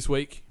news for this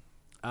week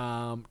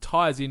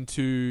ties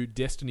into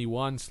Destiny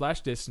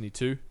 1/Destiny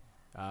 2.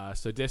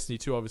 So Destiny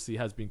 2 obviously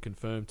has been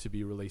confirmed to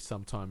be released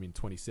sometime in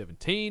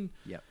 2017.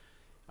 Yep.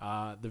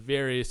 The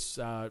various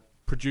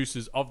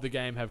producers of the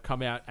game have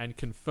come out and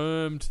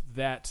confirmed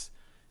that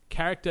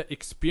character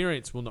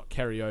experience will not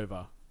carry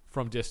over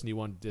from Destiny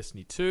 1 to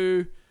Destiny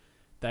 2.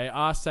 They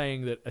are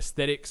saying that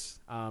aesthetics,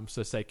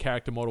 so say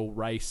character model,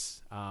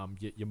 race,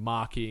 your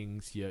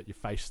markings, your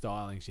face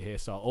stylings, your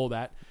hairstyle, all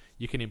that,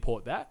 you can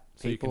import that.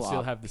 So you can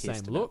still have the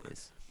same look,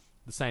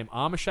 the same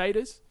armor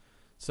shaders.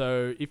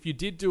 So if you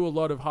did do a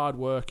lot of hard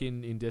work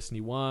in Destiny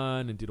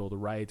 1 and did all the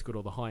raids, got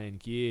all the high-end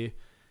gear,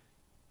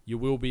 you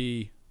will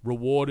be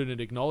rewarded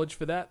and acknowledged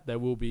for that. There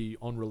will be,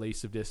 on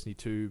release of Destiny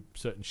 2,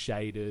 certain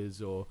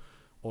shaders or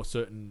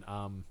certain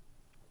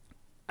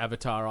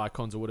avatar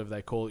icons or whatever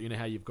they call it. You know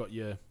how you've got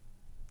your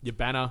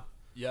banner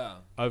Yeah.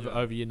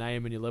 over your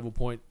name and your level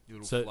point? Your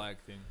little flag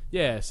thing.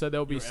 Yeah, so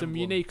there'll be Your some emblem.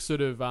 unique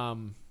sort of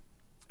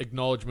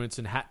acknowledgements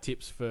and hat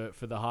tips for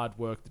the hard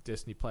work that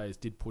Destiny players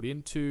did put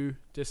into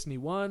Destiny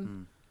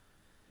 1.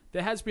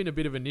 There has been a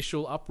bit of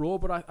initial uproar,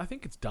 but I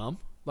think it's dumb.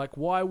 Like,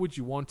 why would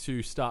you want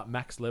to start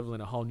max level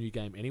in a whole new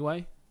game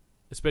anyway?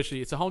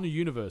 Especially, it's a whole new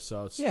universe,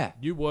 so it's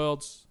new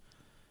worlds,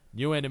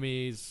 new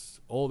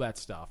enemies, all that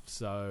stuff.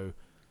 So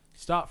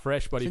start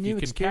fresh, but It's a if you new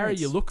can carry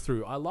experience. your look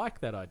through, I like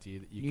that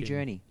idea that you New can...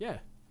 journey. Yeah.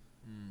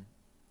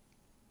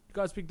 You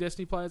guys big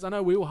Destiny players? I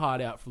know we were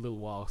hard out for a little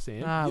while,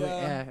 Sam.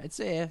 It's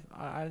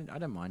I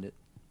don't mind it.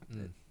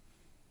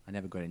 I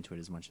never got into it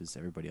as much as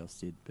everybody else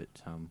did, but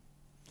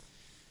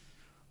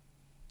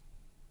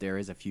there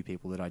is a few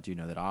people that I do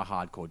know that are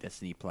hardcore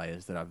Destiny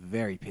players that are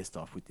very pissed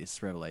off with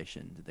this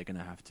revelation that they're going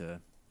to have to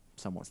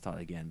somewhat start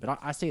again. But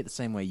I see it the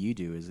same way you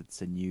do, as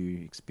it's a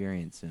new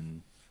experience.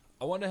 And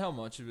I wonder how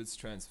much of it's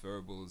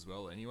transferable as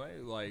well anyway.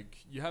 Like,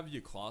 you have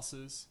your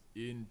classes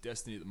in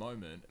Destiny at the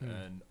moment,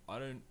 and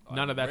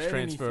None of that's read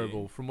transferable.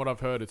 anything. From what I've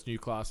heard, it's new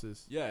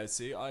classes. Yeah,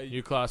 see,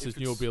 New classes, if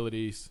new it's-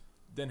 abilities.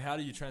 Then how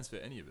do you transfer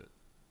any of it?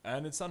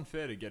 And it's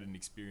unfair to get an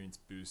experience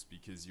boost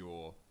because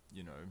you're,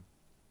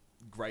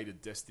 great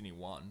at Destiny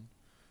 1.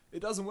 It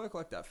doesn't work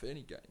like that for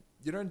any game.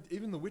 You don't,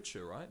 even The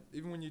Witcher, right?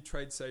 Even when you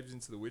trade saves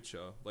into The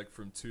Witcher, like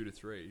from 2 to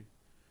 3.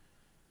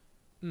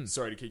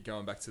 Sorry to keep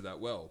going back to that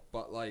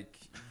but like,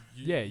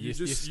 you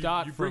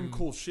start you bring from-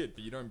 cool shit,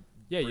 but you don't.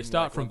 Yeah, you bring,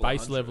 start like, from level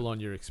base 100. level on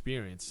your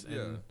experience.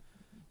 Yeah.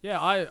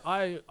 And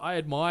I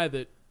admire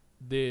that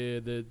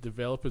the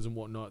developers and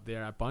whatnot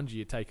there at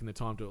Bungie are taking the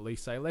time to at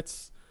least say,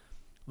 let's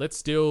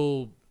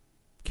still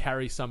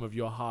carry some of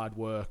your hard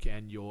work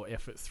and your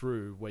effort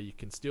through, where you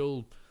can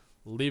still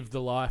live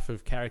the life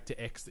of character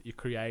X that you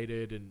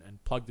created and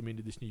plug them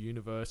into this new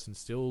universe and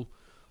still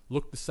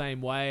look the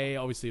same way.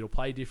 Obviously, it'll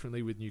play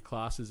differently with new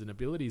classes and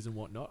abilities and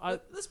whatnot.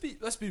 Let's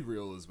be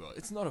real as well.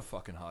 It's not a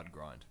fucking hard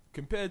grind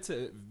compared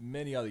to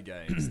many other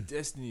games.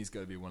 Destiny's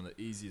got to be one of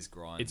the easiest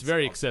grinds. It's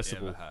very I've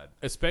accessible, ever had.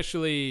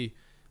 especially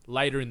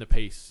later in the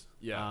piece.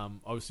 Yeah.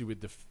 Obviously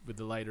with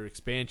the later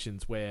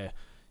expansions, where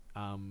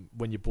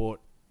when you bought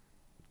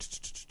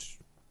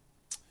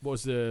what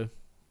was the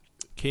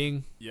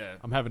King? Yeah.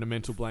 I'm having a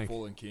mental blank.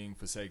 Fallen King,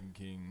 Forsaken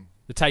King,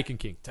 The Taken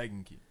King.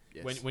 Taken King.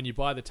 Yes. When you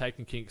buy the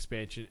Taken King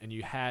expansion and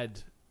you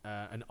had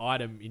an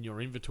item in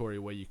your inventory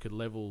where you could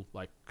level,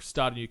 like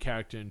start a new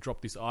character and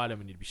drop this item,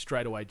 and you'd be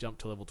straight away jump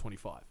to level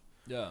 25.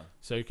 Yeah.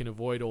 So you can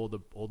avoid all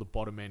the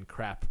bottom end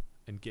crap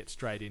and get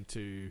straight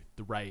into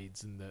the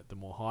raids and the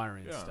more higher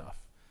end stuff.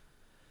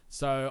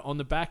 So on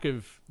the back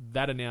of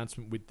that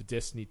announcement with the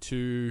Destiny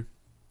 2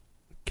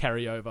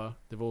 carryover,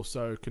 they've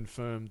also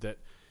confirmed that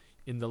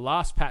in the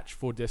last patch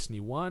for Destiny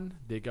 1,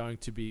 they're going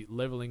to be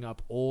leveling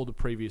up all the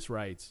previous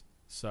raids.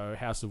 So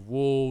House of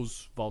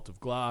Wolves, Vault of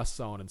Glass,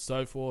 so on and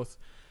so forth.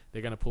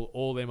 They're going to pull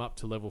all them up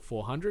to level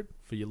 400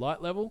 for your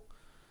light level.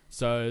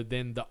 So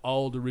then the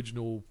old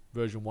original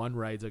version 1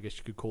 raids, I guess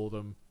you could call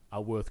them,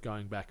 are worth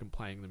going back and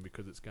playing them,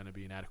 because it's going to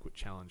be an adequate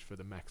challenge for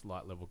the max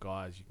light level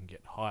guys. You can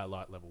get higher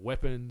light level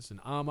weapons and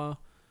armor.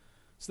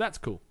 So that's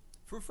cool.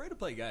 For a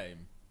free-to-play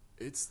game,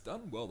 it's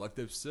done well. Like,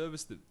 they've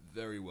serviced it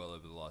very well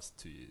over the last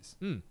 2 years.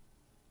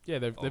 Yeah,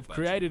 they've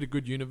created a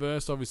good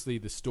universe. Obviously,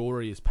 the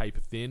story is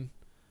paper thin.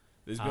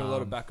 There's been a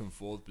lot of back and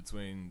forth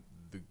between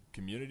the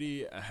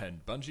community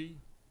and Bungie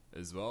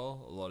as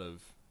well. A lot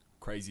of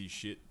crazy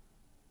shit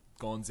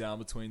gone down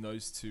between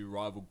those two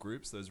rival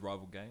groups, those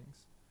rival gangs.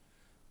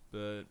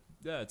 But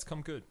yeah, it's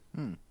come good.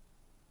 Yeah.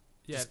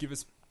 Just give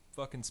us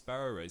fucking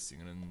sparrow racing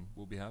and then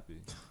we'll be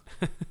happy.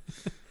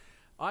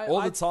 I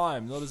All the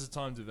time, not as a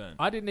timed event.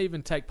 I didn't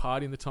even take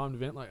part in the timed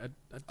event. Like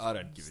I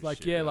don't give a like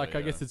shit. yeah, like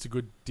I guess it's a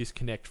good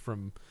disconnect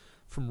from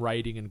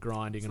raiding and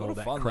grinding it's and a lot all of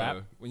that fun, crap.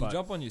 though. When you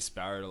jump on your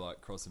sparrow to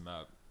like cross a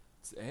map,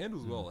 it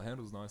handles well. It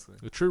handles nicely.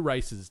 The true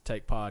racers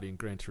take part in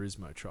Gran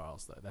Turismo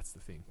trials, though. That's the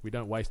thing. We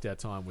don't waste our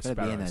time with Gotta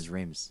be in sparrows. those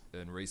rims.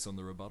 And Reece on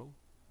the rebuttal.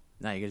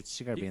 No, you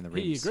gotta be in the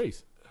He rims.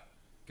 agrees.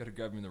 Got to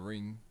grab him in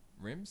the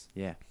rims.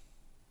 Yeah.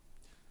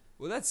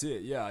 Well, that's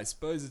it. Yeah, I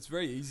suppose it's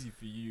very easy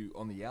for you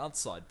on the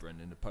outside,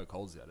 Brendan, to poke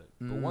holes at it.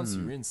 But once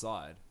you're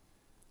inside,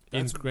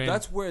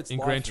 that's where it's in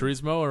life Gran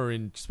Turismo or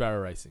in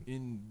sparrow racing.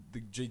 in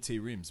the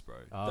GT rims, bro.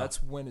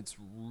 That's when it's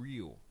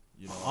real.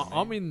 You know what I mean?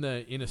 I'm in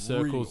the inner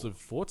circles Real. of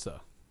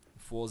Forza.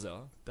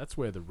 Forza. That's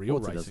where the real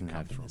Forza racing doesn't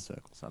have comes from. inner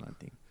circles, I don't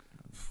think.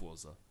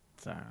 Forza.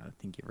 So I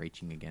think you're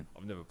reaching again.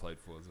 I've never played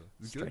Forza.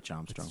 It's good. Stretch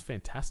Armstrong. It's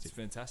fantastic. It's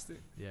fantastic.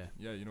 Yeah,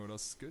 Yeah, you know what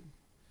else is good?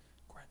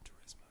 Gran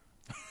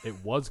Turismo. it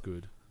was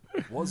good.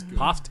 It was good.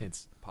 Past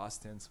tense.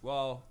 Past tense.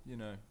 Well, you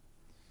know.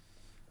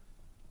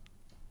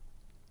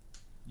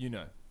 You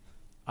know.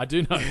 I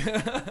do know.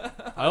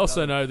 I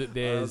also know that I was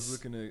there's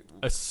looking at...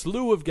 a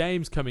slew of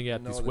games coming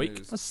out I know this what week. it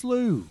is. A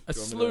slew. A Do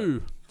you want me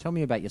slew. Tell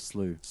me about your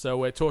slew. So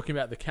we're talking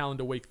about the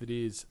calendar week that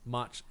is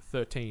March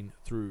 13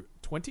 through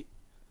 20.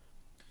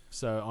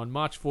 So on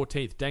March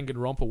 14th,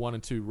 Danganronpa 1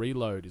 and 2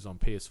 Reload is on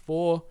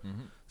PS4.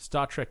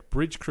 Star Trek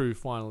Bridge Crew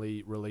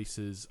finally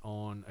releases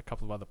on a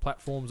couple of other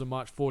platforms on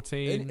March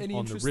 14 Any on the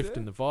interest Rift there?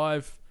 and the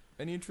Vive.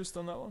 Any interest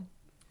on that one?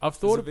 I've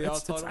thought Is it of VR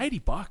it's title?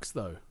 $80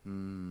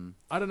 though.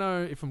 I don't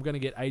know if I'm going to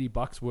get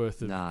 $80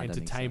 worth of Nah, I don't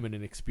think so. entertainment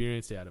and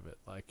experience out of it.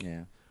 Like,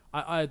 Yeah.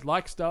 I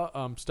like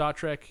Star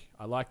Trek.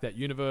 I like that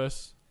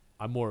universe.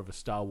 I'm more of a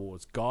Star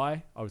Wars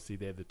guy. Obviously,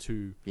 they're the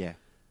two Yeah.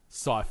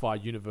 sci-fi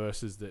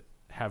universes that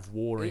have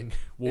warring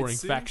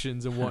seems-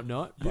 factions and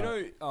whatnot. You but-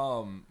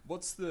 know,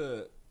 what's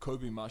the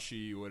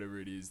Kobumashi or whatever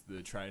it is,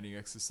 the training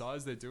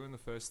exercise they do in the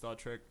first Star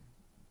Trek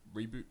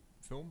reboot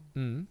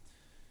film?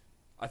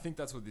 I think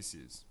that's what this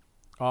is.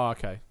 Oh,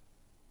 okay.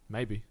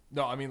 Maybe.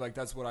 No, I mean, like,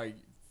 that's what I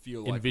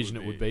feel like Envision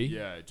it would be?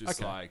 Yeah,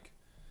 just Okay. like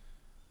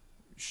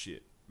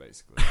shit,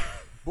 basically.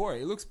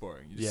 Boring. It looks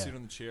boring. You just Yeah. sit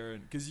on the chair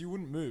and... Because you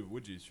wouldn't move,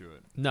 would you, through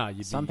it? No,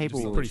 you'd Some be people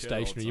just would- pretty chair all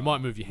the stationary. You time.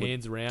 might move your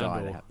hands around.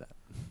 Die Or, to have that.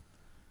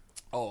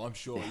 Oh, I'm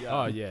sure,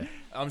 yeah. oh, yeah.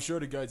 I'm sure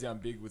to go down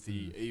big with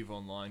the EVE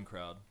Online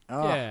crowd.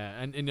 Oh. Yeah,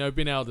 and you know,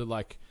 being able to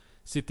like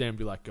sit there and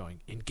be like going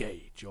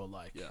engage or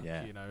like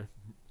Yeah. you know,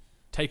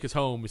 take us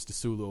home, Mr.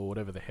 Sulu, or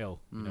whatever the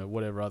hell, you know,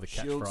 whatever other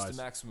Shields to catchphrase.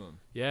 maximum.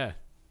 Yeah,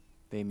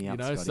 Beam me you up,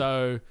 know. Scotty.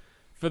 So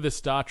for the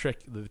Star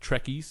Trek, the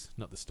Trekkies,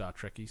 not the Star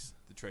Trekkies,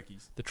 The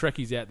Trekkies. the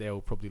Trekkies out there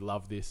will probably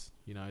love this.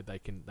 You know, they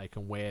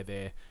can wear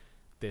their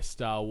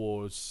Star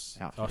Wars.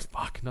 Outfit. Oh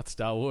fuck, not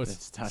Star Wars.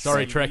 The Star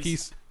Sorry, Skivvies.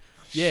 Trekkies.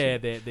 Yeah,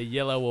 they're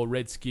yellow or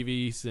red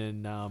skivvies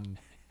and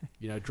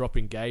you know,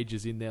 dropping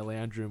gauges in their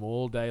lounge room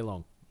all day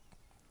long.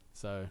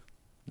 So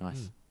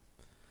Nice.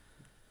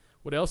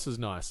 what else is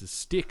nice is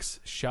Styx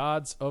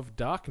Shards of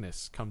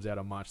Darkness comes out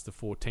on March the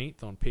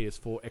 14th on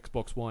PS4,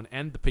 Xbox One,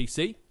 and the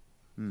PC.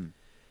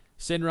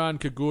 Senran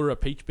Kagura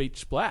Peach Beach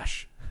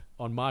Splash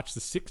on March the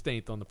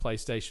 16th on the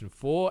PlayStation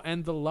 4.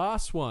 And the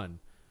last one,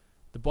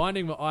 The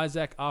Binding of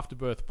Isaac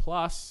Afterbirth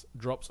Plus,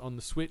 drops on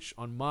the Switch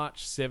on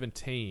March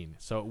 17.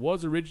 So it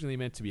was originally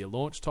meant to be a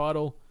launch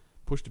title,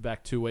 pushed it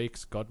back 2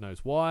 weeks, God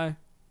knows why,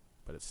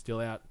 but it's still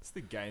out. It's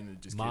the game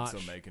that just March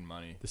keeps on making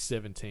money. The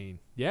 17.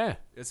 Yeah.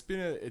 It's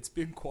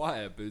been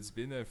quiet, but it's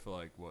been there for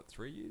like, what,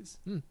 3 years?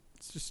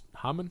 It's just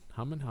humming.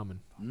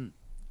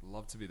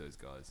 Love to be those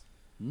guys.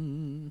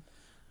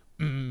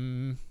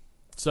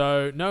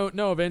 So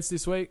no events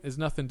this week. There's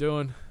nothing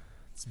doing.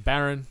 It's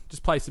barren.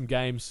 Just play some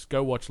games.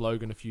 Go watch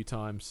Logan a few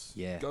times.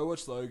 Yeah. Go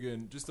watch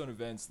Logan. Just on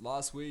events.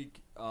 Last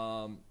week,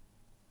 I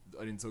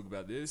didn't talk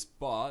about this,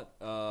 but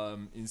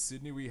in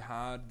Sydney we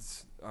had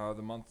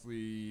the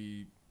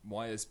monthly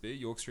YSB,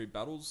 York Street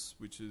Battles,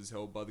 which is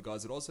held by the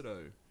guys at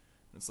Ozito.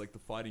 It's like the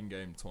fighting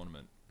game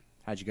tournament.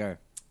 How'd you go?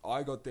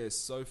 I got there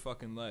so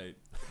fucking late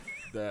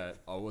that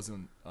I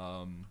wasn't...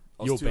 I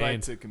You're was too late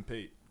banned. to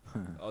compete.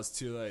 I was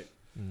too late.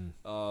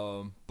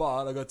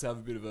 But I got to have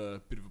a bit of a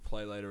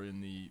play later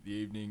in the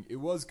evening. It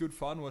was good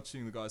fun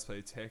watching the guys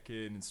play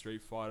Tekken and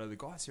Street Fighter. The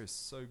guys here are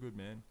so good,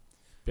 man.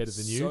 Better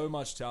than you. So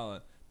much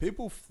talent.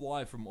 People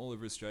fly from all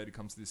over Australia to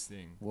come to this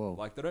thing. Whoa.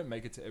 Like, they don't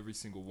make it to every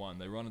single one.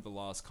 They run it the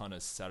last kind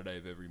of Saturday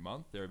of every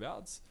month,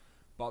 thereabouts.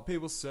 But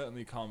people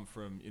certainly come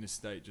from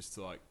interstate just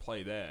to, like,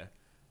 play there.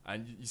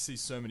 And you see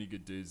so many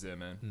good dudes there,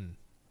 man.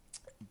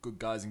 Good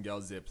guys and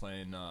gals there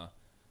playing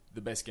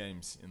the best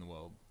games in the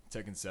world.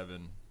 Tekken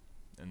 7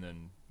 and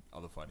then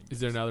other fighting games. Is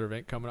there another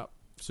event coming up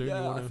soon? you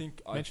Yeah, wanna I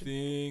think mention?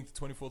 the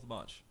 24th of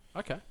March.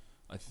 Okay.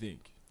 I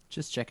think.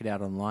 Just check it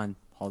out online.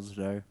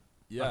 Ozito.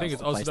 Yeah, I think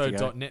it's the place to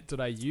go.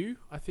 ozito.net.au,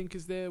 I think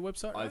is their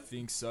website, I right?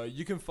 think so.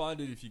 You can find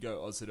it if you go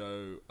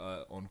Ozito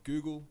on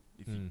Google.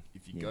 If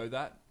you go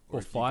that, Or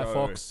if you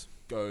Firefox.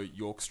 go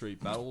York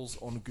Street Battles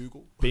on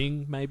Google.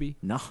 Bing, maybe.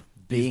 No,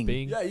 Use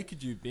Bing. Yeah, you could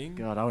do Bing.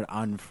 God, I would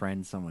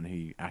unfriend someone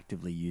who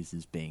actively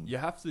uses Bing. You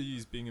have to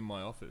use Bing in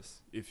my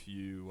office if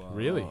you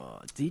Really?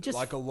 Do you just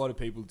like a lot of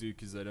people do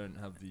because they don't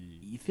have the.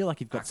 you feel like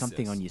you've got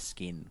something access. on your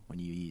skin when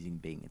you're using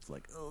Bing? It's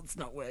like, oh, it's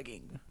not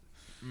working.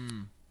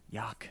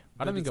 Yuck.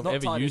 I don't But think it's I've not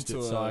ever tied used it,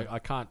 into so a- I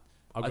can't.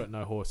 I've got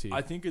no horse here.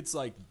 I think it's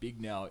like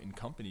big now in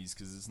companies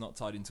because it's not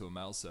tied into a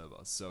mail server,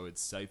 so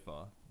it's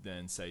safer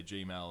than say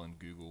Gmail and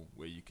Google,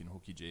 where you can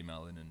hook your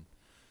Gmail in and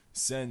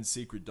send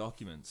secret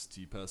documents to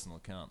your personal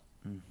account.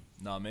 Know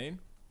what I mean?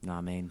 Nah,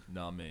 I mean,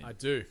 Know what I mean? I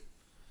do.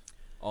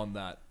 On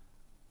that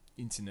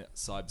internet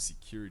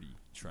cybersecurity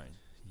train.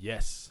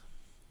 Yes.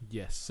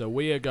 Yes. So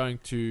we are going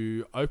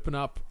to open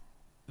up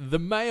the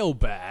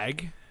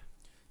mailbag.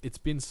 It's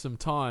been some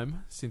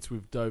time since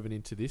we've dove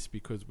into this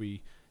because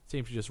we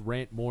seem to just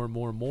rant more and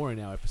more and more in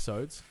our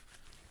episodes.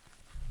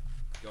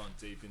 Going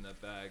deep in that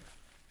bag.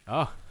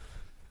 Oh,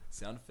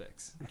 Sound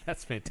effects.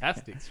 that's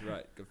fantastic. That's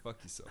right. Go fuck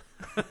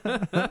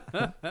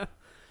yourself.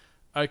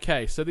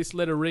 Okay, so this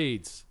letter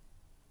reads,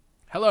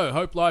 "Hello,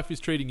 hope life is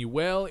treating you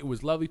well. It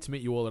was lovely to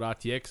meet you all at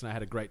RTX and I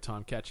had a great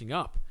time catching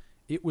up.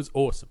 It was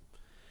awesome.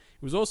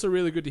 It was also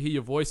really good to hear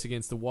your voice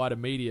against the wider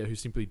media who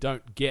simply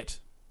don't get,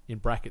 in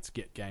brackets,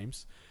 get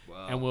games,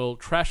 and will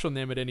trash on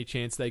them at any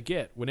chance they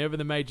get. Whenever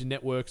the major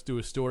networks do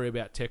a story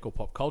about tech or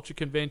pop culture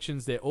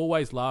conventions, they're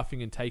always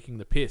laughing and taking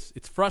the piss.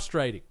 It's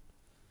frustrating!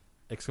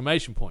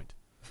 Exclamation point.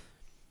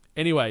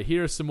 Anyway,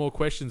 here are some more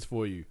questions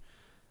for you.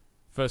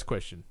 First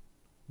question.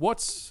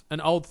 What's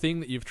an old thing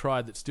that you've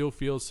tried that still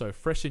feels so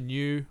fresh and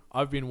new?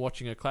 I've been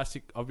watching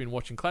classic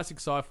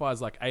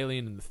sci-fis like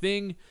Alien and The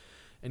Thing,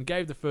 and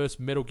gave the first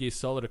Metal Gear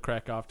Solid a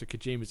crack after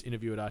Kojima's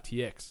interview at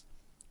RTX.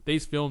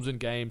 These films and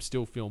games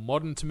still feel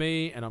modern to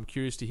me, and I'm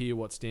curious to hear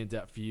what stands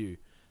out for you.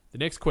 The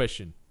next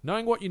question.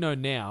 Knowing what you know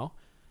now,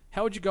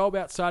 how would you go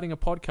about starting a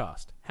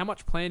podcast? How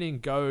much planning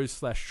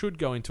goes/should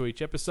go into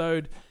each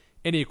episode?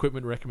 Any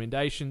equipment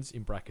recommendations,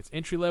 in brackets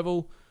entry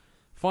level?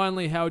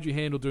 Finally, how would you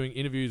handle doing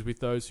interviews with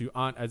those who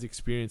aren't as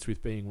experienced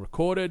with being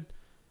recorded?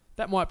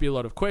 That might be a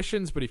lot of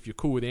questions, but if you're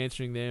cool with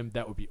answering them,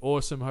 that would be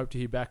awesome. Hope to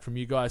hear back from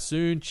you guys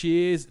soon.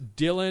 Cheers,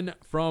 Dylan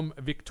from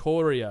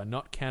Victoria,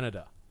 not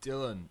Canada."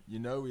 Dylan, you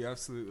know we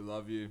absolutely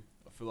love you.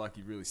 I feel like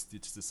you really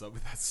stitched us up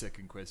with that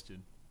second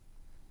question.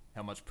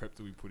 How much prep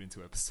do we put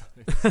into episodes?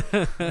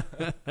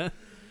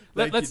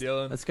 Thank you,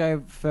 Dylan. let's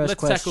go first Let's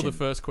question. tackle the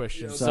first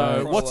question. Yeah,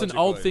 So, what's an old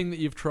chronologically. thing that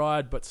you've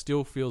tried but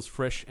still feels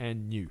fresh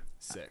and new?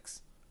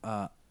 Sex.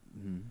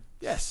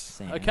 Yes.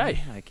 Sam, Okay.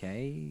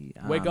 Okay.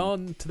 We're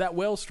going to that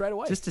well straight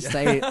away. Just to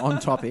stay on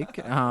topic,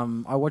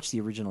 I watched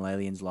the original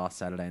Aliens last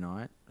Saturday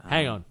night.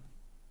 Hang on.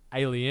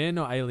 Alien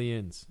or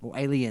Aliens? Well,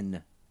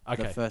 Alien,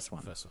 Okay. the first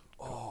one. First one.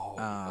 Oh,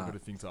 I've got a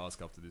thing to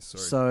ask after this.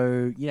 Sorry.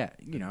 So, yeah,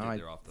 you know, get I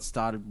there after.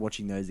 started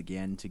watching those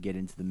again to get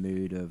into the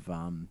mood of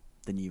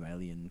the new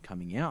Alien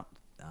coming out,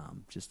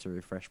 just to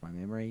refresh my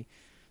memory.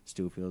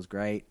 Still feels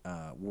great.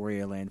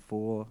 Warrior Land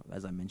 4,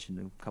 as I mentioned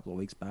a couple of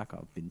weeks back,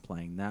 I've been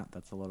playing that.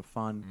 That's a lot of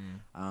fun.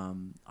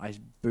 I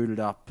booted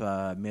up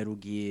Metal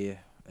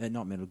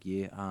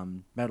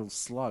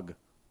Slug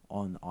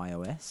on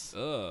iOS.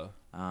 Ugh.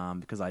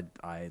 Because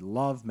I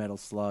love Metal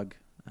Slug.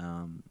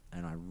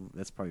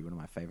 that's probably one of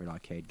my favorite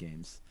arcade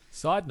games.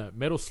 Side note: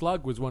 Metal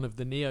Slug was one of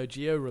the Neo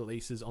Geo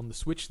releases on the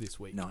Switch this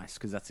week. Nice,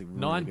 because that's a really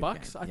 $9, good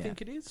game. I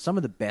think it is. Some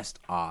of the best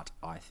art,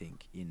 I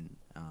think, in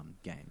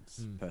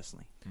games,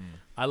 personally.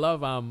 I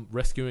love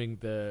rescuing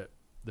the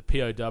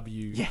POW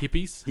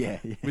hippies Yeah.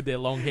 with their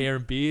long hair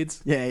and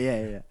beards.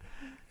 Yeah.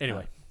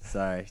 Anyway,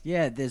 So,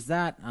 yeah, there's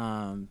that.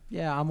 I'm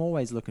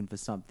always looking for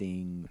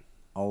something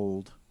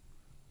old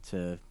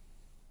to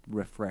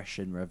refresh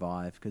and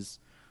revive, because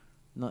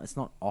it's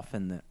not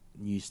often that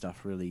new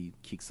stuff really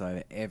kicks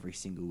over every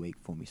single week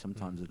for me.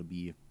 Sometimes it'll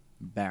be a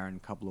barren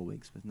couple of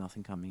weeks with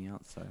nothing coming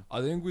out. So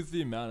I think with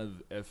the amount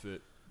of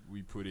effort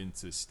we put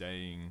into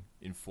staying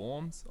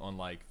informed on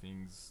like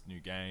things, new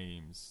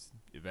games,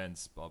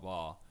 events, blah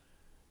blah,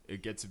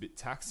 it gets a bit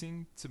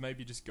taxing to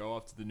maybe just go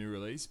after the new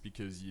release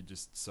because you're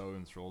just so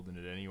enthralled in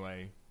it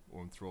anyway,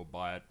 or enthralled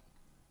by it,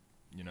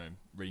 you know,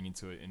 reading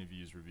into it,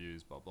 interviews,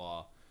 reviews, blah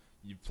blah.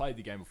 You've played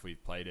the game before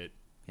you've played it.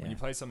 Yeah. When you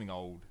play something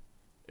old,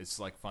 it's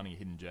like finding a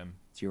hidden gem.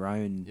 it's your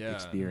own Yeah,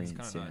 experience. it's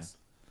kind of nice.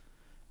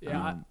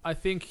 yeah, I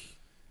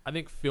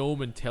think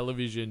film and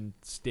television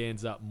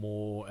stands up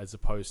more as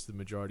opposed to the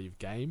majority of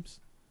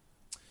games.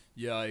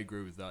 Yeah, I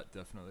agree with that,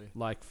 definitely.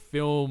 Like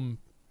film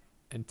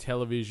and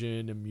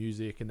television and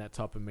music and that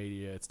type of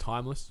media, it's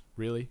timeless,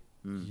 really.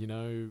 You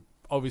know,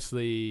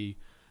 obviously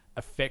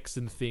effects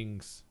and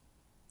things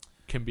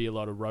can be a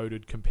lot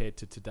eroded compared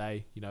to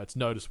today. You know, it's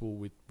noticeable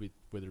with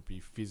whether it be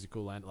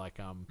physical and like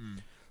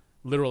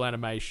literal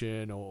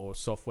animation or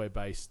software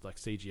based like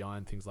CGI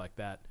and things like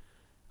that.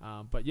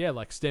 But yeah,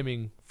 like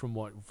stemming from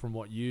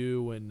what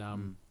you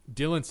and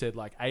Dylan said,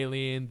 like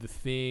Alien, The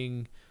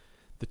Thing,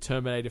 the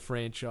Terminator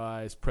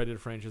franchise, Predator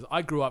franchise.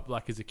 I grew up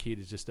like as a kid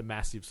as just a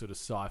massive sort of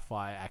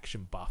sci-fi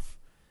action buff,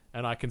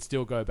 and I can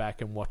still go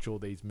back and watch all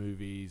these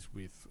movies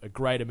with a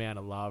great amount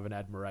of love and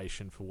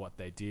admiration for what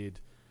they did.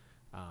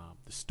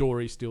 The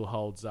story still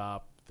holds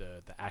up,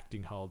 the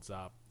acting holds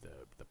up,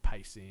 the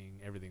pacing,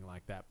 everything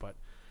like that. But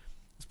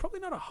there's probably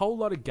not a whole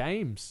lot of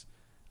games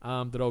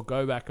that I'll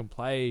go back and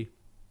play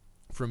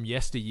from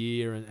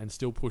yesteryear and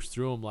still push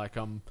through them. Like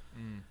on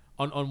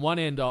one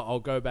end, I'll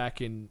go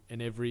back and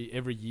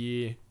every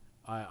year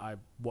I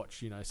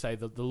watch, you know, say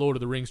the Lord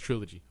of the Rings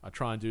trilogy. I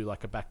try and do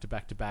like a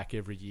back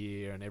every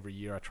year, and every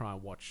year I try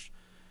and watch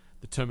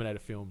the Terminator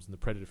films and the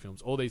Predator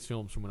films, all these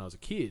films from when I was a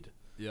kid.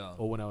 Yeah.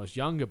 Or when I was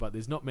younger, but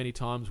there's not many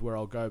times where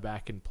I'll go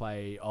back and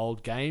play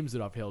old games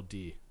that I've held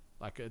dear.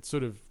 Like, it's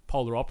sort of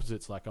polar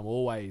opposites. Like, I'm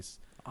always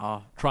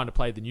trying to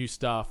play the new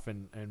stuff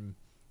and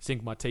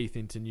sink my teeth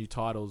into new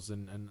titles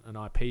and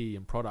IP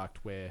and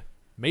product, where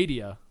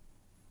media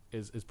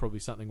is probably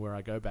something where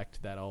I go back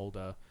to that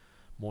older,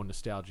 more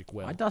nostalgic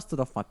well. I dusted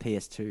off my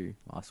PS2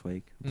 last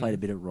week. Played a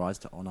bit of Rise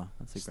to Honor.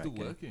 That's a Still great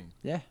game. working.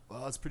 Yeah.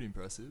 Wow, that's pretty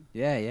impressive.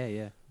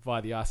 Yeah.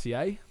 Via the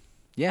RCA.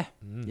 Yeah.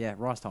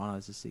 Rise to Honor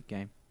is a sick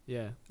game.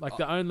 Yeah, like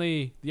the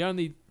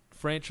only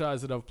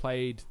franchise that I've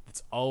played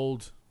that's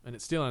old, and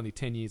it's still only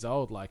 10 years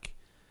old. Like,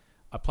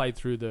 I played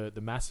through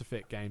the Mass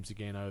Effect games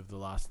again over the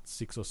last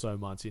 6 or so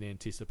months in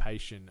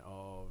anticipation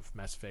of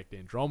Mass Effect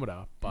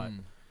Andromeda. But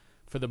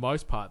for the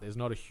most part, there's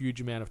not a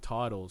huge amount of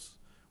titles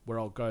where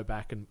I'll go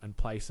back and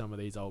play some of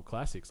these old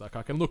classics. Like,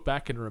 I can look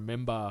back and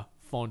remember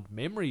fond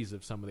memories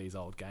of some of these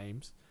old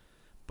games,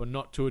 but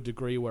not to a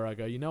degree where I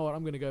go, you know what,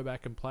 I'm going to go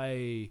back and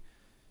play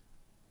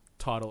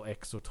Title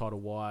X or Title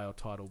Y or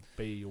Title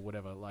B or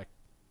whatever. Like,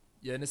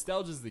 yeah,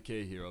 nostalgia's the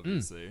key here,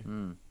 obviously.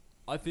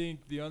 I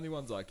think the only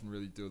ones I can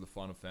really do are the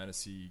Final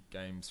Fantasy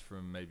games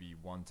from maybe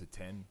 1 to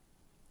 10.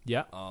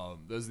 yeah,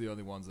 Those are the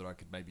only ones that I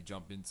could maybe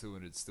jump into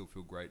and it'd still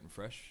feel great and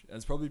fresh. And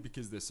it's probably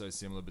because they're so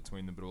similar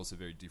between them, but also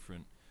very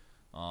different.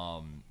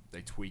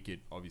 They tweak it,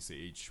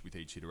 obviously, with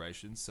each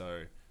iteration,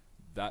 so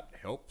that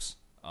helps.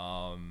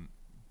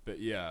 But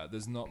yeah,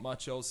 there's not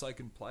much else I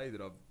can play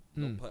that I've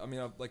not played. I mean,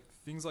 I've like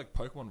things like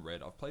Pokemon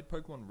Red. I've played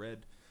Pokemon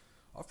Red.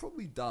 I've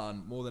probably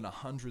done more than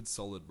 100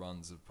 solid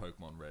runs of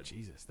Pokemon Red.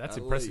 Jesus, that's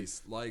At impressive.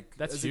 least. Like,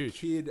 That's as huge. a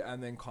kid,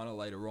 and then kind of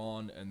later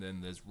on, and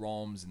then there's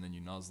ROMs, and then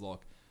you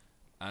Nuzlocke,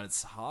 and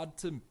it's hard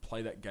to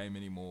play that game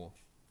anymore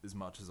as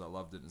much as I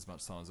loved it, and as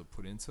much time as I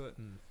put into it.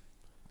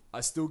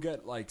 I still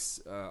get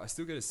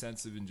a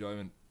sense of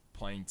enjoyment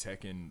playing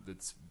Tekken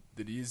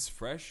that is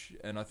fresh,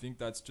 and I think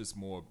that's just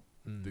more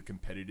the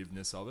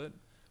competitiveness of it,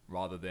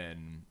 rather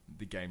than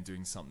the game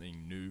doing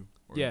something new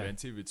or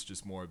inventive. It's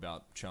just more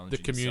about challenging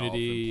The community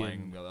yourself and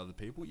playing with other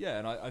people. Yeah,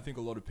 and I think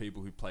a lot of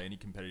people who play any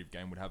competitive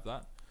game would have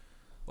that.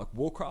 Like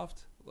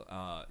Warcraft,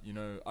 you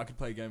know, I could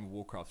play a game of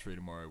Warcraft 3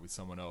 tomorrow with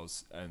someone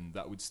else, and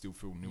that would still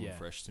feel new and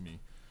fresh to me.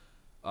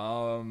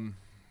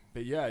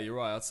 But yeah, you're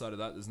right. Outside of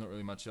that, there's not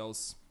really much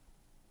else.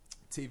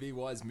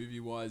 TV-wise,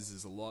 movie-wise,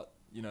 there's a lot.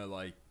 You know,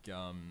 like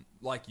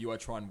you, I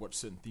try and watch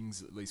certain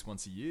things at least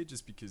once a year,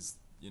 just because,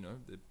 you know,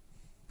 they're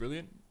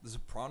brilliant. The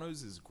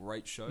Sopranos is a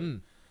great show.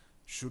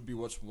 Should be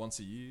watched once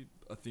a year.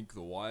 I think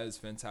The Wire is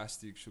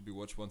fantastic. Should be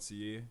watched once a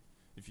year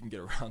if you can get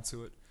around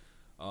to it.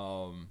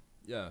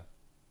 Yeah,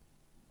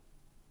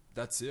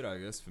 that's it, I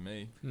guess, for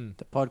me.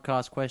 The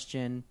podcast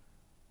question,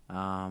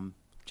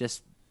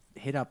 just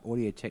hit up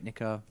Audio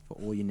Technica for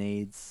all your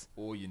needs.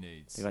 All your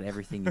needs. They got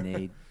everything you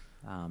need.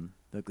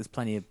 Look, there's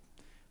plenty of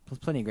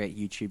great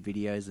YouTube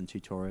videos and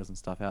tutorials and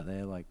stuff out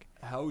there. Like,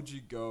 how would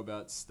you go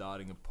about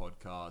starting a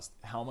podcast?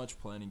 How much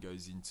planning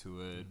goes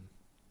into it?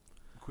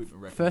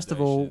 Equipment recommendations. First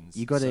of all,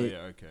 you got to. So,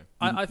 yeah, okay.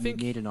 I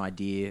think you need an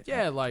idea.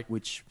 Yeah, like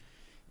which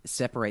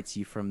separates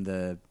you from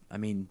the. I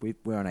mean,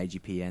 we're on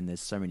AGPN.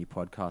 There's so many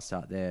podcasts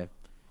out there.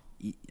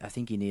 I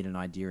think you need an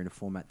idea and a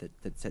format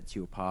that sets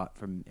you apart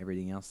from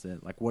everything else.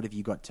 Like, what have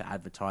you got to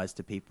advertise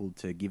to people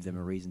to give them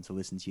a reason to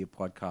listen to your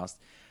podcast?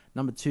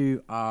 Number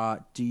two,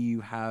 do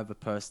you have a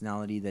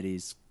personality that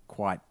is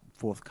quite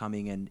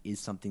forthcoming and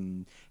is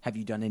something... Have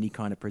you done any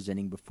kind of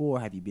presenting before?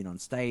 Have you been on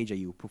stage? Are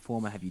you a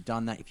performer? Have you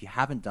done that? If you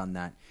haven't done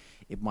that,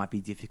 it might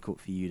be difficult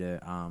for you to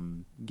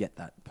get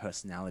that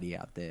personality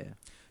out there.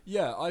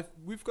 Yeah,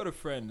 we've got a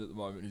friend at the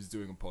moment who's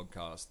doing a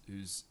podcast.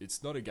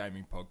 It's not a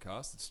gaming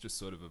podcast. It's just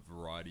sort of a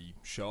variety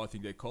show, I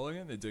think they're calling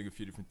it. They're doing a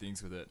few different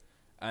things with it.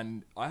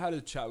 And I had a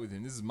chat with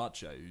him. This is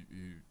Mache,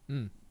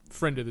 who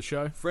friend of the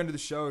show. Friend of the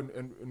show,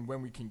 and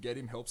when we can get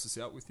him, helps us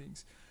out with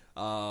things.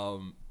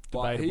 But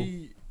Debatable.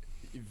 he,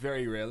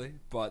 very rarely,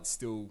 but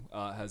still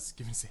has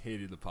given us a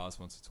hit in the past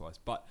once or twice.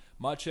 But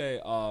Mache,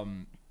 I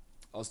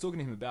was talking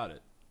to him about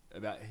it.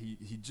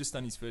 He'd just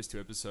done his first 2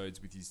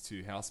 episodes with his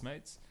 2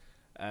 housemates.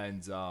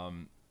 And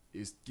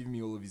is giving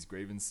me all of his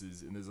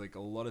grievances, and there's like a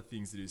lot of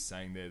things that he was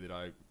saying there that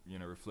I,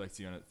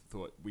 reflecting on it,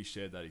 thought we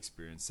shared that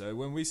experience. So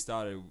when we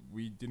started,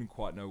 we didn't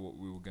quite know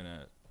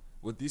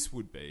what this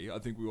would be. I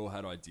think we all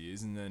had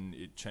ideas, and then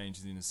it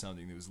changed into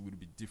something that was a little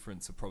bit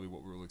different to probably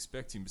what we were all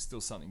expecting, but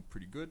still something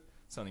pretty good,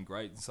 something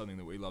great, and something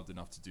that we loved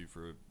enough to do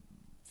for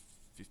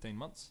 15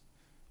 months.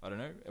 I don't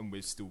know, and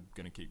we're still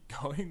going to keep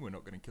going. We're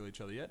not going to kill each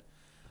other yet.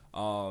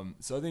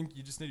 So I think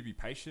you just need to be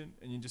patient,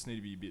 and you just need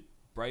to be a bit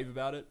brave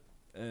about it.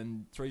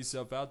 And throw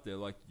yourself out there.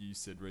 Like you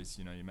said, Reece,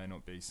 you may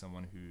not be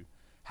someone who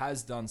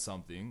has done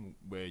something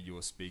where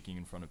you're speaking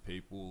in front of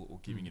people or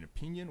giving an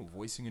opinion or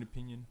voicing an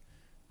opinion.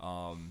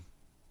 And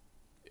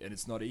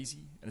it's not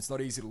easy. And it's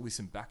not easy to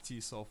listen back to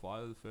yourself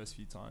either the first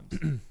few times.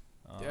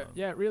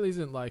 Yeah, it really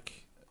isn't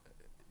like...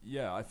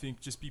 Yeah, I think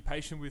just be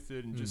patient with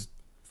it and just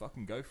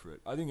fucking go for it.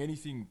 I think any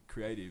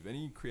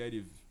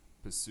creative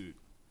pursuit,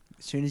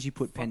 as soon as you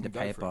put pen to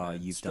Fucking go for it, paper,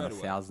 man. you've Straight done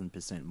away.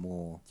 1,000%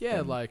 more. Yeah,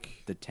 than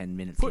like the 10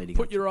 minutes leading up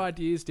put to your it.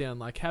 ideas down.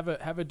 Like have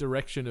a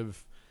direction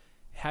of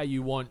how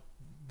you want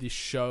this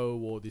show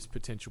or this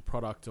potential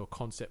product or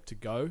concept to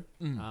go.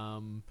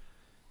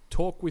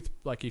 Talk with,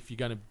 like, if you're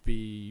going to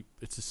be,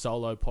 it's a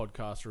solo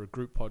podcast or a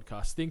group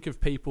podcast, think of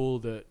people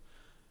that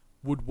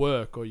would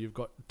work, or you've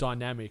got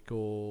dynamic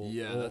or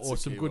that's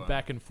some a key good one.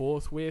 back and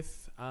forth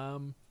with.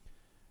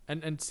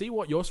 And see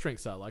what your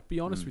strengths are. Like, be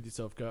honest with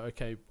yourself. Go,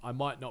 okay, I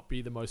might not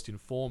be the most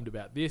informed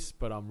about this,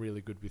 but I'm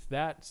really good with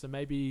that. So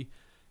maybe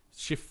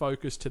shift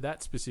focus to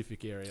that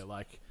specific area.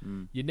 Like,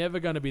 you're never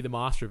going to be the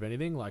master of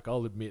anything. Like,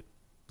 I'll admit,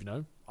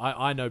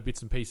 I know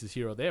bits and pieces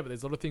here or there, but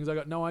there's a lot of things I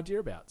got no idea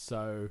about.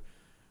 So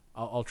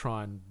I'll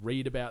try and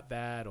read about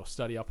that or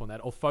study up on that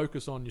or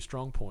focus on your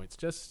strong points.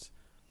 Just,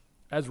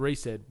 as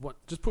Reece said,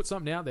 just put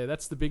something out there.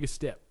 That's the biggest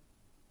step.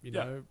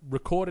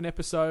 Record an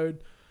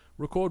episode.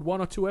 Record 1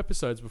 or 2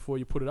 episodes before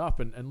you put it up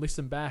and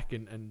listen back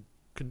and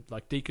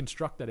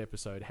deconstruct that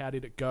episode. How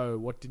did it go?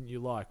 What didn't you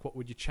like? What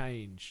would you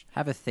change?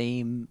 Have a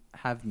theme,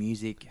 have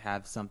music,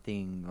 have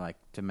something like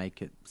to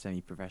make it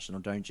semi-professional.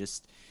 Don't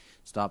just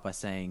start by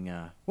saying,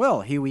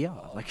 well, here we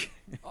are. Like,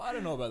 I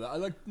don't know about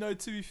that.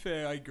 To be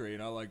fair, I agree.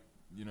 And I like,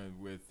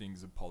 where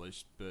things are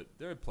polished, but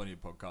there are plenty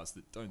of podcasts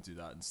that don't do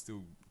that and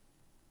still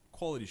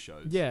quality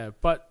shows. Yeah,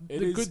 but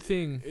good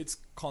thing... It's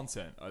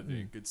content, I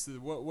think. It's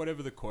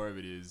whatever the core of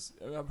it is.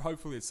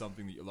 Hopefully it's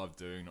something that you love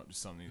doing, not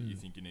just something that you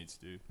think you need to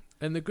do.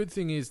 And the good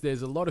thing is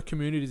there's a lot of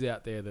communities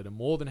out there that are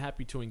more than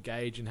happy to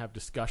engage and have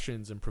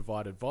discussions and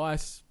provide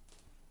advice.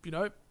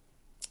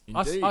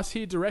 Us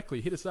here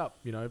directly, hit us up.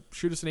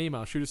 Shoot us an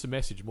email, shoot us a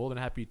message. More than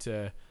happy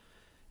to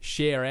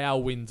share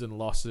our wins and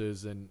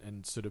losses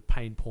and sort of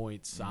pain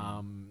points.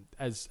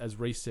 As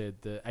Reece said,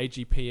 the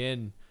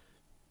AGPN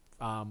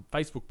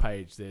Facebook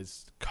page,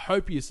 there's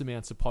copious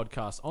amounts of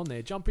podcasts on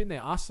there. Jump in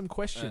there, ask some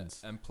questions.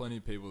 And plenty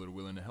of people that are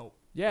willing to help.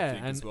 Yeah, I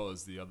think, as well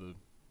as the other...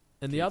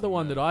 And the other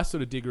one that I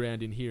sort of dig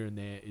around in here and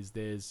there is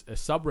there's a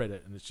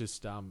subreddit, and it's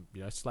just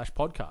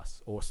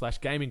 /podcasts or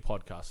 /gaming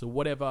podcasts or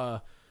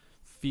whatever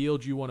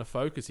field you want to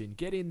focus in.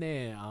 Get in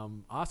there,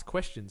 ask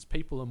questions.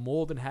 People are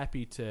more than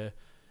happy to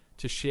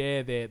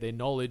share their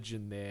knowledge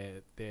and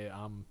their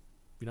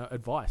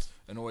advice.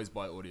 And always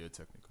buy Audio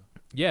Technica.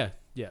 Yeah.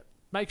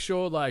 Make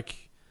sure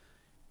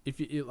if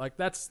you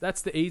that's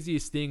the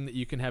easiest thing that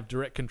you can have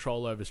direct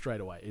control over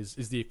straight away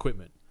is the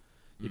equipment.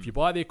 If you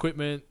buy the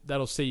equipment,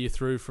 that'll see you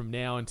through from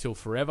now until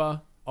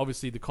forever.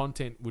 Obviously, the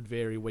content would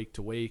vary week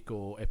to week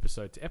or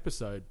episode to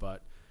episode,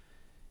 but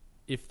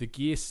if the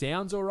gear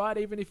sounds all right,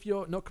 even if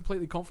you're not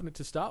completely confident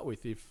to start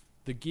with, if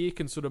the gear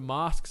can sort of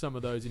mask some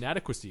of those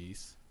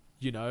inadequacies,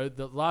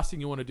 the last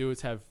thing you want to do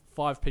is have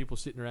 5 people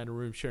sitting around a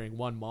room sharing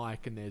one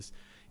mic and there's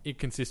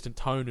inconsistent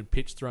tone and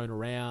pitch thrown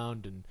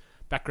around and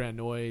background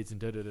noise and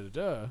da da da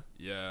da.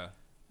 Yeah.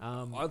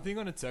 I think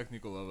on a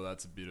technical level,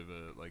 that's a bit of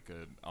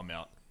I'm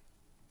out.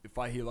 If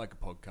I hear like a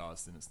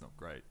podcast and it's not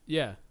great.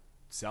 Yeah.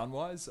 Sound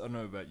wise, I don't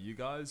know about you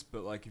guys,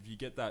 but like if you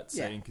get that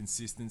same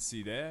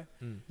consistency there,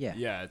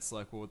 Yeah. it's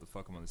like, well, what the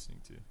fuck am I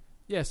listening to?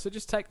 Yeah, so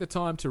just take the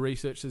time to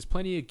research. There's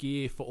plenty of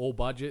gear for all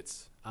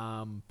budgets.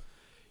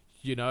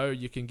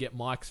 You can get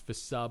mics for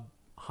sub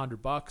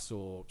 $100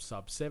 or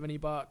sub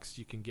 $70.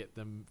 You can get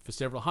them for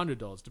several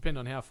 $100s, depending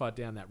on how far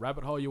down that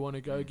rabbit hole you want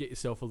to go. Get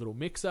yourself a little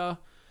mixer.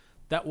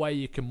 That way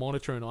you can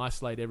monitor and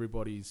isolate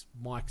everybody's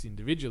mics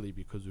individually,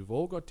 because we've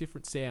all got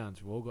different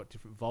sounds. We've all got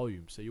different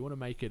volumes. So you want to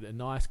make it a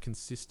nice,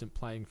 consistent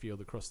playing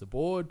field across the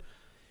board.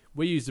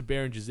 We use the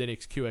Behringer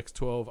ZX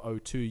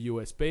QX1202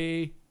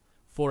 USB.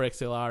 4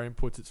 XLR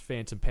inputs. It's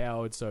phantom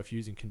powered. So if you're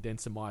using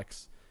condenser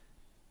mics,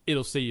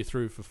 it'll see you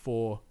through for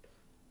 4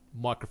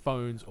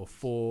 microphones or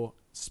 4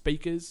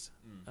 speakers.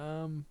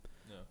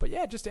 But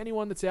yeah, just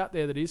anyone that's out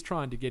there that is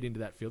trying to get into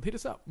that field, hit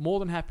us up. More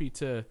than happy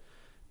to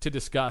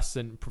discuss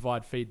and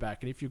provide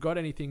feedback. And if you've got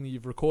anything that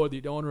you've recorded that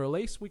you don't want to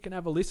release, we can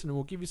have a listen and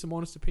we'll give you some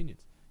honest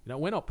opinions.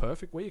 We're not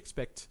perfect. We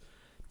expect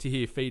to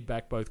hear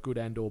feedback, both good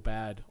and or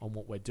bad, on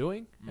what we're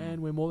doing,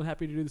 and we're more than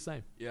happy to do the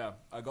same. Yeah,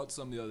 I got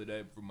some the other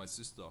day from my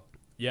sister.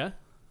 Yeah?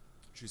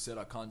 She said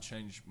I can't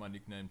change my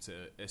nickname to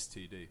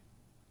STD.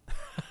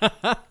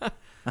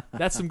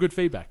 That's some good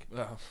feedback.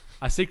 Yeah.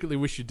 I secretly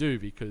wish you do,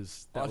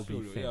 because that would be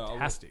should, yeah,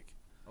 fantastic.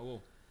 I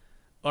will.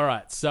 All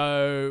right,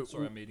 so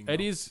Sorry, I'm eating it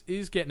now.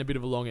 is getting a bit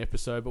of a long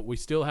episode, but we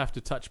still have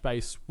to touch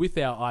base with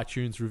our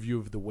iTunes review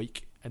of the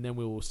week, and then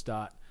we will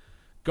start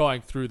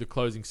going through the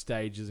closing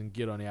stages and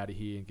get on out of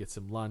here and get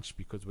some lunch,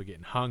 because we're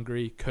getting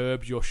hungry.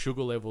 Curbs, your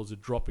sugar levels are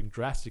dropping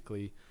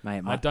drastically.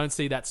 Mate, I don't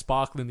see that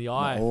sparkle in the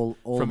eye all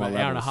from my an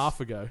hour and a levels. half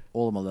ago.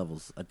 All of my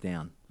levels are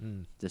down.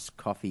 This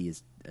coffee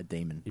is a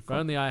demon. If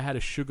only I had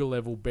a sugar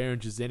level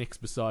Behringer Xenix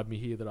beside me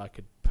here that I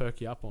could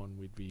perk you up on,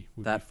 we'd be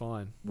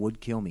fine.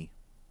 Would kill me.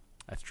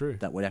 That's true.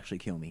 That would actually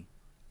kill me.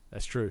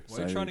 That's true. Why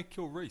are you trying to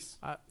kill Reece?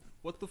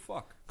 What the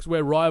fuck? Because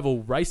we're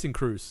rival racing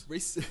crews.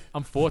 Reece...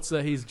 I'm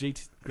Forza, he's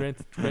Gran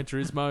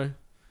Turismo.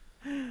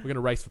 We're going to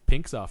race for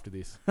pinks after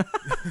this.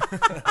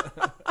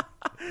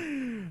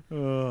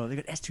 Oh, they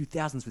got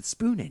S2000s with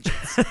spoon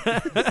engines.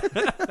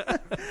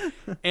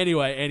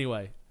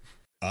 Anyway.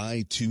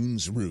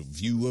 iTunes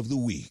Review of the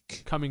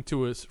Week. Coming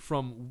to us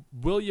from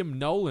William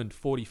Noland,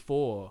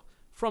 44,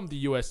 from the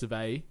US of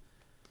A,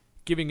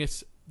 giving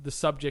us the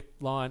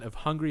subject line of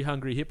Hungry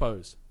Hungry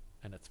Hippos.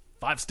 And it's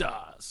 5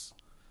 stars.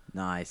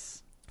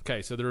 Nice.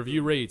 Okay, so the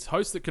review reads,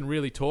 hosts that can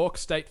really talk,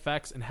 state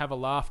facts, and have a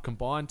laugh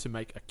combined to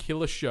make a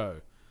killer show.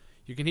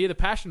 You can hear the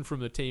passion from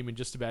the team in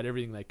just about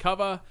everything they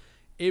cover,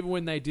 even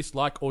when they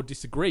dislike or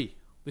disagree.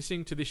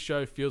 Listening to this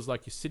show feels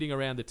like you're sitting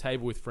around the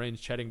table with friends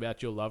chatting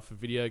about your love for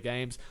video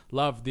games.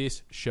 Love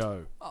this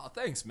show. Oh,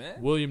 thanks,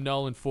 man. William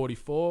Nolan,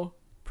 44.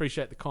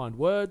 Appreciate the kind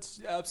words.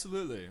 Yeah,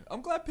 absolutely.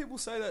 I'm glad people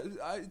say that.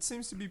 It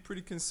seems to be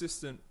pretty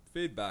consistent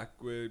feedback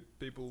where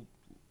people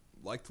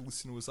like to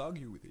listen to us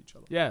argue with each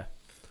other. Yeah.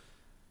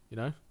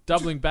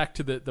 Doubling back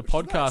to the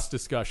podcast nice.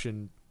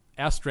 discussion,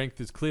 our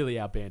strength is clearly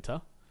our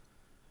banter.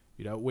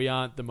 We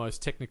aren't the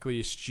most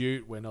technically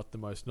astute. We're not the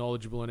most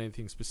knowledgeable on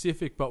anything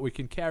specific, but we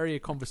can carry a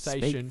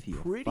conversation Speak for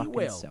your pretty fucking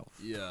well. self.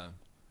 Yeah.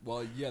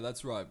 Well, yeah,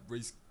 that's right.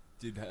 Reece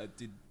did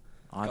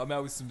I've- come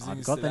out with some zingers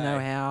I've got today. the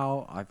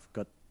know-how. I've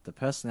got the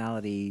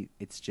personality.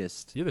 It's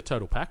just You're the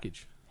total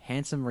package.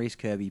 handsome Reece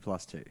Kirby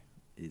 +2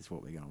 is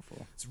what we're going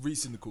for. It's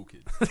Reece and the cool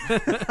kid.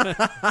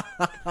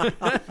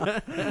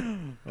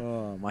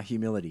 Oh, my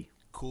humility.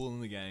 Cool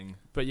in the gang.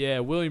 But yeah,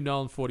 William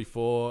Nolan,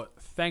 44,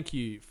 thank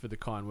you for the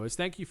kind words.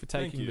 Thank you for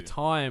taking you. the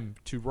time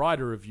to write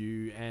a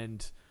review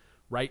and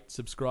rate,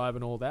 subscribe,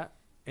 and all that.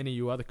 Any of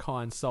you other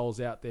kind souls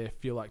out there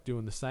feel like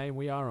doing the same,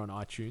 we are on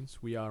iTunes,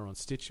 we are on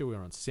Stitcher,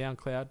 we're on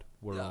SoundCloud,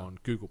 we're on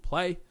Google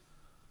Play.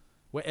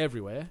 We're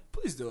everywhere.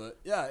 Please do it.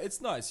 Yeah, it's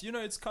nice.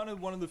 It's kind of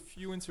one of the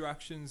few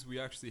interactions we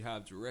actually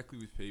have directly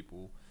with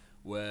people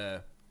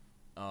where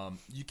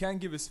you can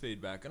give us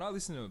feedback. And I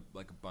listen to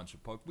a bunch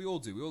of podcasts. We all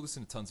do. We all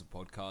listen to tons of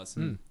podcasts.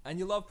 And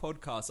you love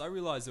podcasts. I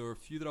realized there were a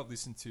few that I've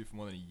listened to for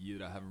more than a year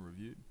that I haven't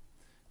reviewed.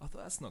 I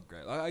thought, that's not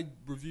great. I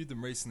reviewed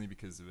them recently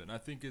because of it. And I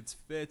think it's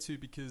fair too,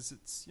 because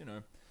it's,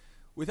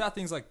 without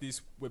things like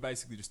this, we're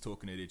basically just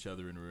talking at each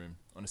other in a room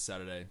on a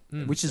Saturday.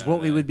 Which is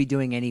what we would be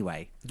doing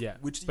anyway. Yeah.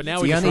 Which- but now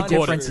The we The just only record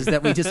difference it. is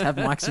that we just have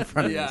mics in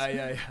front of us.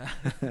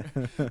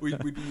 Yeah.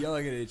 We'd be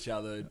yelling at each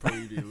other. It'd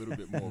probably be a little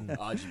bit more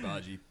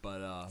argy-bargy.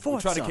 But we'll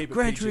Forza, try to keep it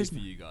Gran PG Turismo. for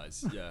you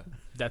guys. Yeah.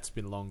 That's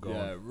been long gone.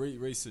 Yeah,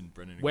 Reece and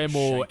Brennan are We're gonna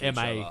more shank each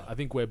MA. other. I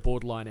think we're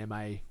borderline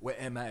MA.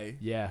 We're MA.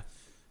 Yeah.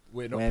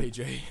 We're not We're-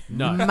 PG.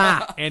 No.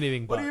 Ma.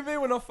 Anything What but. do you mean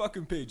we're not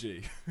fucking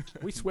PG?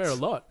 We swear a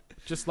lot.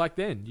 Just like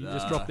then. You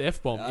just dropped the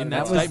F-bomb in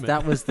that That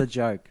statement. was the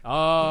joke.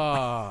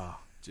 Ah.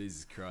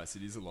 Jesus Christ,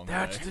 it is a long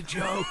That's day. the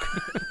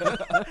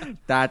joke.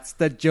 That's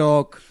the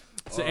joke.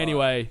 So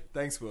anyway,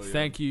 Thanks, William.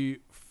 thank you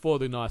for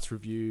the nice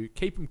review.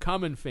 Keep them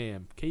coming,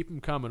 fam. Keep them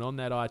coming on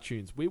that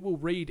iTunes. We will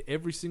read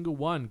every single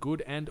one,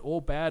 good and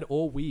or bad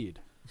or weird.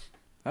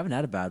 I haven't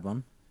had a bad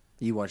one.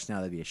 You watch now,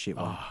 there'll be a shit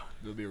one.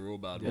 It'll be a real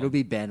bad one. It'll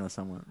be Ben or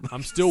someone.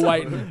 I'm still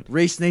waiting.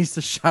 Reece needs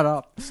to shut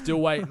up.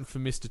 Still waiting for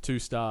Mr. Two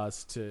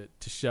Stars to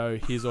show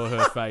his or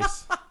her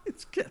face.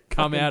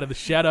 Come out of the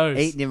shadows.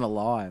 Eating him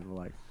alive.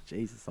 Like,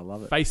 Jesus, I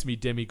love it. Face me,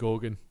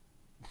 Demigorgon.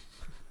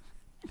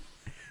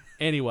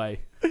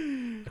 Anyway,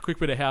 a quick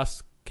bit of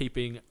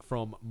housekeeping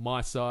from my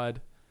side.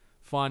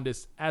 Find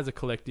us as a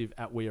collective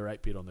at We Are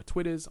 8-Bit on the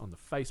Twitters, on the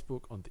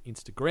Facebook, on the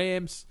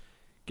Instagrams.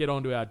 Get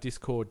onto our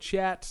Discord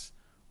chat.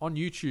 On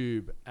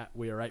YouTube at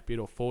We Are 8-Bit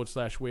or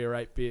 / We Are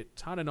 8-Bit.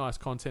 Ton of nice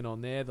content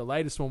on there. The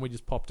latest one we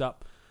just popped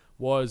up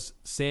was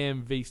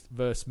Sam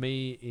versus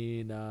me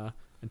in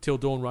Until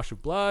Dawn Rush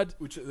of Blood.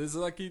 Which there's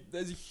a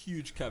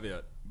huge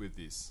caveat with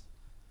this,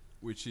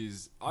 which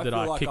is I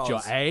kicked your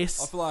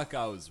ass. I feel like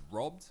I was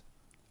robbed.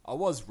 I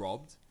was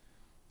robbed.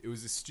 It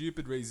was a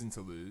stupid reason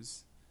to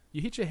lose.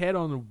 You hit your head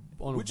on a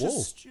wall. Which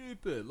is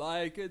stupid.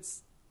 Like,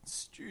 it's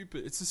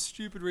stupid. It's a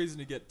stupid reason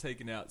to get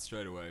taken out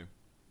straight away.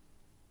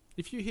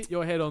 If you hit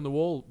your head on the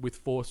wall with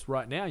force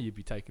right now, you'd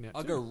be taken out.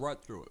 I'll go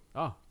right through it.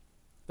 Oh,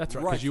 that's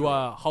right. Because you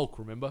are Hulk.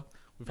 Remember,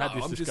 we've had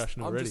this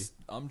discussion already.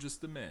 I'm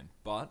just a man,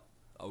 but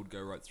I would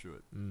go right through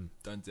it.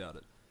 Don't doubt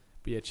it.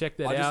 But yeah, check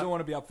that out. I just don't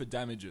want to be up for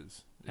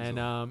damages. And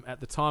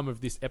at the time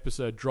of this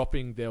episode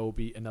dropping, there will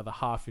be another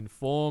Half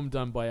Informed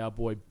done by our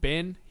boy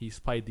Ben. He's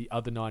played the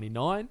Other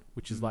 99,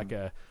 which is like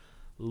a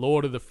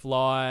Lord of the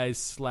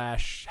Flies /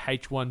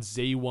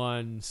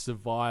 H1Z1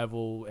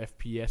 survival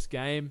FPS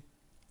game.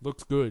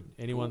 Looks good.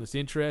 Anyone that's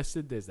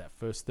interested, there's that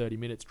first 30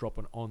 minutes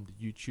dropping on the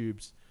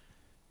YouTubes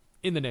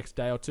in the next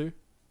day or two.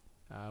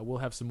 We'll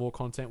have some more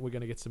content. We're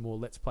going to get some more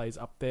Let's Plays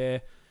up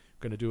there.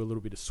 Going to do a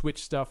little bit of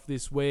Switch stuff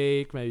this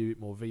week, maybe a bit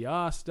more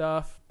VR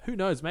stuff. Who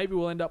knows? Maybe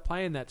we'll end up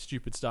playing that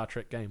stupid Star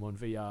Trek game on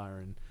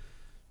VR and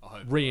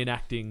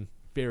reenacting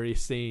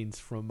various scenes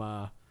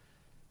from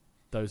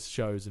those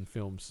shows and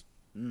films.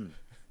 Can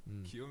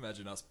you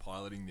imagine us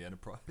piloting the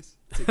Enterprise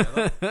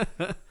together?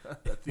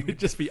 It'd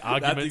just be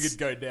arguments. That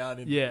thing would go down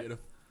in a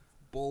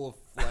ball of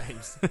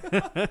flames.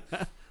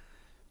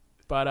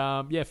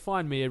 But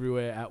find me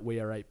everywhere at We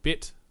Are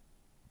 8-Bit.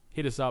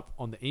 Hit us up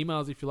on the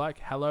emails if you like.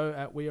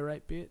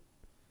 hello@weare8bit.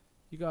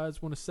 You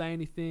guys want to say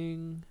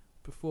anything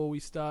before we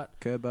start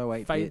Kerbo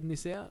 8-Bit. fading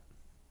this out?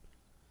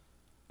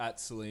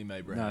 At Salim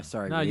Abraham. No,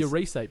 sorry. No, you're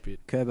Reece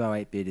 8-Bit.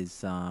 Kerbo 8-Bit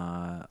is,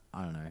 I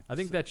don't know. I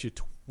think that's your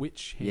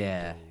Twitch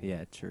handle.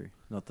 Yeah, true.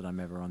 Not that I'm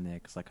ever on there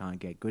because I can't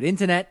get good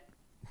internet.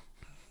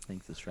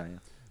 Thanks, Australia.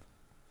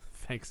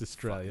 Thanks,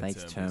 Australia.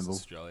 Thanks, Turnbull.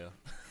 Australia.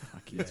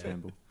 Fuck you,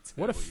 Turnbull.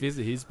 What a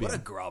fizzer he's been. What a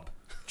grub.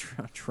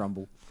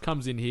 Trumbull.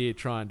 Comes in here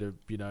trying to,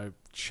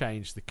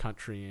 change the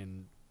country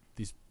in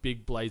this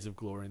big blaze of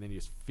glory, and then he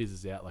just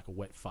fizzes out like a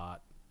wet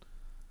fart.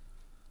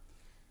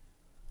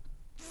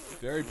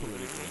 Very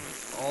political.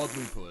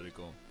 Oddly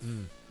political.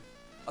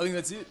 I think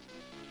that's it.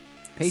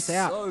 Peace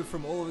out. So,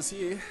 from all of us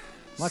here,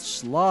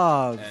 Much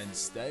love. and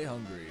stay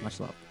hungry. Much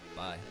love.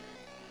 Bye.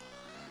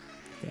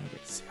 Stay hungry.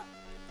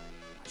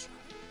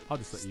 I'll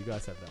just let you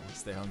guys have that one.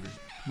 Stay hungry.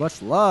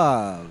 Much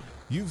love.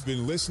 You've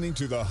been listening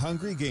to The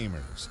Hungry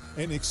Gamers,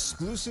 an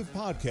exclusive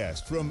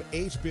podcast from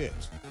 8-Bit.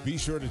 Be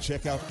sure to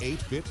check out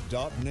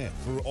 8bit.net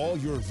for all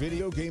your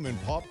video game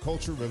and pop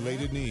culture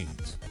related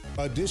needs.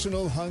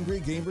 Additional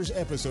Hungry Gamers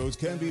episodes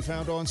can be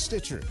found on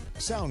Stitcher,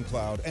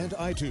 SoundCloud, and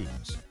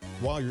iTunes.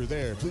 While you're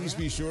there, please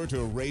be sure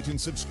to rate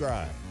and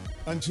subscribe.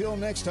 Until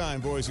next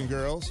time, boys and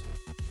girls,